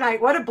show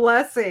tonight. What a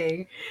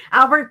blessing,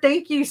 Albert!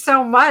 Thank you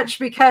so much,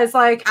 because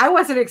I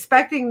wasn't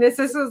expecting this.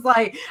 This was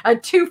like a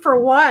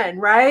 2-for-1,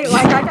 right?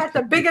 Like I got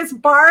the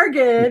biggest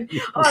bargain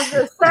on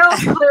the sales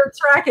clearance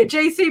rack at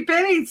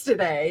JCPenney's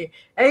today.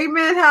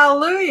 Amen,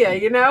 hallelujah.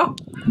 You know,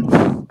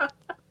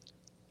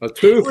 A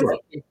twofer.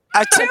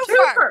 A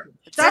twofer.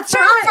 That's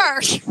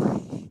right.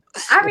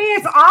 I mean,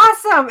 it's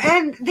awesome.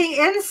 And the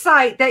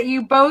insight that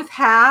you both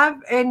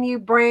have and you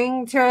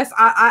bring to us,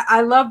 I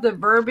love the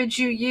verbiage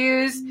you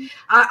use.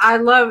 I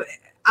love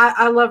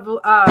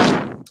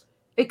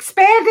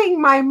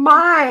expanding my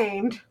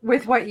mind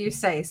with what you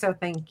say. So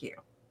thank you.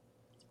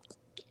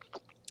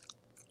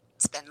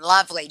 It's been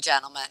lovely,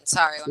 gentlemen.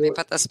 Sorry, let me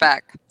put this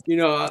back. You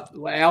know,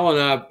 Al and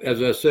I,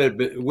 as I said,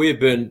 we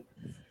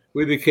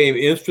became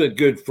instant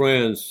good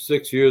friends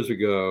 6 years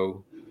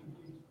ago.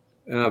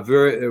 And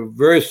very,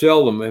 very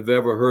seldom have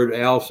ever heard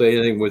Al say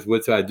anything with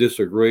which I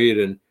disagreed,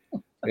 and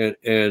I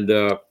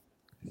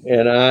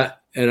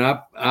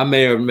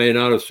may or may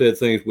not have said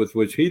things with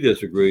which he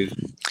disagrees.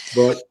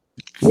 But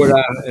what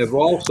I have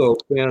also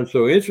found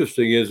so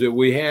interesting is that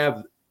we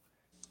have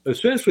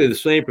essentially the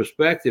same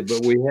perspective,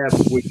 but we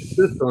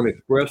insist on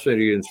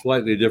expressing it in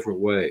slightly different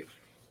ways,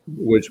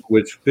 which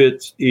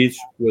fits each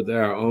with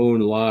our own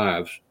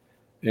lives,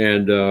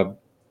 and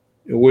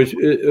which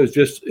is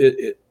just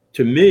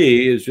to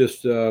me is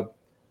just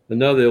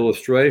another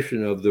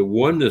illustration of the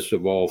oneness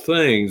of all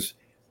things,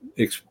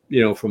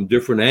 from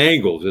different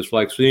angles. It's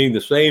like seeing the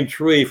same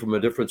tree from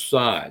a different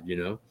side,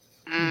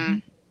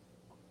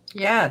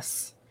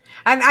 Yes.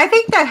 And I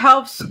think that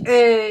helps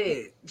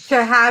to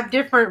have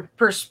different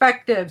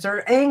perspectives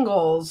or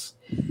angles.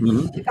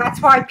 Mm-hmm.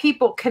 That's why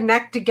people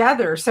connect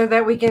together, so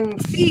that we can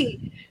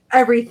see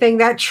everything,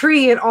 that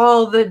tree in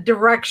all the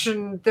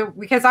direction,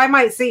 because I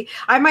might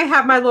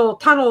have my little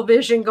tunnel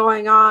vision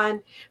going on,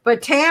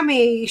 but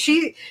Tammy,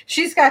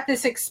 she's got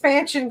this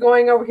expansion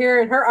going over here,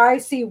 and her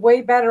eyes see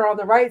way better on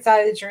the right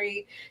side of the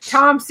tree.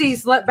 Tom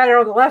sees better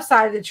on the left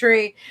side of the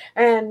tree,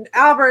 and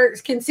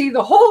Albert can see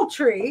the whole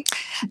tree.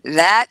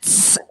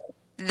 That's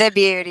the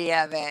beauty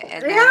of it,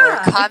 and we're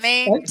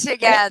coming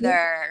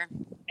together.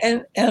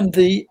 And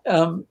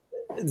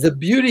the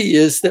beauty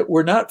is that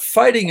we're not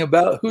fighting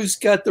about who's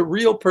got the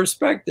real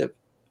perspective.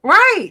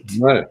 Right.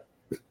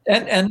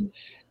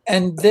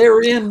 And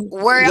therein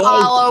we're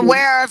all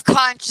aware of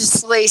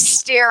consciously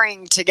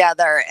steering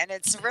together, and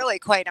it's really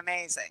quite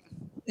amazing.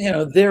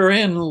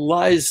 Therein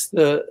lies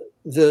the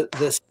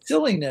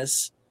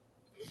silliness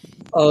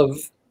of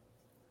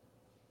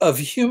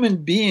human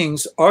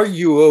beings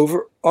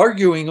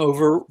arguing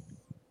over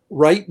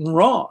right and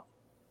wrong.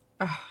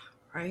 Oh,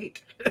 right.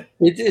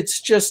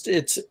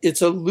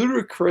 It's a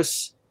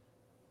ludicrous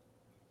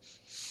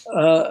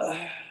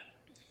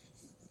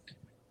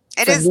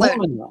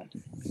phenomenon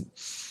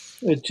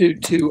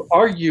to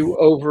argue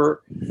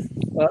over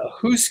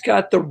who's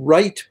got the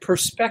right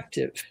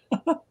perspective.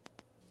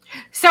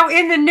 So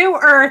in the new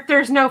earth,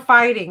 there's no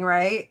fighting,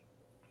 right?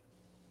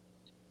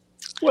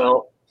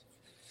 Well,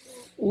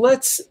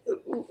 let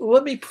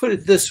me put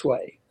it this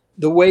way: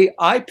 the way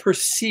I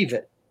perceive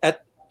it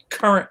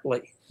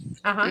currently.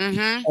 Uh-huh.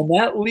 Mm-hmm. And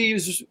that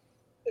leaves,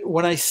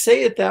 when I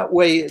say it that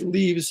way, it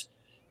leaves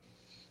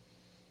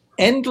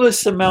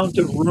endless amount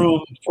of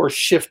room for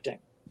shifting,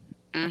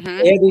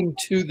 adding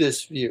to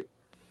this view.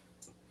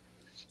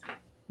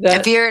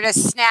 If you were to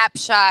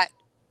snapshot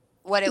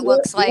what it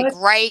looks like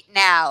right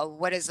now,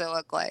 what does it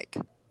look like?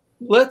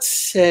 Let's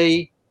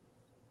say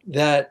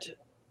that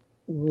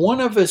one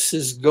of us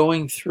is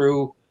going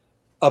through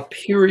a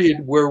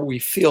period where we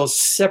feel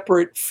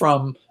separate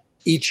from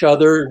each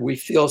other. We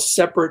feel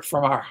separate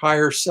from our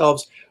higher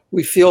selves.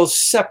 We feel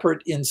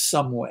separate in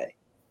some way.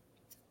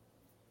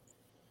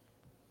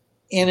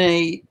 In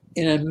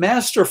a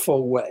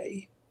masterful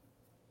way,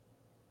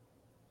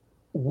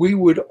 we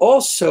would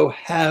also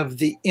have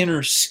the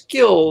inner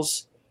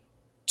skills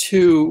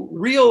to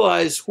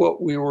realize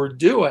what we were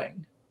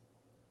doing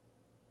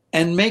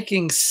and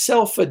making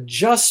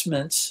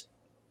self-adjustments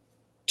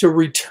to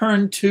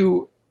return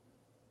to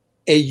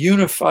a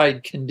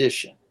unified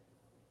condition.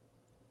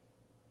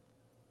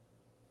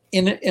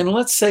 In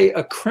let's say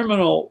a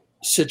criminal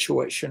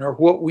situation, or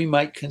what we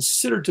might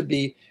consider to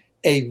be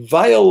a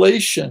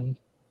violation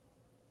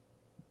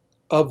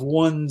of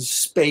one's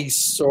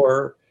space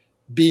or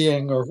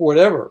being or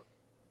whatever,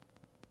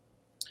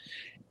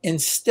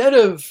 instead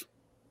of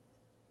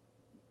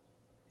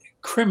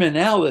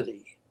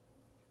criminality,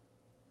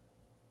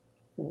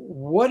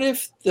 what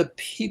if the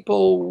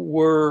people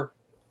were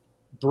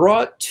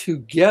brought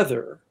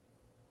together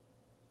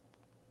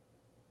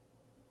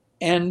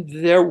and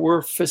there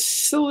were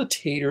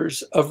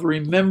facilitators of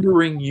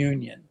remembering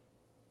union,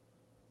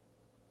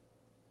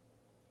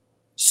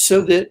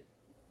 so that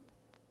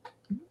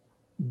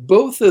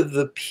both of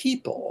the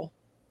people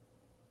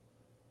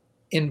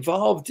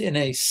involved in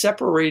a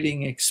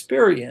separating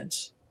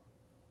experience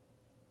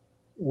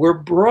were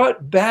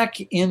brought back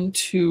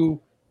into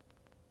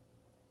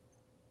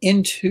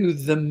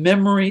the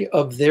memory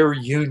of their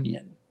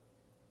union,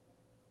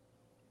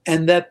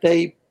 and that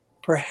they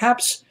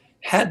perhaps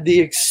had the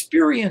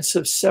experience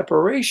of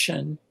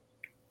separation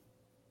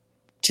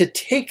to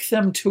take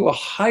them to a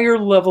higher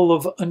level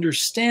of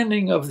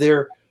understanding of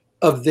their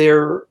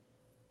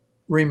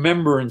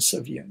remembrance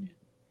of union.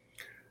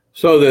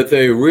 So that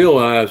they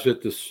realized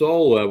at the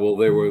soul level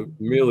they were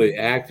merely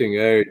acting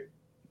out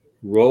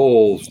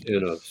roles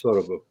in a sort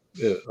of a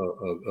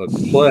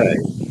play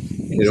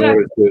in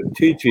order to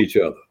teach each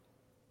other.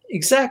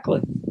 Exactly.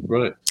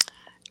 Right.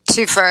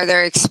 To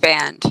further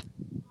expand.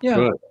 Yeah.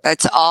 Right.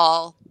 That's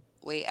all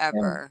we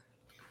ever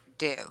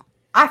do.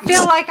 I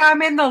feel like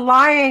I'm in the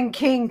Lion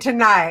King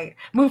tonight.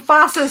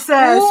 Mufasa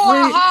says,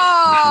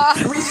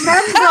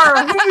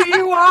 remember who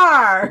you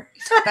are.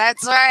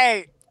 That's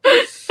right.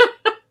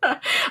 All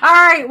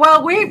right.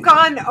 Well, we've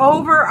gone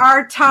over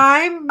our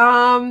time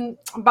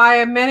by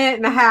a minute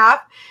and a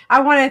half. I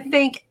want to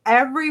thank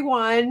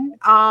everyone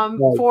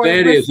for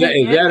Sandy, is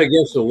listening. that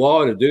against the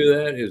law to do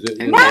that? Is it?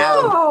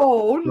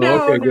 No.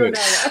 Okay, good.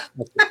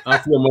 I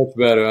feel much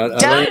better.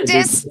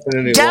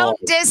 Don't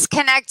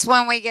disconnect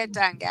when we get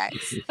done,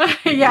 guys.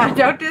 Yeah,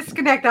 don't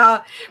disconnect.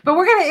 But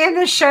we're going to end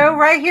the show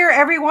right here,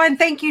 everyone.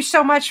 Thank you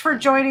so much for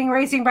joining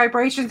Raising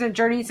Vibrations and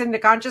Journeys into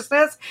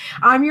Consciousness.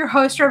 I'm your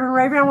host, Reverend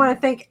Raven. I want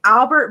to thank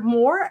Albert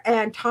Moore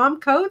and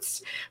Tom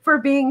Coates for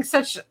being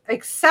such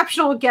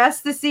exceptional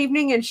guests this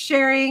evening and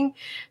sharing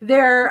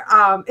their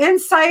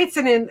insights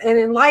and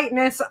enlighten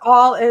us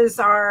all as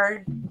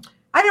our,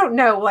 I don't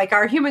know, like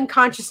our human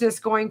consciousness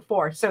going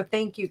forth. So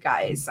thank you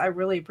guys. I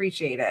really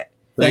appreciate it.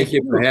 Thank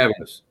you for having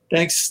us.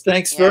 Thanks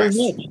very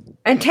much.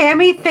 And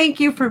Tammy, thank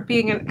you for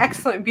being an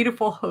excellent,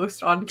 beautiful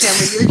host on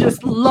camera. You're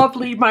just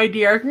lovely, my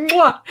dear. Mwah.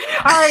 All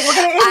right, we're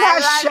going to end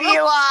that show. I love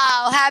you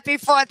all. Happy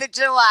 4th of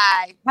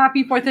July.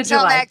 Happy 4th of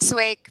July. Till next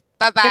week.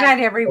 Bye-bye. Good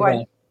night,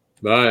 everyone.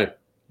 Bye.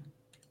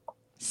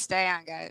 Stay on, guys.